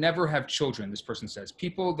should never have children, this person says.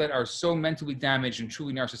 People that are so mentally damaged and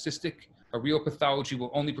truly narcissistic, a real pathology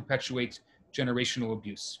will only perpetuate generational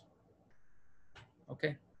abuse.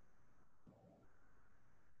 Okay.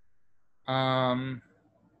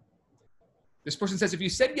 This person says, if you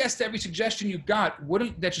said yes to every suggestion you got,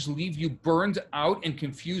 wouldn't that just leave you burned out and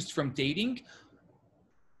confused from dating?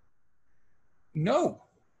 No,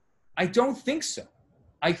 I don't think so.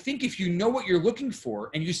 I think if you know what you're looking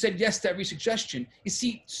for and you said yes to every suggestion, you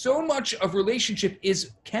see, so much of relationship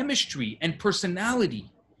is chemistry and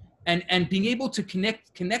personality and being able to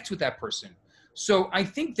connect with that person. So I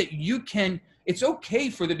think that it's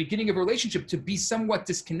okay for the beginning of a relationship to be somewhat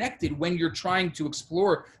disconnected when you're trying to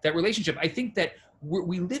explore that relationship. I think that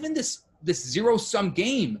we live in this zero-sum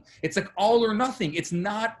game. It's like all or nothing. It's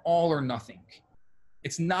not all or nothing.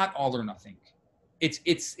 It's not all or nothing.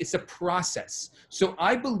 It's a process. So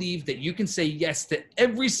I believe that you can say yes to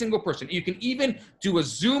every single person. You can even do a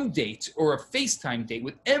Zoom date or a FaceTime date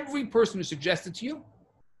with every person who suggested to you.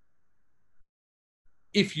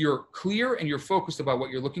 If you're clear and you're focused about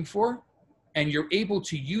what you're looking for, and you're able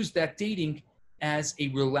to use that dating as a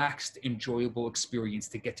relaxed, enjoyable experience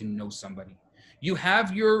to get to know somebody. You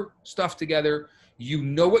have your stuff together. You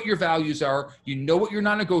know what your values are. You know what your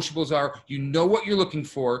non-negotiables are. You know what you're looking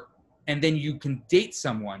for. And then you can date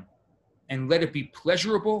someone and let it be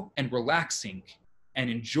pleasurable and relaxing and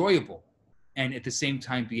enjoyable, and at the same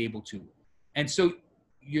time be able to. And so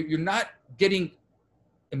you're not getting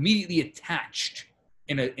immediately attached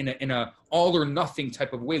in a all or nothing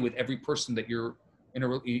type of way with every person that you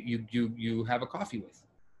have a coffee with.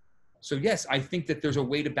 So yes, I think that there's a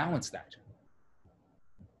way to balance that.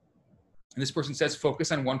 And this person says,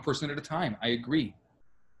 focus on one person at a time. I agree.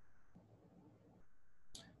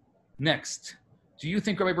 Next, do you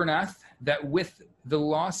think, Rabbi Bernath, that with the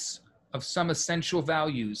loss of some essential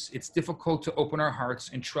values, it's difficult to open our hearts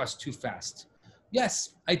and trust too fast?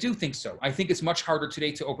 Yes, I do think so. I think it's much harder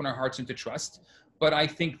today to open our hearts and to trust. But I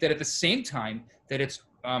think that at the same time that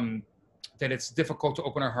it's difficult to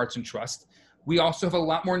open our hearts and trust, we also have a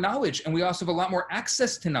lot more knowledge, and we also have a lot more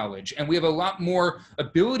access to knowledge, and we have a lot more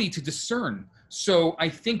ability to discern. So I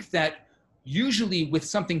think that usually with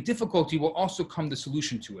something difficulty will also come the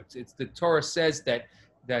solution to it. It's the Torah says that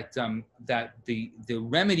the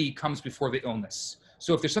remedy comes before the illness.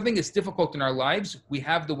 So if there's something that's difficult in our lives, we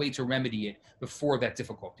have the way to remedy it before that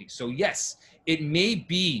difficulty. So yes, it may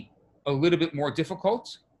be a little bit more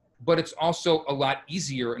difficult, but it's also a lot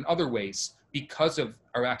easier in other ways because of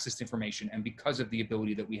our access to information and because of the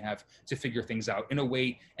ability that we have to figure things out in a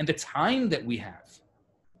way, and the time that we have.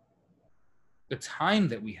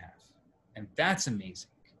 And that's amazing.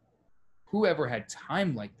 Whoever had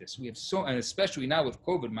time like this? We have and especially now with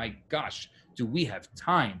COVID, my gosh, do we have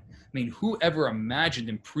time? I mean, whoever imagined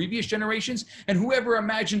in previous generations, and whoever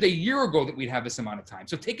imagined a year ago that we'd have this amount of time?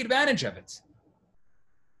 So take advantage of it.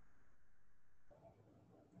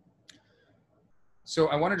 So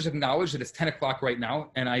I want to just acknowledge that it's 10 o'clock right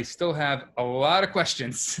now, and I still have a lot of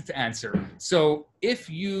questions to answer. So if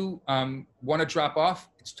you want to drop off,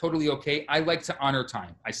 it's totally okay. I like to honor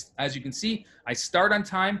time. As you can see, I start on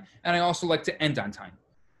time, and I also like to end on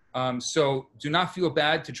time. So do not feel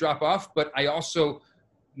bad to drop off, but I also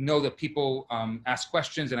know that people ask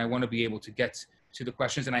questions, and I want to be able to get to the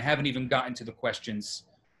questions, and I haven't even gotten to the questions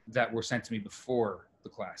that were sent to me before the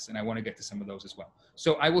class, and I want to get to some of those as well.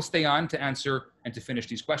 So I will stay on to answer and to finish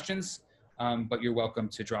these questions, but you're welcome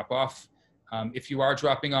to drop off. If you are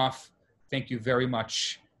dropping off, thank you very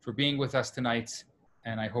much for being with us tonight,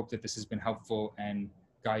 and I hope that this has been helpful and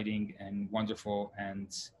guiding and wonderful,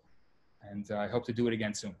 and I hope to do it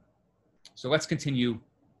again soon. So let's continue.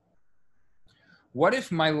 What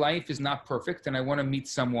if my life is not perfect and I want to meet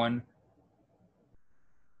someone,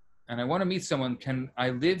 can I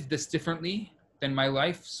live this differently than my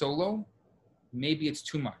life solo? Maybe it's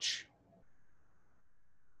too much.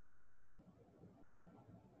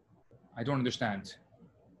 I don't understand.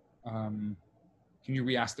 Can you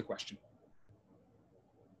re-ask the question?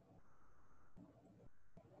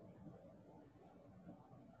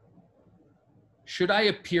 Should I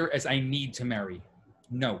appear as I need to marry?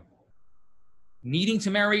 No. Needing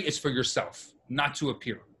to marry is for yourself, not to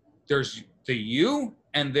appear. There's the you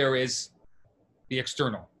and there is the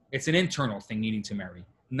external. It's an internal thing, needing to marry,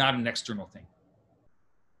 not an external thing.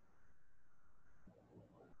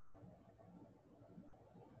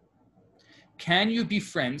 Can you be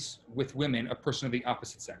friends with women, a person of the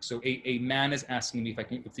opposite sex? So a man is asking me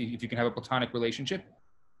if you can have a platonic relationship.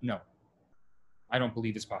 No, I don't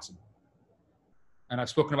believe it's possible. And I've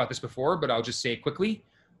spoken about this before, but I'll just say it quickly.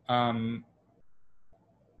 A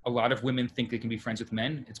lot of women think they can be friends with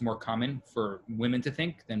men. It's more common for women to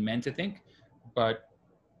think than men to think, but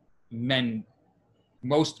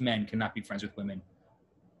most men cannot be friends with women.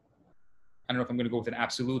 I don't know if I'm going to go with an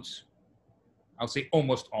absolute. I'll say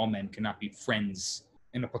almost all men cannot be friends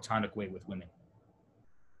in a platonic way with women.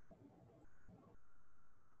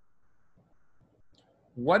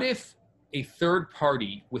 What if a third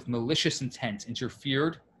party with malicious intent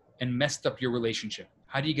interfered and messed up your relationship?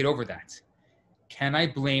 How do you get over that? Can I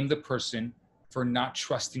blame the person for not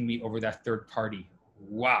trusting me over that third party?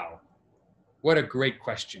 Wow. What a great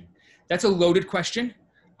question. That's a loaded question.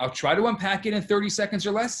 I'll try to unpack it in 30 seconds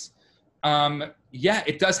or less. Yeah,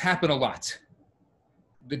 it does happen a lot.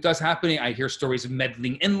 It does happen. I hear stories of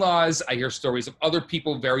meddling in-laws. I hear stories of other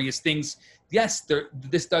people, various things. Yes,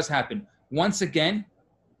 this does happen. Once again,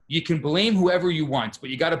 you can blame whoever you want, but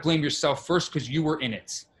you got to blame yourself first because you were in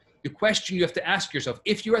it. The question you have to ask yourself,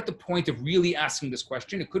 if you're at the point of really asking this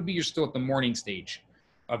question, it could be you're still at the mourning stage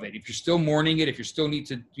of it. If you're still mourning it, if you still need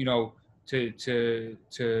to,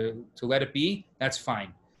 to let it be, that's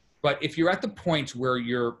fine. But if you're at the point where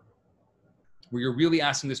you're really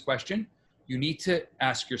asking this question, you need to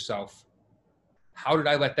ask yourself, how did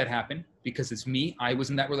I let that happen? Because it's me, I was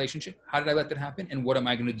in that relationship. How did I let that happen? And what am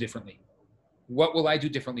I going to do differently? What will I do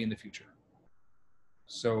differently in the future?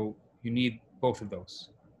 So you need both of those.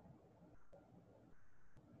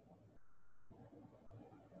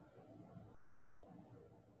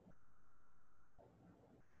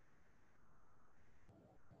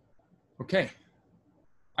 Okay,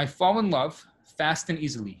 I fall in love fast and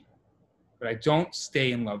easily, but I don't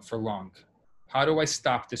stay in love for long. How do I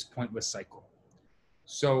stop this pointless cycle?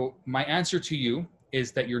 So my answer to you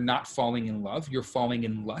is that you're not falling in love, you're falling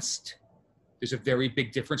in lust. There's a very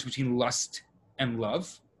big difference between lust and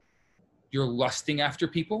love. You're lusting after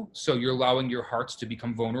people, so you're allowing your hearts to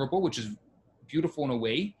become vulnerable, which is beautiful in a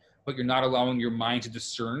way, but you're not allowing your mind to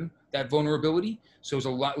discern that vulnerability. So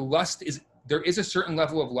there is a certain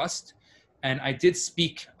level of lust. And I did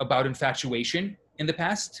speak about infatuation in the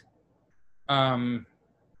past. And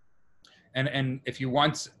if you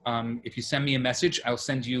want, if you send me a message, I'll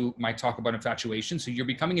send you my talk about infatuation. So you're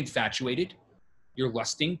becoming infatuated. You're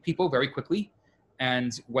lusting people very quickly.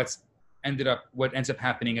 And what ends up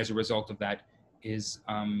happening as a result of that is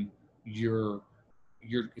we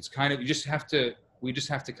just have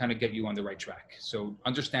to kind of get you on the right track. So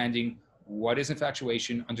understanding what is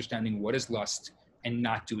infatuation, understanding what is lust, and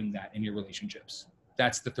not doing that in your relationships.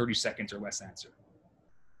 That's the 30 seconds or less answer.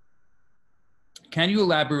 Can you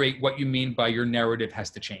elaborate what you mean by your narrative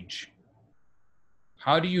has to change?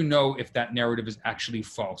 How do you know if that narrative is actually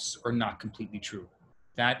false or not completely true?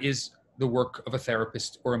 That is the work of a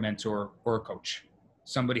therapist or a mentor or a coach.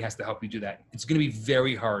 Somebody has to help you do that. It's going to be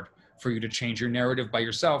very hard for you to change your narrative by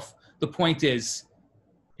yourself. The point is,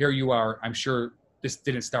 here you are. I'm sure this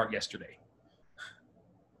didn't start yesterday.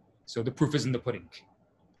 So the proof is in the pudding.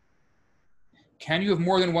 Can you have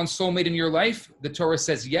more than one soulmate in your life? The Torah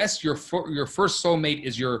says yes. Your first soulmate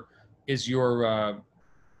is your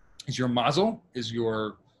mazel, is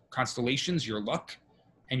your constellations, your luck,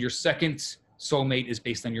 and your second soulmate is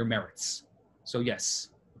based on your merits. So yes,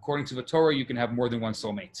 according to the Torah, you can have more than one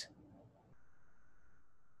soulmate.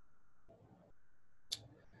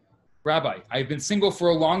 Rabbi, I've been single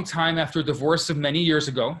for a long time after a divorce of many years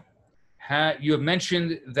ago. You have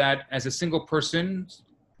mentioned that as a single person,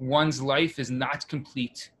 one's life is not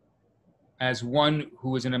complete as one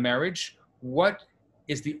who is in a marriage. What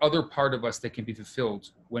is the other part of us that can be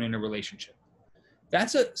fulfilled when in a relationship?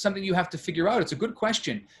 That's something you have to figure out. It's a good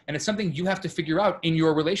question, and it's something you have to figure out in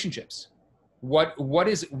your relationships. What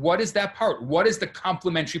is that part? What is the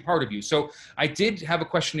complementary part of you? So I did have a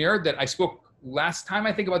questionnaire that I spoke last time,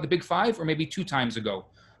 I think, about the big five, or maybe 2 times ago,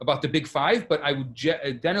 about the big five, but I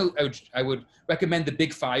would recommend the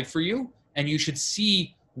big five for you, and you should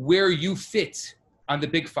see where you fit on the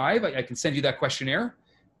big five. I can send you that questionnaire,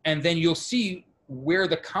 and then you'll see where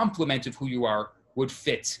the complement of who you are would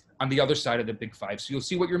fit on the other side of the big five. So you'll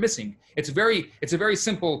see what you're missing. It's a very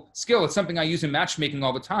simple skill. It's something I use in matchmaking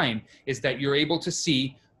all the time, is that you're able to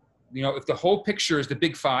see, if the whole picture is the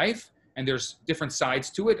big five, And there's different sides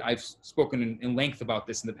to it. I've spoken in length about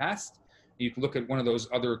this in the past. You can look at one of those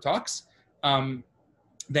other talks. Then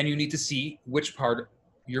you need to see which part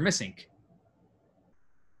you're missing.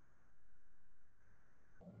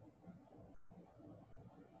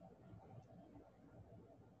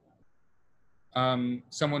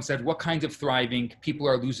 Someone said, what kind of thriving? People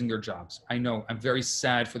are losing their jobs. I know, I'm very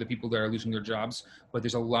sad for the people that are losing their jobs, but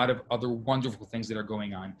there's a lot of other wonderful things that are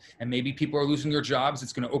going on. And maybe people are losing their jobs.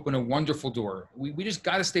 It's going to open a wonderful door. We just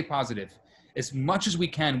got to stay positive. As much as we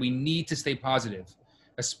can, we need to stay positive,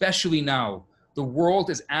 especially now. The world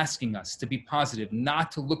is asking us to be positive, not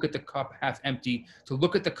to look at the cup half empty, to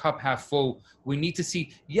look at the cup half full. We need to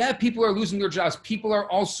see, yeah, people are losing their jobs. People are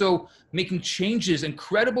also making changes,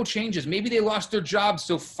 incredible changes. Maybe they lost their jobs,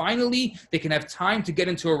 so finally they can have time to get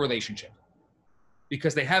into a relationship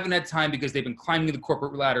because they haven't had time because they've been climbing the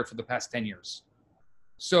corporate ladder for the past 10 years.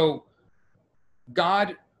 So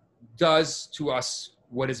God does to us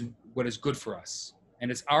what is good for us. And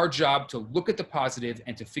it's our job to look at the positive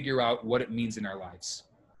and to figure out what it means in our lives.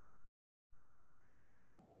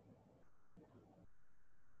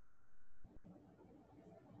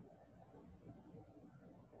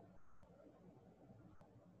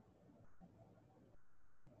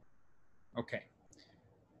 Okay.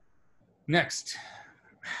 Next.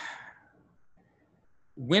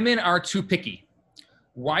 Women are too picky.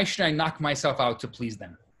 Why should I knock myself out to please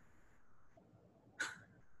them?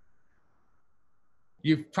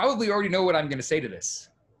 You probably already know what I'm going to say to this.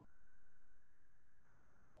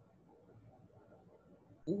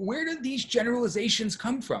 Where did these generalizations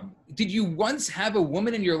come from? Did you once have a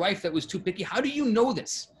woman in your life that was too picky? How do you know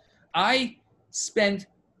this? I spend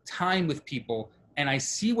time with people and I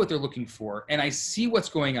see what they're looking for and I see what's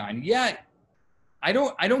going on. Yeah, I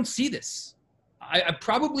don't see this. I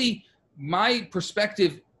probably, my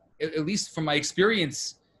perspective, at least from my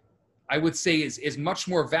experience, I would say is much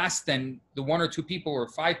more vast than the 1 or 2 people or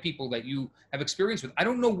 5 people that you have experience with. I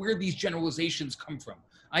don't know where these generalizations come from.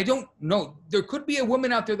 I don't know. There could be a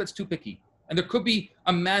woman out there that's too picky, and there could be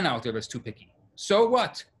a man out there that's too picky. So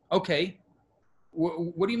what? Okay.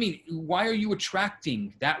 What do you mean? Why are you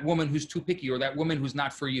attracting that woman who's too picky or that woman who's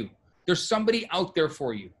not for you? There's somebody out there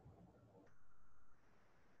for you.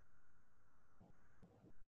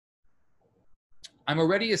 I'm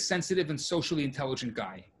already a sensitive and socially intelligent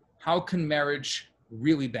guy. How can marriage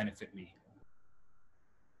really benefit me?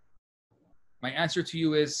 My answer to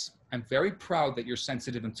you is, I'm very proud that you're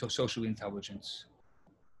sensitive and socially intelligent.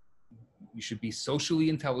 You should be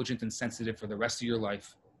socially intelligent and sensitive for the rest of your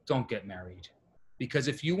life. Don't get married. Because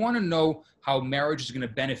if you want to know how marriage is going to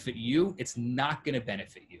benefit you, it's not going to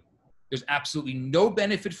benefit you. There's absolutely no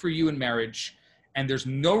benefit for you in marriage, and there's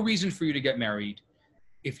no reason for you to get married.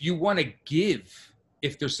 If you want to give,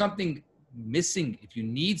 if there's something missing, if you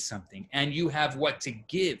need something and you have what to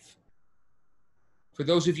give. For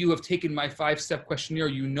those of you who have taken my 5-step questionnaire,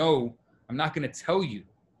 you know I'm not going to tell you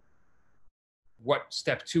what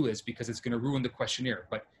step 2 is because it's going to ruin the questionnaire,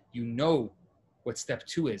 but you know what step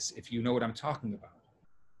 2 is if you know what I'm talking about.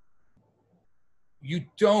 You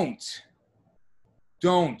don't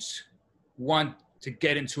want to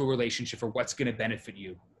get into a relationship for what's going to benefit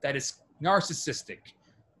you. That is narcissistic.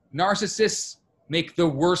 Narcissists make the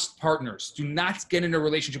worst partners. Do not get in a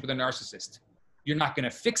relationship with a narcissist. You're not going to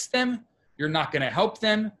fix them. You're not going to help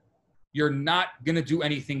them. You're not going to do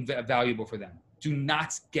anything valuable for them. Do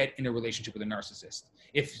not get in a relationship with a narcissist.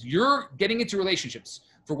 If you're getting into relationships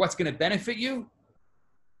for what's going to benefit you,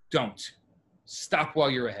 don't. Stop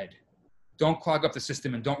while you're ahead. Don't clog up the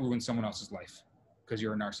system and don't ruin someone else's life because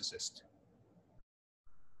you're a narcissist.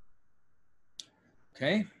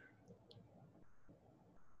 Okay?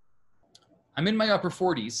 I'm in my upper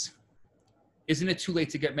 40s. Isn't it too late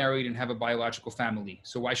to get married and have a biological family?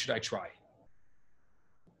 So why should I try?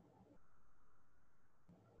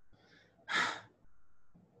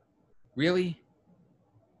 Really?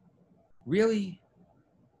 Really?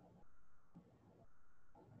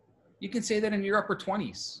 You can say that in your upper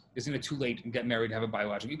 20s. Isn't it too late to get married and have a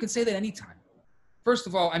biological? You can say that anytime. First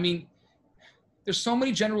of all, I mean, there's so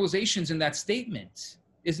many generalizations in that statement.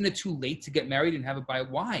 Isn't it too late to get married and have a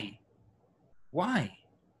biological? Why? Why?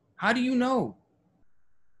 How do you know?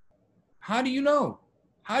 How do you know?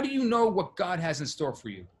 How do you know what God has in store for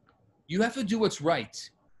you? You have to do what's right.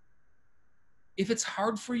 If it's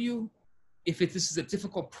hard for you, if this is a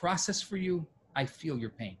difficult process for you, I feel your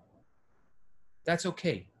pain. That's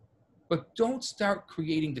okay. But don't start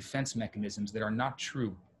creating defense mechanisms that are not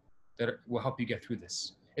true, will help you get through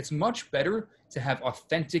this. It's much better to have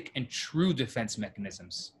authentic and true defense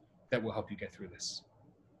mechanisms that will help you get through this.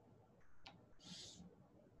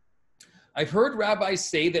 I've heard rabbis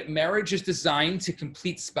say that marriage is designed to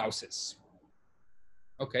complete spouses.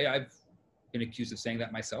 Okay, I've been accused of saying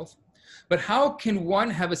that myself. But how can one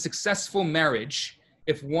have a successful marriage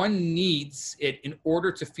if one needs it in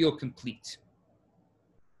order to feel complete?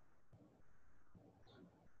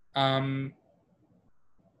 I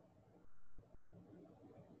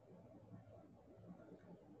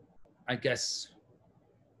guess,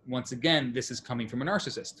 once again, this is coming from a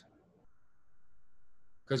narcissist,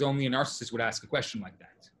 because only a narcissist would ask a question like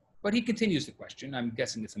that. But he continues the question. I'm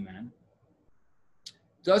guessing it's a man.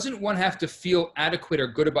 Doesn't one have to feel adequate or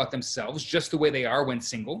good about themselves just the way they are when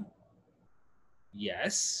single?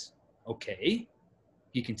 Yes. Okay.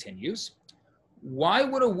 He continues. Why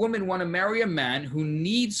would a woman want to marry a man who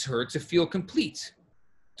needs her to feel complete?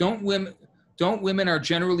 Don't women are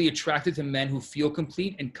generally attracted to men who feel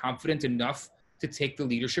complete and confident enough to take the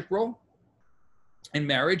leadership role in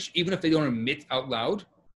marriage, even if they don't admit out loud,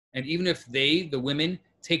 and even if the women,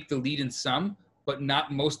 take the lead in some, but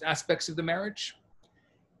not most aspects of the marriage?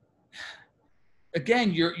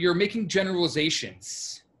 Again, you're making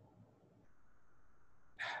generalizations.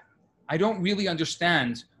 I don't really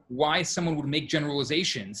understand why someone would make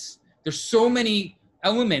generalizations. There's so many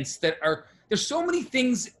elements there's so many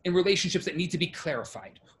things in relationships that need to be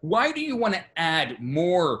clarified. Why do you want to add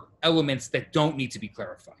more elements that don't need to be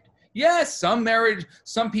clarified? Yes,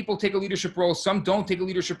 some people take a leadership role, some don't take a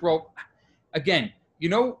leadership role. Again, you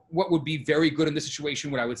know what would be very good in this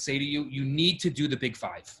situation? What I would say to you, you need to do the big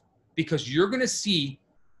five, because you're going to see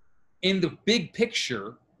in the big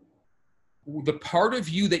picture the part of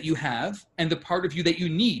you that you have and the part of you that you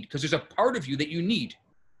need, because there's a part of you that you need.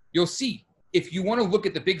 You'll see. If you want to look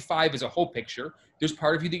at the big five as a whole picture, there's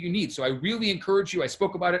part of you that you need. So I really encourage you. I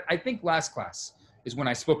spoke about it. I think last class is when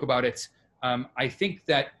I spoke about it. I think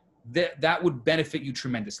that would benefit you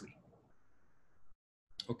tremendously.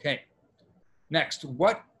 Okay. Next,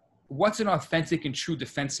 what's an authentic and true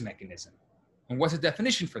defense mechanism? And what's a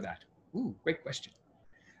definition for that? Ooh, great question.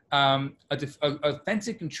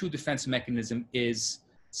 Authentic and true defense mechanism is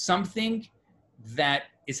something that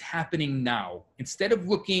is happening now. Instead of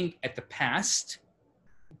looking at the past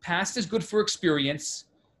is good for experience,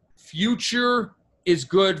 future is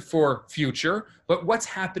good for future, but what's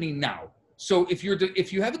happening now? So if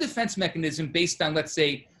you have a defense mechanism based on, let's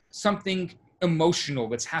say, something emotional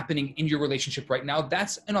that's happening in your relationship right now,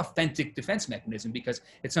 that's an authentic defense mechanism, because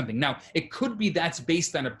it's something. Now, it could be that's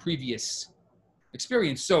based on a previous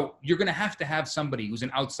experience. So you're going to have somebody who's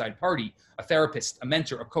an outside party, a therapist, a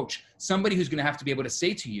mentor, a coach, somebody who's going to have to be able to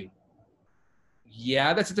say to you,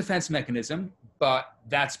 yeah, that's a defense mechanism, but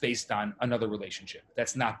that's based on another relationship.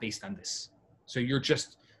 That's not based on this. So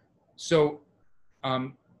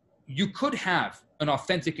you could have an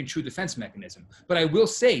authentic and true defense mechanism, but I will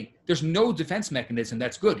say there's no defense mechanism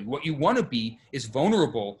that's good. What you want to be is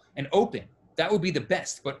vulnerable and open. That would be the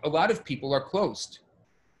best, but a lot of people are closed.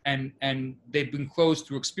 And they've been closed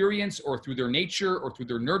through experience or through their nature or through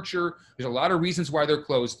their nurture. There's a lot of reasons why they're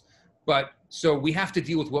closed. But so we have to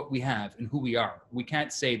deal with what we have and who we are. We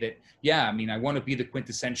can't say that, yeah, I mean, I want to be the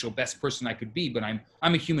quintessential best person I could be, but I'm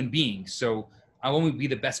a human being. So I'll only be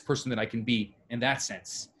the best person that I can be in that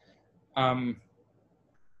sense.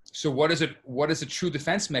 So what is a true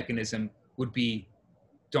defense mechanism would be,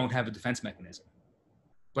 don't have a defense mechanism.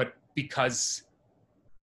 But because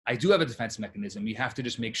I do have a defense mechanism, you have to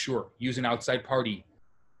just make sure, use an outside party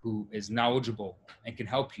who is knowledgeable and can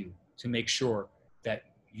help you to make sure that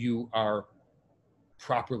you are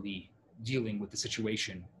properly dealing with the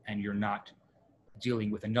situation and you're not dealing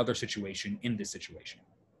with another situation in this situation,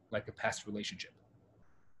 like a past relationship.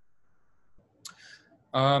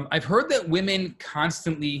 I've heard that women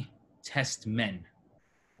constantly test men.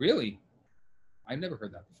 Really? I've never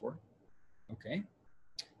heard that before. Okay,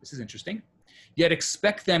 this is interesting. Yet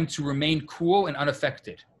expect them to remain cool and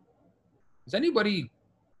unaffected. Has anybody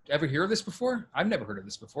ever heard of this before? I've never heard of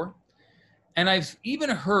this before. And I've even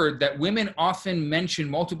heard that women often mention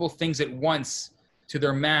multiple things at once to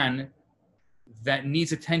their man that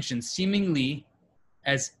needs attention, seemingly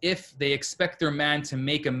as if they expect their man to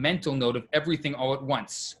make a mental note of everything all at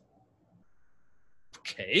once.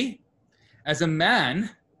 Okay. As a man,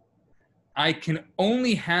 I can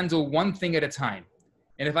only handle one thing at a time.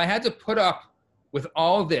 And if I had to put up with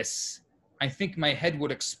all this, I think my head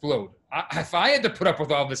would explode. If I had to put up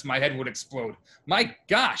with all this, my head would explode. My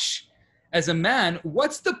gosh. As a man,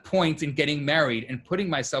 what's the point in getting married and putting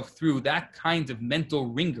myself through that kind of mental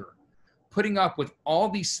ringer? Putting up with all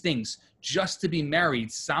these things just to be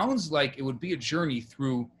married sounds like it would be a journey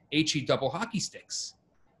through HE double hockey sticks.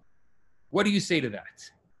 What do you say to that?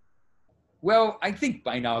 Well, I think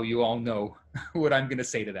by now you all know what I'm going to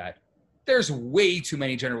say to that. There's way too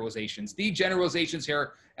many generalizations. The generalizations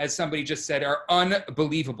here, as somebody just said, are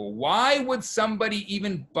unbelievable. Why would somebody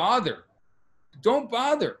even bother? Don't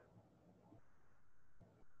bother.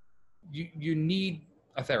 You need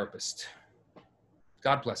a therapist.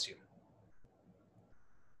 God bless you.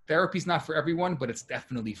 Therapy's not for everyone, but it's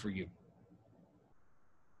definitely for you.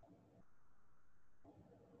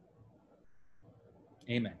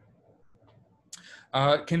 Amen.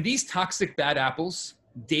 Can these toxic bad apples,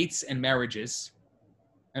 dates and marriages,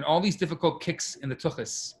 and all these difficult kicks in the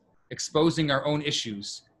tuchus, exposing our own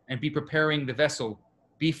issues and be preparing the vessel,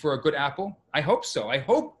 be for a good apple? I hope so. I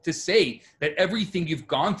hope to say that everything you've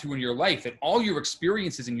gone through in your life, that all your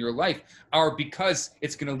experiences in your life are because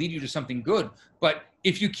it's going to lead you to something good. But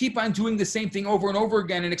if you keep on doing the same thing over and over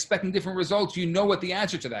again and expecting different results, you know what the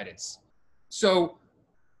answer to that is. So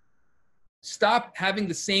stop having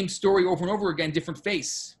the same story over and over again, different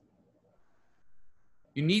face.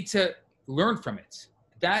 You need to learn from it.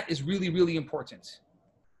 That is really, really important.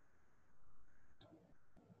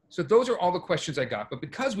 So those are all the questions I got. But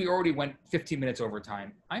because we already went 15 minutes over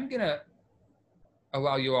time, I'm going to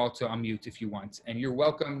allow you all to unmute if you want. And you're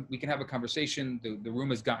welcome. We can have a conversation. The room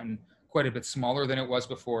has gotten quite a bit smaller than it was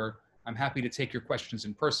before. I'm happy to take your questions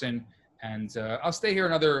in person. And I'll stay here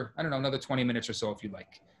another 20 minutes or so if you'd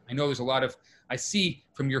like. I know there's a lot of, I see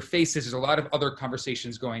from your faces, there's a lot of other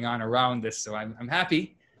conversations going on around this. So I'm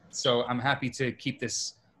happy. So I'm happy to keep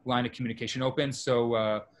this line of communication open.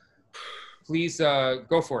 So please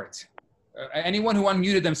go for it. Anyone who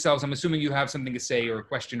unmuted themselves, I'm assuming you have something to say or a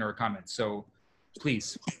question or a comment. So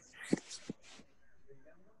please.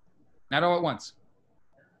 Not all at once.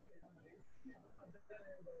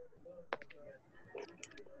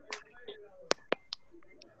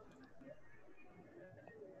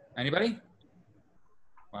 Anybody?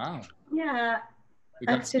 Wow. Yeah, We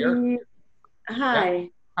got scared. actually, hi. Yeah.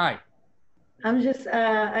 Hi. I'm just,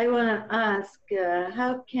 I want to ask,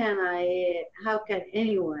 how can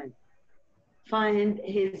anyone find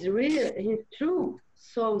his true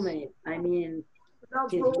soulmate? I mean,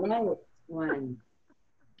 his right one.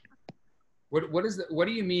 What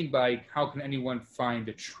do you mean by how can anyone find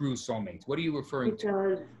a true soulmate? What are you referring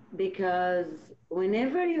to? Because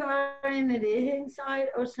whenever you are in a dating site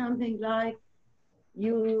or something like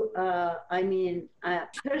you,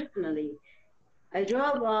 personally, I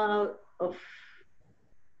draw out of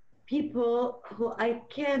people who I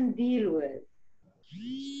can deal with.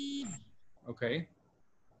 Okay.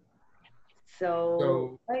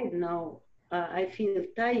 So I don't know. I feel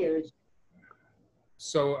tired.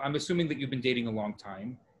 So I'm assuming that you've been dating a long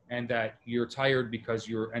time and that you're tired because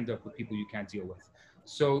you end up with people you can't deal with.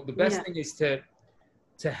 So the best thing is to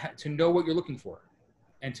know what you're looking for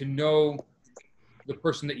and to know the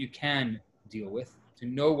person that you can deal with, to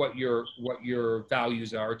know what your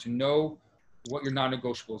values are, to know what your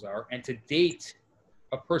non-negotiables are, and to date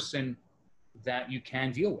a person that you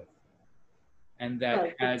can deal with. And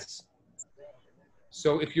that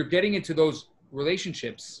so if you're getting into those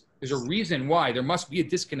relationships, there's a reason why. There must be a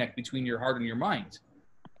disconnect between your heart and your mind.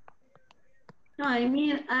 No, I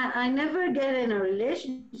mean, I never get in a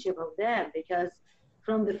relationship of them because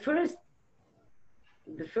from the first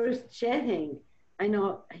chatting, I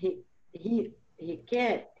know he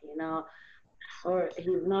can't, or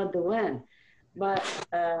he's not the one. But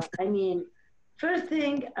I mean, first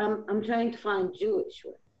thing, I'm trying to find Jewish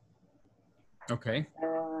one. Okay.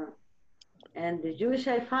 And the Jewish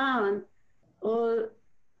I found all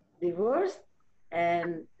divorced,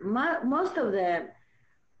 and most of them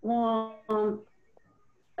want,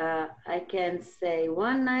 I can say,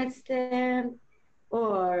 one night stand,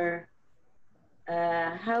 or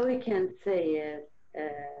how we can say it,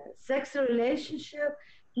 sex relationship,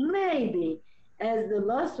 maybe, as the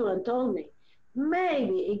last one told me,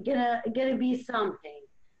 maybe it gonna be something,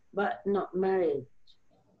 but not marriage.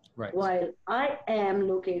 Right. While I am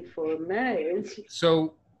looking for marriage.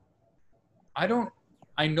 So I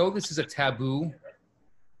know this is a taboo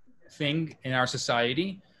thing in our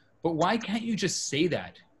society, but why can't you just say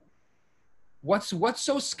that? What's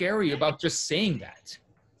so scary about just saying that?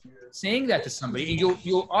 Saying that to somebody, and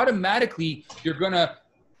you'll automatically you're gonna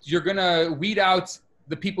weed out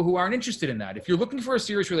the people who aren't interested in that. If you're looking for a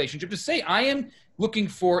serious relationship, just say, I am looking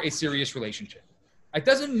for a serious relationship. It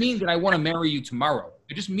doesn't mean that I want to marry you tomorrow.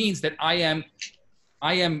 It just means that I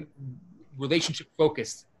am relationship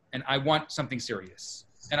focused and I want something serious.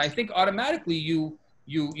 And I think automatically you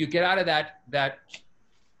get out of that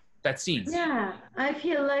scene. Yeah, I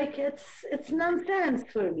feel like it's nonsense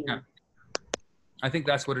for me. Yeah. I think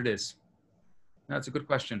that's what it is. That's a good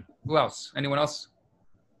question. Who else? Anyone else?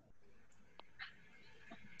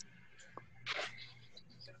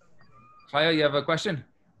 Chaya, you have a question?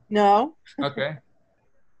 No. Okay.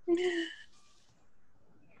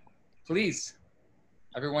 Please.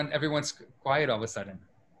 Everyone's quiet all of a sudden.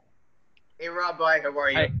 Hey, Rabbi, how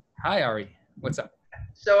are you? Hi, Ari. What's up?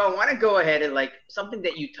 So I want to go ahead and like something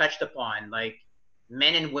that you touched upon, like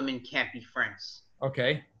men and women can't be friends.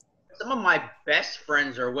 Okay. Some of my best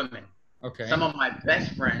friends are women. Okay. Some of my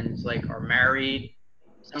best friends like are married,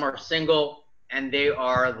 some are single, and they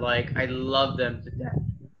are like, I love them to death.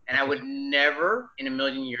 And I would never in a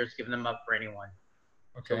million years give them up for anyone.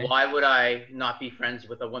 Okay. So why would I not be friends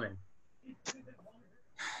with a woman?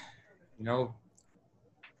 You know,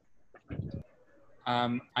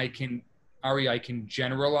 I can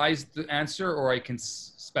generalize the answer, or I can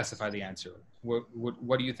specify the answer.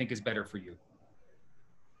 What do you think is better for you?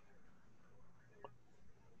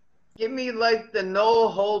 Give me like the no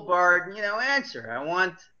hold barred, answer. I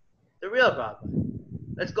want the real Papa.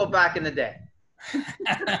 Let's go back in the day.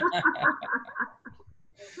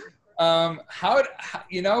 I'm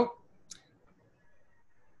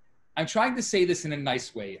trying to say this in a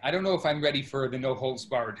nice way. I don't know if I'm ready for the no holds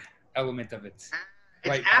barred element of it.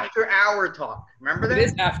 It's after hour talk. Remember that?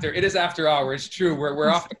 It is after hour. It's true. We're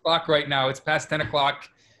off the clock right now. It's past 10 o'clock.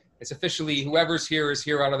 It's officially, whoever's here is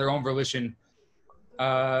here out of their own volition.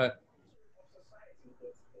 I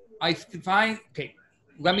find, okay,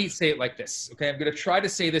 let me say it like this. Okay, I'm going to try to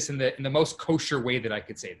say this in the most kosher way that I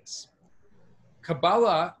could say this.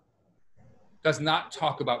 Kabbalah does not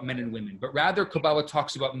talk about men and women, but rather Kabbalah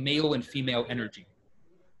talks about male and female energy.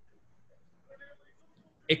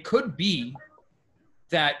 It could be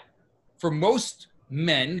that for most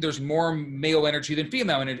men, there's more male energy than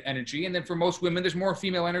female energy, and then for most women, there's more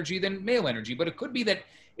female energy than male energy. But it could be that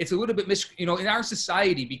it's a little bit, in our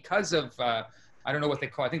society, because of, I don't know what they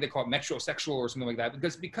call it, I think they call it metrosexual or something like that,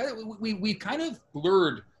 because we kind of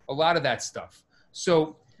blurred a lot of that stuff.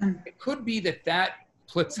 So it could be that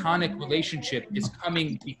platonic relationship is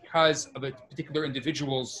coming because of a particular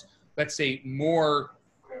individual's, let's say, more,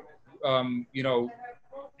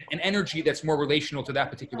 an energy that's more relational to that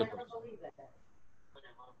particular person.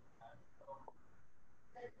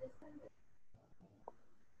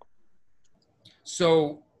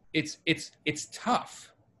 So it's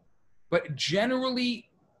tough, but generally,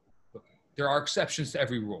 there are exceptions to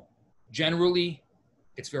every rule. Generally,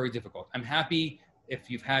 it's very difficult. I'm happy if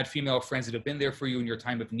you've had female friends that have been there for you in your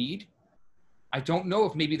time of need. I don't know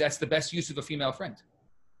if maybe that's the best use of a female friend.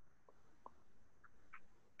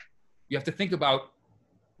 You have to think about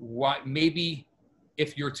what maybe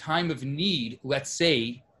if your time of need, let's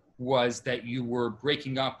say, was that you were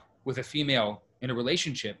breaking up with a female in a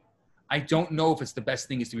relationship. I don't know if it's the best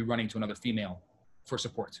thing is to be running to another female for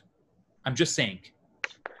support. I'm just saying.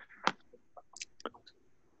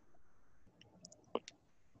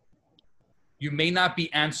 You may not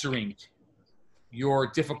be answering your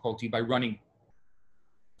difficulty by running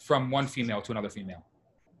from one female to another female.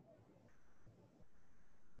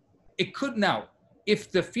 It could now,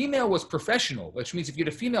 if the female was professional, which means if you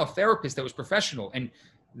had a female therapist that was professional, and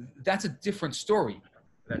that's a different story.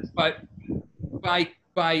 But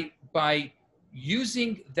by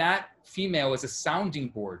using that female as a sounding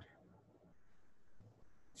board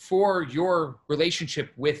for your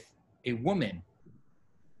relationship with a woman,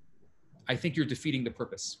 I think you're defeating the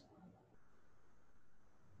purpose.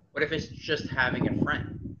 What if it's just having a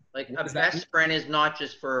friend? Like a best friend is not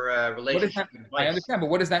just for a relationship. I understand, but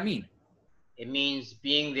what does that mean? It means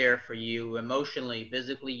being there for you emotionally,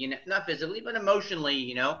 physically, not physically, but emotionally,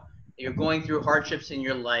 you're going through hardships in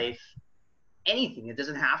your life, anything. It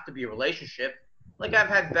doesn't have to be a relationship. Like I've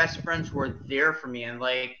had best friends who are there for me and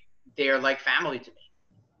like, they're like family to me.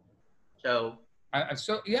 So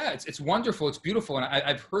yeah, it's wonderful. It's beautiful. And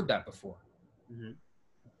I've heard that before. Mm-hmm.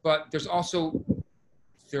 But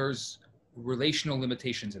there's relational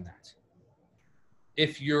limitations in that.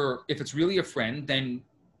 If it's really a friend, then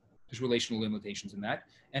there's relational limitations in that.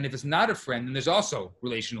 And if it's not a friend, then there's also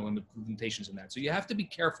relational limitations in that. So you have to be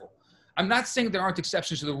careful. I'm not saying there aren't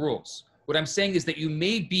exceptions to the rules. What I'm saying is that you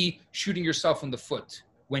may be shooting yourself in the foot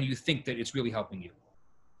when you think that it's really helping you.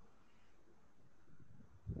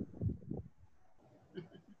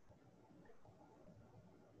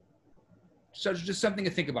 So just something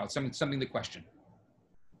to think about, something to question.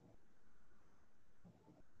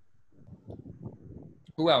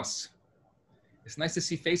 Who else? It's nice to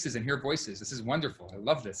see faces and hear voices. This is wonderful. I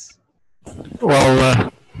love this.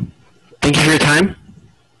 Well, thank you for your time.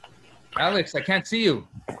 Alex, I can't see you.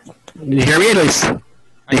 Can you hear me, at least? Can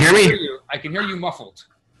you hear me? I can hear you muffled.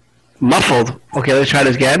 Muffled? Okay, let's try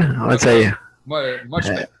this again. Let's say... Much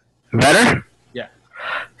better. Better? Yeah.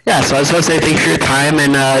 Yeah, so I just want to say thanks for your time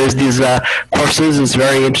and these courses is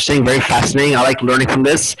very interesting, very fascinating. I like learning from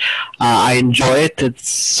this. I enjoy it.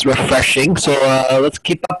 It's refreshing. So let's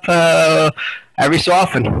keep up every so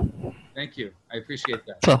often. Thank you. I appreciate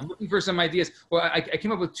that. So I'm looking for some ideas. Well, I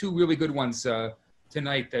came up with two really good ones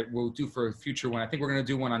tonight that we'll do for a future one. I think we're going to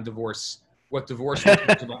do one on divorce. What divorce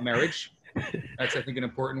is about marriage. That's, I think, an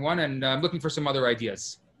important one. And I'm looking for some other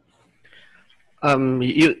ideas.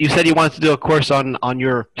 you said you wanted to do a course on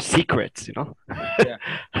your secrets, you know, Yeah.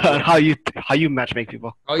 how you matchmake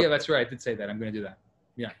people. Oh, yeah, that's right. I did say that. I'm going to do that.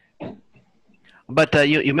 Yeah. But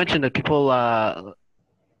you mentioned that people, a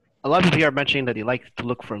lot of people here are mentioning that they like to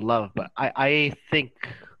look for love. But I think,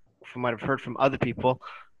 from what I've heard from other people,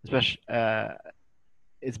 especially,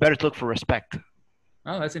 it's better to look for respect.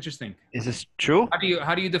 Oh, that's interesting. Is this true?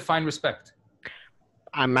 How do you define respect?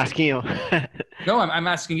 I'm asking you. No, I'm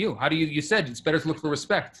asking you. How do you said it's better to look for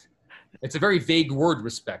respect? It's a very vague word,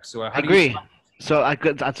 respect. So how I do agree. you?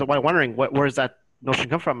 That's what I'm wondering. Where does that notion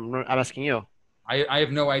come from? I'm asking you. I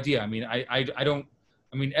have no idea. I mean, I don't.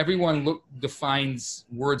 I mean, everyone defines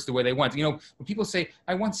words the way they want. You know, when people say,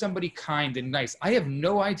 "I want somebody kind and nice," I have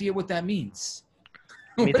no idea what that means.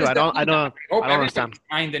 Me too. I don't understand.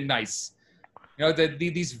 Kind and nice. You know,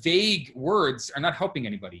 these vague words are not helping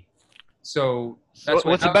anybody. So that's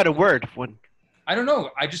What's a better word? I don't know.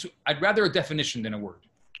 I'd rather a definition than a word.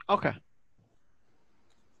 Okay.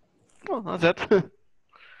 Well, that's it.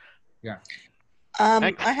 Yeah.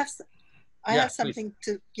 Thanks. I have something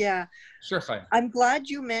to, yeah. Sure, Chaya. I'm glad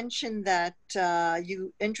you mentioned that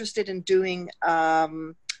you interested in doing a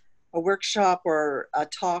workshop or a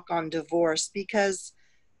talk on divorce, because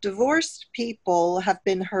divorced people have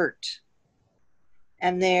been hurt,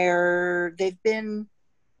 and they've been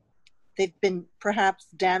perhaps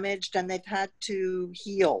damaged, and they've had to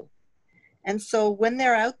heal. And so when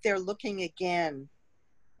they're out there looking again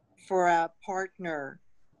for a partner,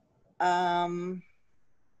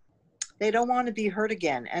 they don't want to be hurt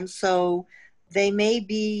again. And so they may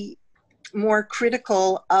be more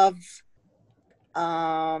critical of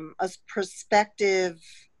a prospective,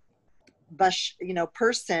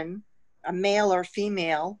 person, a male or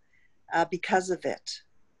female, because of it.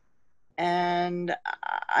 And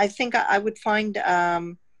I think I would find,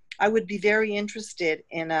 I would be very interested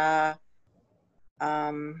in a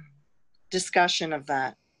discussion of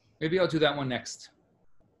that. Maybe I'll do that one next.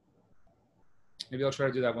 Maybe I'll try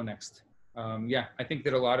to do that one next. Yeah, I think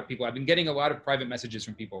that a lot of people, I've been getting a lot of private messages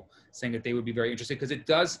from people saying that they would be very interested,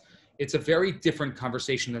 because it's a very different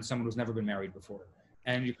conversation than someone who's never been married before.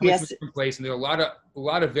 And you're coming from a different place, and there are a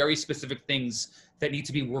lot of very specific things that need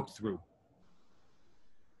to be worked through.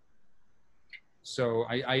 So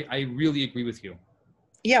I really agree with you.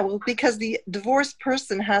 Yeah, well, because the divorced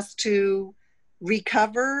person has to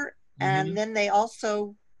recover, and then they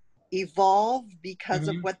also evolve because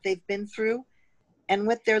of what they've been through. And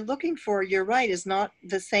what they're looking for, you're right, is not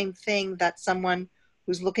the same thing that someone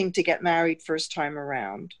who's looking to get married first time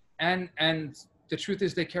around. And the truth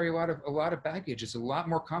is, they carry a lot of baggage. It's a lot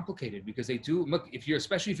more complicated, because they do look.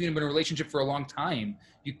 Especially if you've been in a relationship for a long time,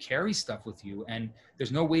 you carry stuff with you, and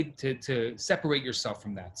there's no way to separate yourself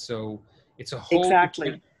from that. So it's a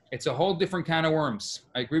whole different can of worms.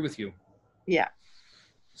 I agree with you. Yeah.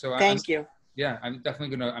 So thank you. Yeah, I'm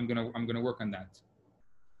definitely gonna work on that.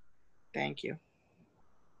 Thank you.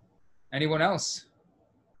 Anyone else?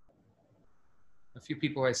 A few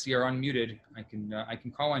people I see are unmuted. I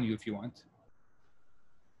can call on you if you want.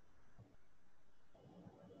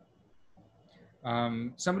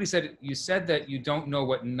 Somebody said, you said that you don't know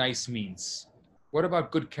what nice means. What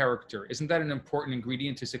about good character? Isn't that an important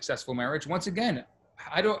ingredient to successful marriage? Once again,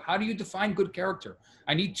 how do you define good character?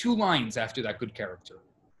 I need 2 lines after that good character.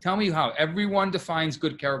 Tell me how. Everyone defines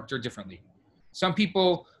good character differently. Some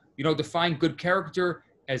people, define good character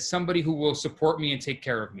as somebody who will support me and take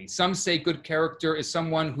care of me. Some say good character is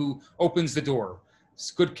someone who opens the door.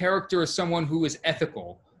 Good character is someone who is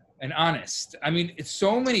ethical and honest. I mean, it's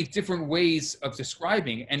so many different ways of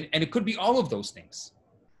describing, and it could be all of those things.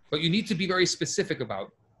 But you need to be very specific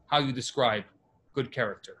about how you describe good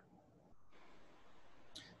character.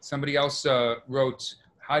 Somebody else wrote,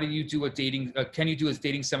 how do you do can you do a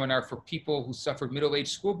dating seminar for people who suffered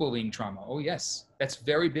middle-aged school bullying trauma? Oh yes, that's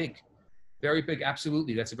very big. Very big,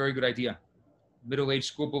 absolutely. That's a very good idea. Middle-aged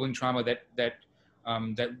school bullying trauma that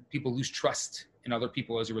people lose trust in other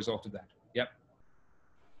people as a result of that. Yep.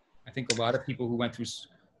 I think a lot of people who went through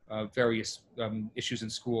various issues in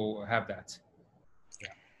school have that.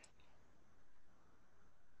 Yeah.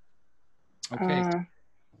 Okay.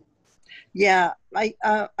 Yeah,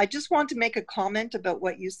 I just want to make a comment about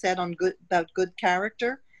what you said about good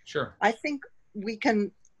character. Sure. I think we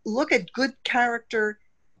can look at good character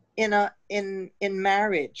in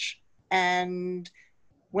marriage. And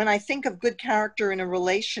when I think of good character in a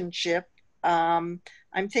relationship, I'm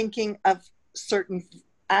thinking of certain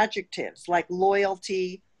adjectives like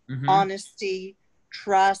loyalty, honesty,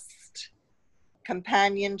 trust,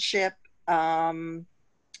 companionship, I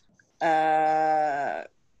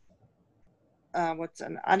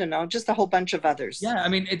don't know, just a whole bunch of others. Yeah, I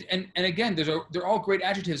mean, and again, they're all great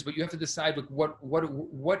adjectives, but you have to decide like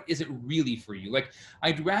what is it really for you? Like,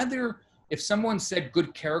 I'd rather, if someone said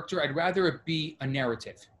good character, I'd rather it be a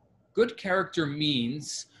narrative. Good character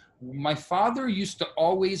means my father used to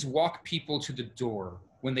always walk people to the door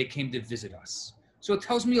when they came to visit us. So it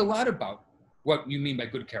tells me a lot about what you mean by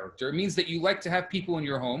good character. It means that you like to have people in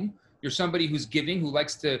your home. You're somebody who's giving, who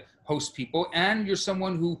likes to host people, and you're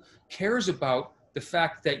someone who cares about the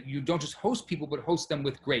fact that you don't just host people, but host them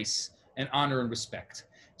with grace and honor and respect.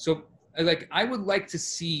 So like, I would like to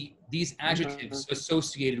see these adjectives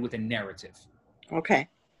associated with a narrative. Okay.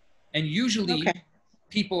 And usually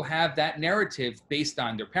people have that narrative based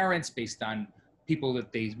on their parents, based on people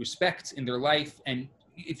that they respect in their life. And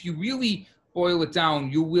if you really boil it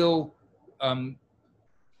down, you will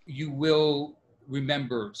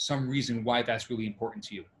remember some reason why that's really important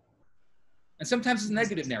to you. And sometimes it's a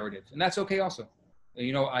negative narrative, and that's okay also.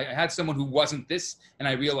 You know, I had someone who wasn't this, and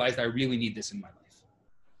I realized I really need this in my life.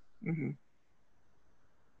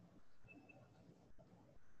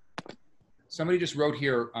 Somebody just wrote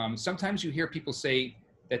here, sometimes you hear people say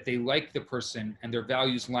that they like the person and their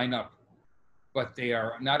values line up, but they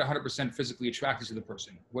are not 100% physically attracted to the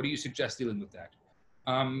person. What do you suggest dealing with that?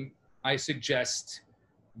 I suggest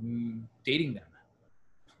dating them.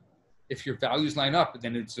 If your values line up,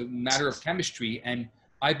 then it's a matter of chemistry. And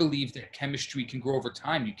I believe that chemistry can grow over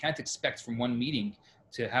time. You can't expect from one meeting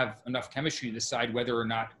to have enough chemistry to decide whether or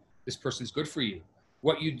not this person's good for you.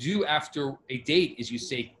 What you do after a date is you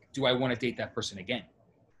say, do I want to date that person again?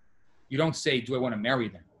 You don't say, do I want to marry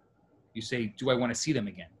them? You say, do I want to see them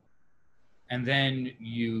again? And then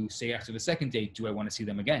you say after the second date, do I want to see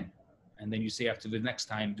them again? And then you say after the next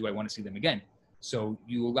time, do I want to see them again? So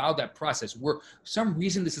you allow that process. For some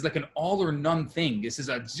reason, this is like an all or none thing. This is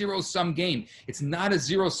a zero-sum game. It's not a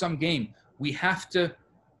zero-sum game. We have to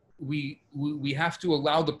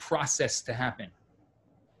allow the process to happen.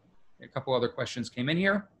 A couple other questions came in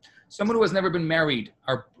here. Someone who has never been married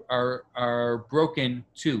are broken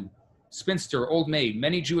too. Spinster, old maid.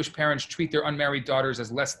 Many Jewish parents treat their unmarried daughters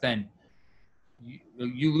as less than.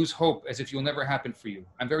 You lose hope as if you'll never happen for you.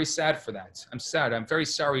 I'm very sad for that. I'm sad. I'm very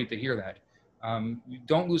sorry to hear that.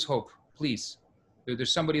 Don't lose hope, please.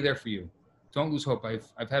 There's somebody there for you. Don't lose hope.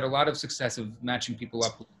 I've had a lot of success of matching people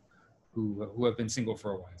up who have been single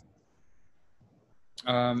for a while.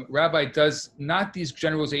 Rabbi, does not these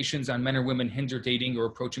generalizations on men or women hinder dating or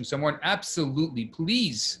approaching someone? Absolutely,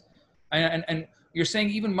 please. And you're saying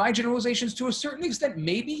even my generalizations to a certain extent,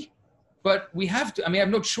 maybe, but we have to. I mean, I have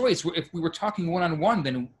no choice. If we were talking one-on-one,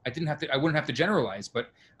 then I wouldn't have to generalize.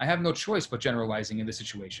 But I have no choice but generalizing in this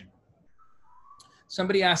situation.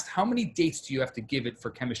 Somebody asked, how many dates do you have to give it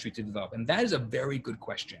for chemistry to develop? And that is a very good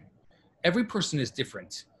question. Every person is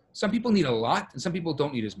different. Some people need a lot and some people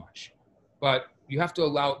don't need as much. But you have to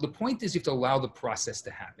allow, the point is you have to allow the process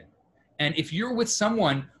to happen. And if you're with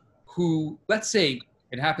someone who, let's say,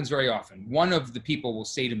 it happens very often. One of the people will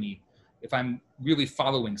say to me, if I'm really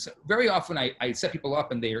following, so very often I set people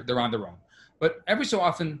up and they're on their own. But every so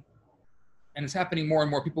often, and it's happening more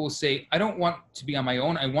and more, people will say, I don't want to be on my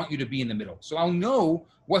own. I want you to be in the middle. So I'll know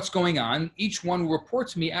what's going on. Each one will report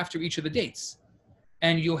to me after each of the dates.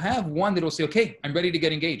 And you'll have one that will say, okay, I'm ready to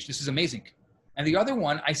get engaged. This is amazing. And the other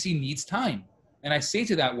one I see needs time. And I say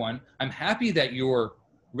to that one, I'm happy that you're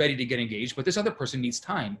ready to get engaged, but this other person needs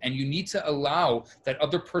time. And you need to allow that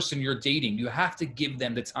other person you're dating, you have to give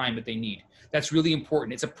them the time that they need. That's really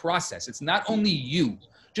important. It's a process. It's not only you.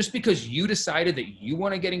 Just because you decided that you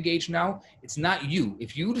want to get engaged now, it's not you.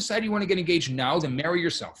 If you decide you want to get engaged now, then marry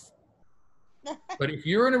yourself. But if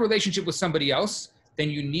you're in a relationship with somebody else, then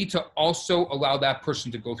you need to also allow that person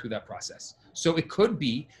to go through that process. So it could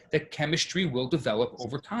be that chemistry will develop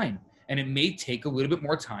over time, and it may take a little bit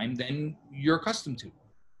more time than you're accustomed to.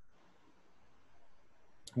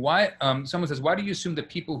 Why? Someone says, why do you assume that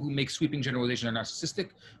people who make sweeping generalizations are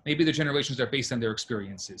narcissistic? Maybe the generations are based on their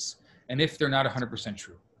experiences. And if they're not 100%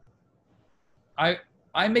 true.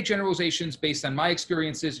 I make generalizations based on my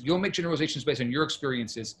experiences. You'll make generalizations based on your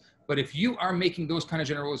experiences. But if you are making those kind of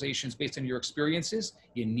generalizations based on your experiences,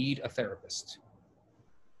 you need a therapist.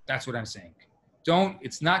 That's what I'm saying.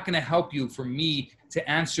 It's not going to help you for me to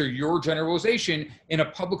answer your generalization in a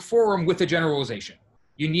public forum with a generalization.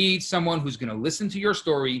 You need someone who's going to listen to your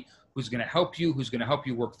story, who's going to help you,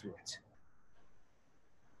 work through it.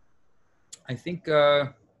 I think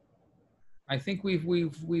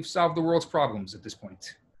we've solved the world's problems at this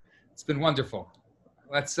point. It's been wonderful.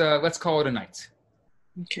 Let's call it a night.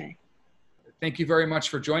 Okay. Thank you very much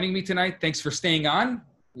for joining me tonight. Thanks for staying on.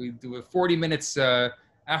 We do 40 minutes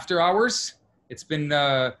after hours. It's been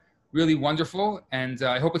really wonderful, and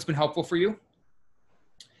I hope it's been helpful for you.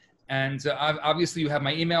 And obviously, you have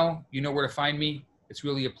my email. You know where to find me. It's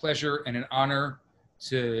really a pleasure and an honor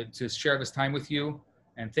to share this time with you.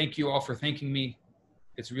 And thank you all for thanking me.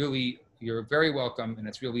 You're very welcome, and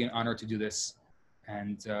it's really an honor to do this.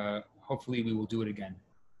 And hopefully, we will do it again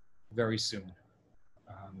very soon.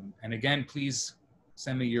 And again, please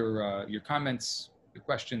send me your comments, your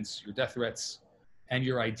questions, your death threats, and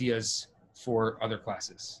your ideas for other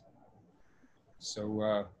classes.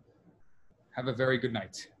 So have a very good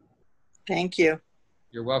night. Thank you.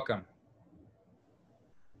 You're welcome.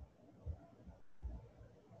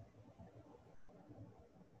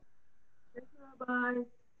 Bye.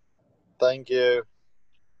 Thank you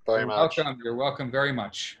very much. Welcome. You're welcome very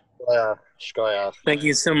much. Yeah, shkoyach. Thank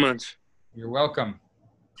you so much. You're welcome.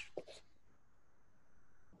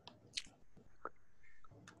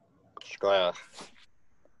 Shkoyach.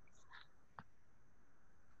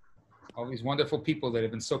 All these wonderful people that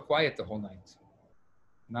have been so quiet the whole night.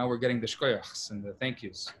 Now we're getting the shkoyachs and the thank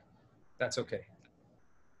yous. That's okay.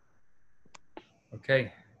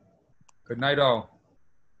 Okay. Good night, all.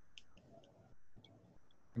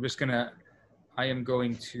 I am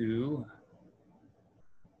going to